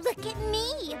 Ooh, look at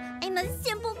me. I'm a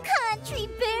simple country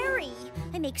berry.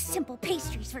 I make simple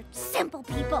pastries for simple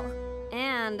people.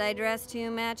 And I dress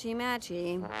too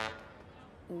matchy-matchy.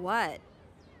 What?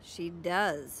 She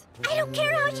does. I don't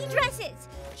care how she dresses.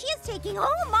 She is taking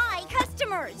all my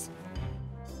customers.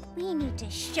 We need to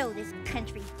show this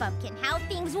country bumpkin how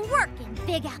things work in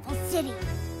Big Apple City.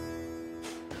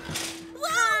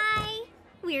 Hi,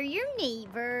 we're your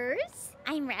neighbors.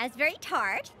 I'm Raspberry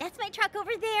Tart. That's my truck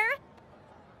over there.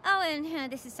 Oh,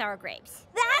 and this is Sour Grapes.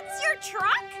 That's your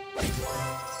truck?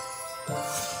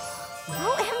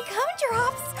 Oh, and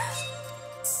gumdrops.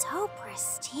 So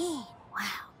pristine.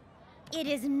 Wow. It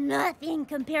is nothing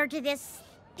compared to this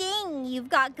thing you've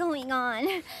got going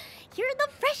on. You're the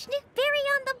fresh new berry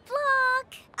on the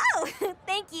block. Oh,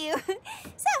 thank you.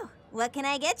 So, what can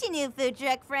I get you, new food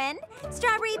truck friend?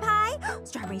 Strawberry pie?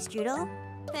 Strawberry strudel?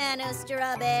 Pano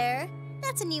strawberry.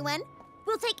 That's a new one.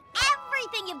 We'll take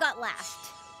everything you've got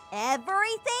left.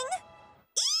 Everything?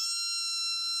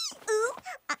 Ooh,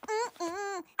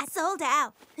 I sold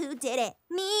out. Who did it?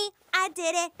 Me. I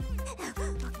did it.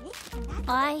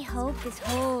 I hope this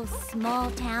whole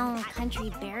small town country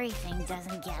berry thing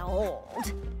doesn't get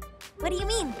old. What do you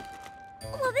mean?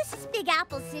 Well, this is Big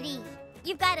Apple City.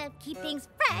 You've got to keep things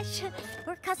fresh,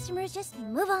 or customers just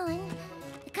move on.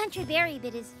 The country berry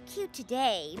bit is cute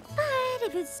today, but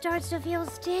if it starts to feel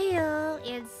stale,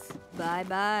 it's...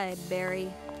 Bye-bye,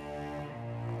 berry.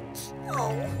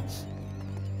 Oh.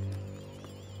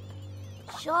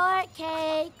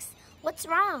 Shortcakes. What's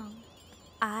wrong?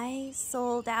 I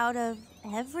sold out of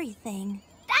everything.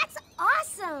 That's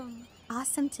awesome.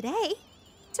 Awesome today.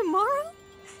 Tomorrow?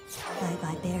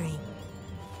 Bye-bye, berry.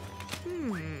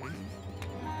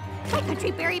 My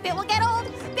country berry bit will get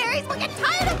old. Berries will get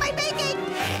tired of my baking.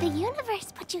 The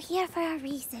universe put you here for a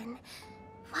reason.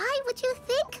 Why would you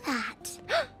think that?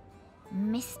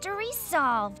 Mystery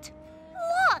solved.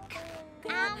 Look!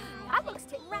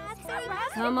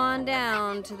 Come on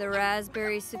down to the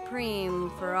Raspberry Supreme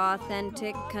for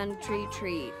authentic country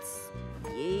treats.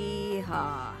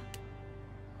 Yeehaw.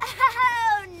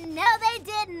 Oh, no they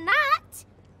did not!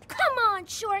 Come on,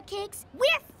 Shortcakes.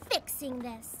 We're fixing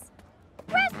this.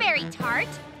 Raspberry Tart,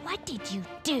 what did you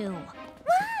do?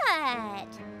 What?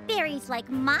 Berries like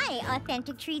my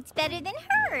authentic treats better than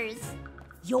hers.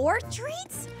 Your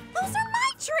treats? Those are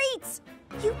my treats!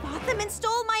 You bought them and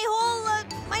stole my whole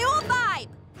vibe!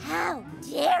 How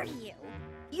dare you!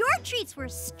 Your treats were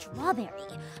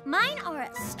strawberry. Mine are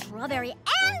strawberry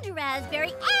and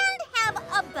raspberry and have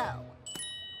a bow.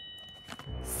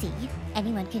 See?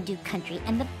 Anyone can do country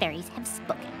and the berries have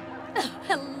spoken.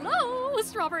 Hello!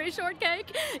 Strawberry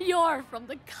Shortcake, you're from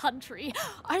the country.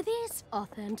 Are these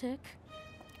authentic?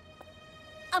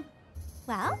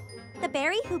 Well, the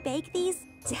berry who baked these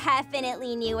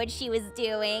definitely knew what she was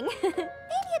doing. Maybe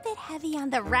a bit heavy on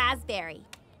the raspberry.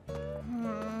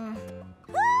 Ooh-wee,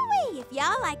 if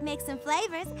y'all like mixing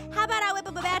flavors, how about I whip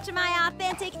up a batch of my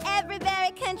authentic every berry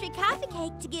country coffee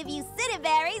cake to give you city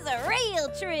berries a real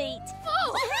treat.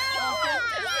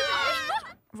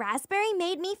 Raspberry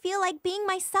made me feel like being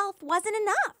myself wasn't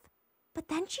enough. But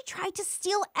then she tried to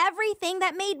steal everything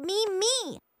that made me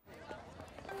me.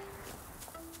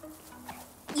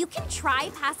 You can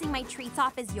try passing my treats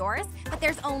off as yours, but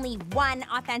there's only one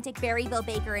authentic Berryville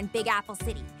baker in Big Apple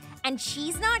City, and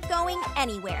she's not going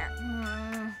anywhere.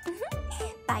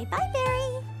 Bye-bye,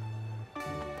 Berry.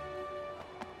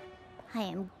 I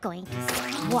am going to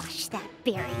squash that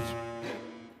berry.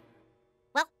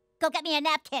 Well, go get me a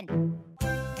napkin.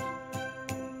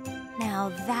 Now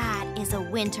that is a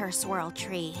winter swirl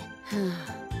tree.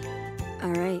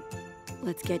 All right,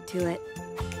 let's get to it.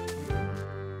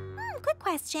 Quick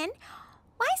question.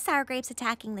 Why is Sour Grapes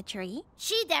attacking the tree?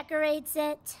 She decorates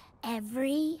it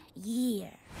every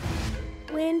year.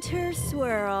 Winter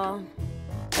swirl.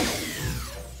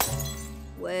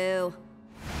 Whoa.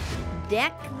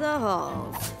 Deck the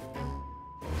halls.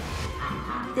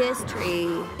 This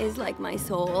tree is like my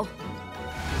soul.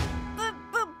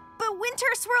 But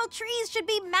winter swirl trees should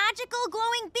be magical,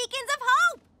 glowing beacons of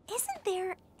hope. Isn't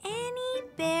there any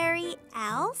berry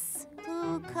else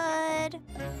who could...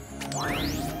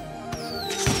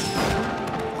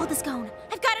 Hold the scone.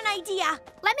 I've got an idea.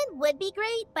 Lemon would be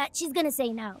great, but she's gonna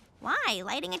say no. Why?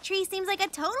 Lighting a tree seems like a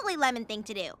totally Lemon thing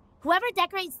to do. Whoever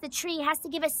decorates the tree has to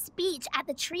give a speech at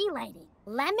the tree lighting.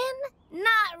 Lemon?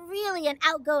 Not really an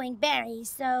outgoing berry,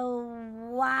 so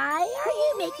why are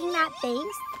you making that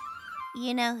face?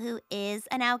 You know who is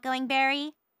an outgoing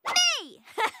berry? Me!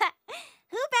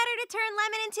 Who better to turn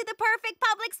Lemon into the perfect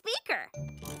public speaker?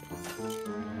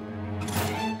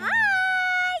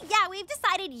 Hi! Yeah, we've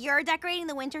decided you're decorating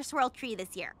the winter swirl tree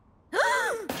this year.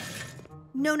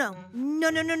 No.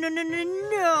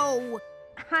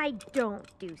 I don't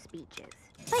do speeches.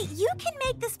 But you can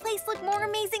make this place look more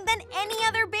amazing than any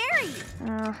other berry.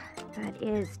 That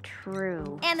is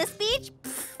true. And the speech?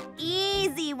 Pfft,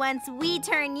 easy once we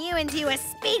turn you into a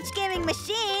speech-giving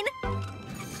machine.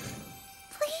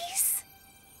 Please?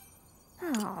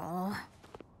 Oh.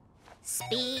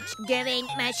 Speech-giving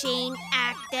machine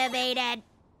activated.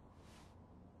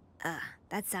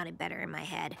 That sounded better in my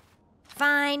head.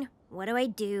 Fine. What do I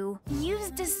do? Use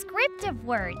descriptive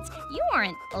words. You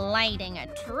aren't lighting a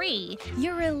tree.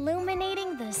 You're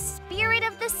illuminating the spirit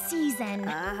of the season.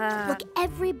 Look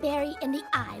every berry in the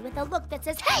eye with a look that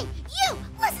says, "Hey, you!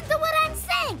 Listen to what I'm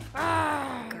saying!"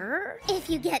 If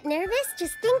you get nervous,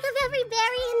 just think of every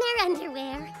berry in their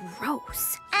underwear.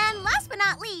 Gross. And last but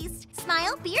not least,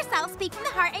 smile, be yourself, speak from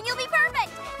the heart, and you'll be perfect.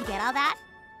 You get all that?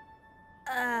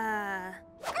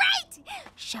 Great!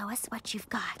 Show us what you've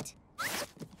got.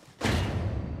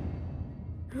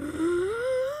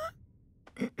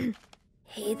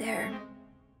 Hey there.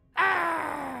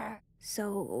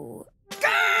 So...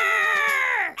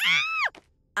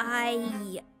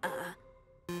 I,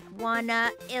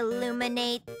 wanna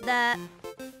illuminate the...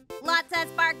 Lots of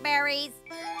sparkberries.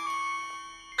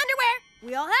 Underwear!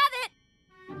 We all have it!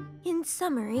 In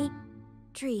summary,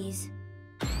 trees.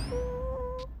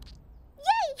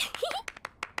 Yay!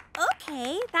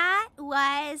 Okay, that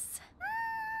was...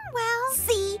 well...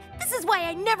 See? This is why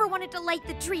I never wanted to light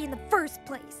the tree in the first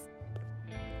place.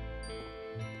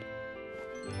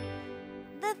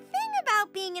 The thing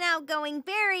about being an outgoing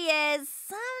berry is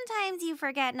sometimes you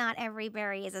forget not every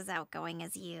berry is as outgoing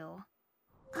as you.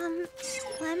 Lemon?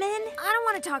 I don't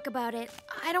want to talk about it.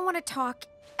 I don't want to talk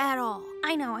at all.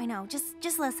 I know.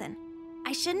 Just listen.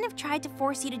 I shouldn't have tried to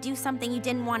force you to do something you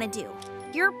didn't want to do.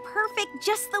 You're perfect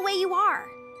just the way you are.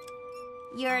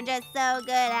 You're just so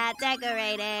good at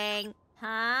decorating.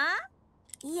 Huh?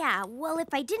 Yeah, well,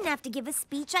 if I didn't have to give a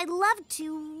speech, I'd love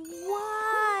to.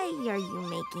 Why are you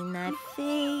making that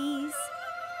face?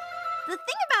 The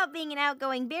thing about being an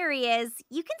outgoing berry is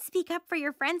you can speak up for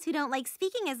your friends who don't like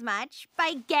speaking as much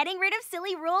by getting rid of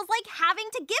silly rules like having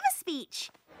to give a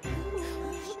speech.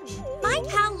 My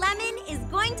pal Lemon is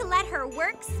going to let her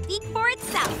work speak for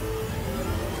itself.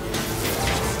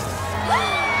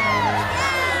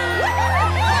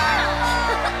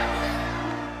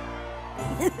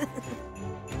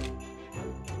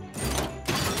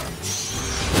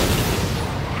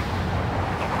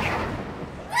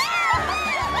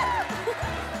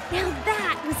 Now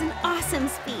that was an awesome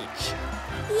speech.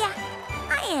 Yeah,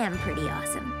 I am pretty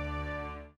awesome.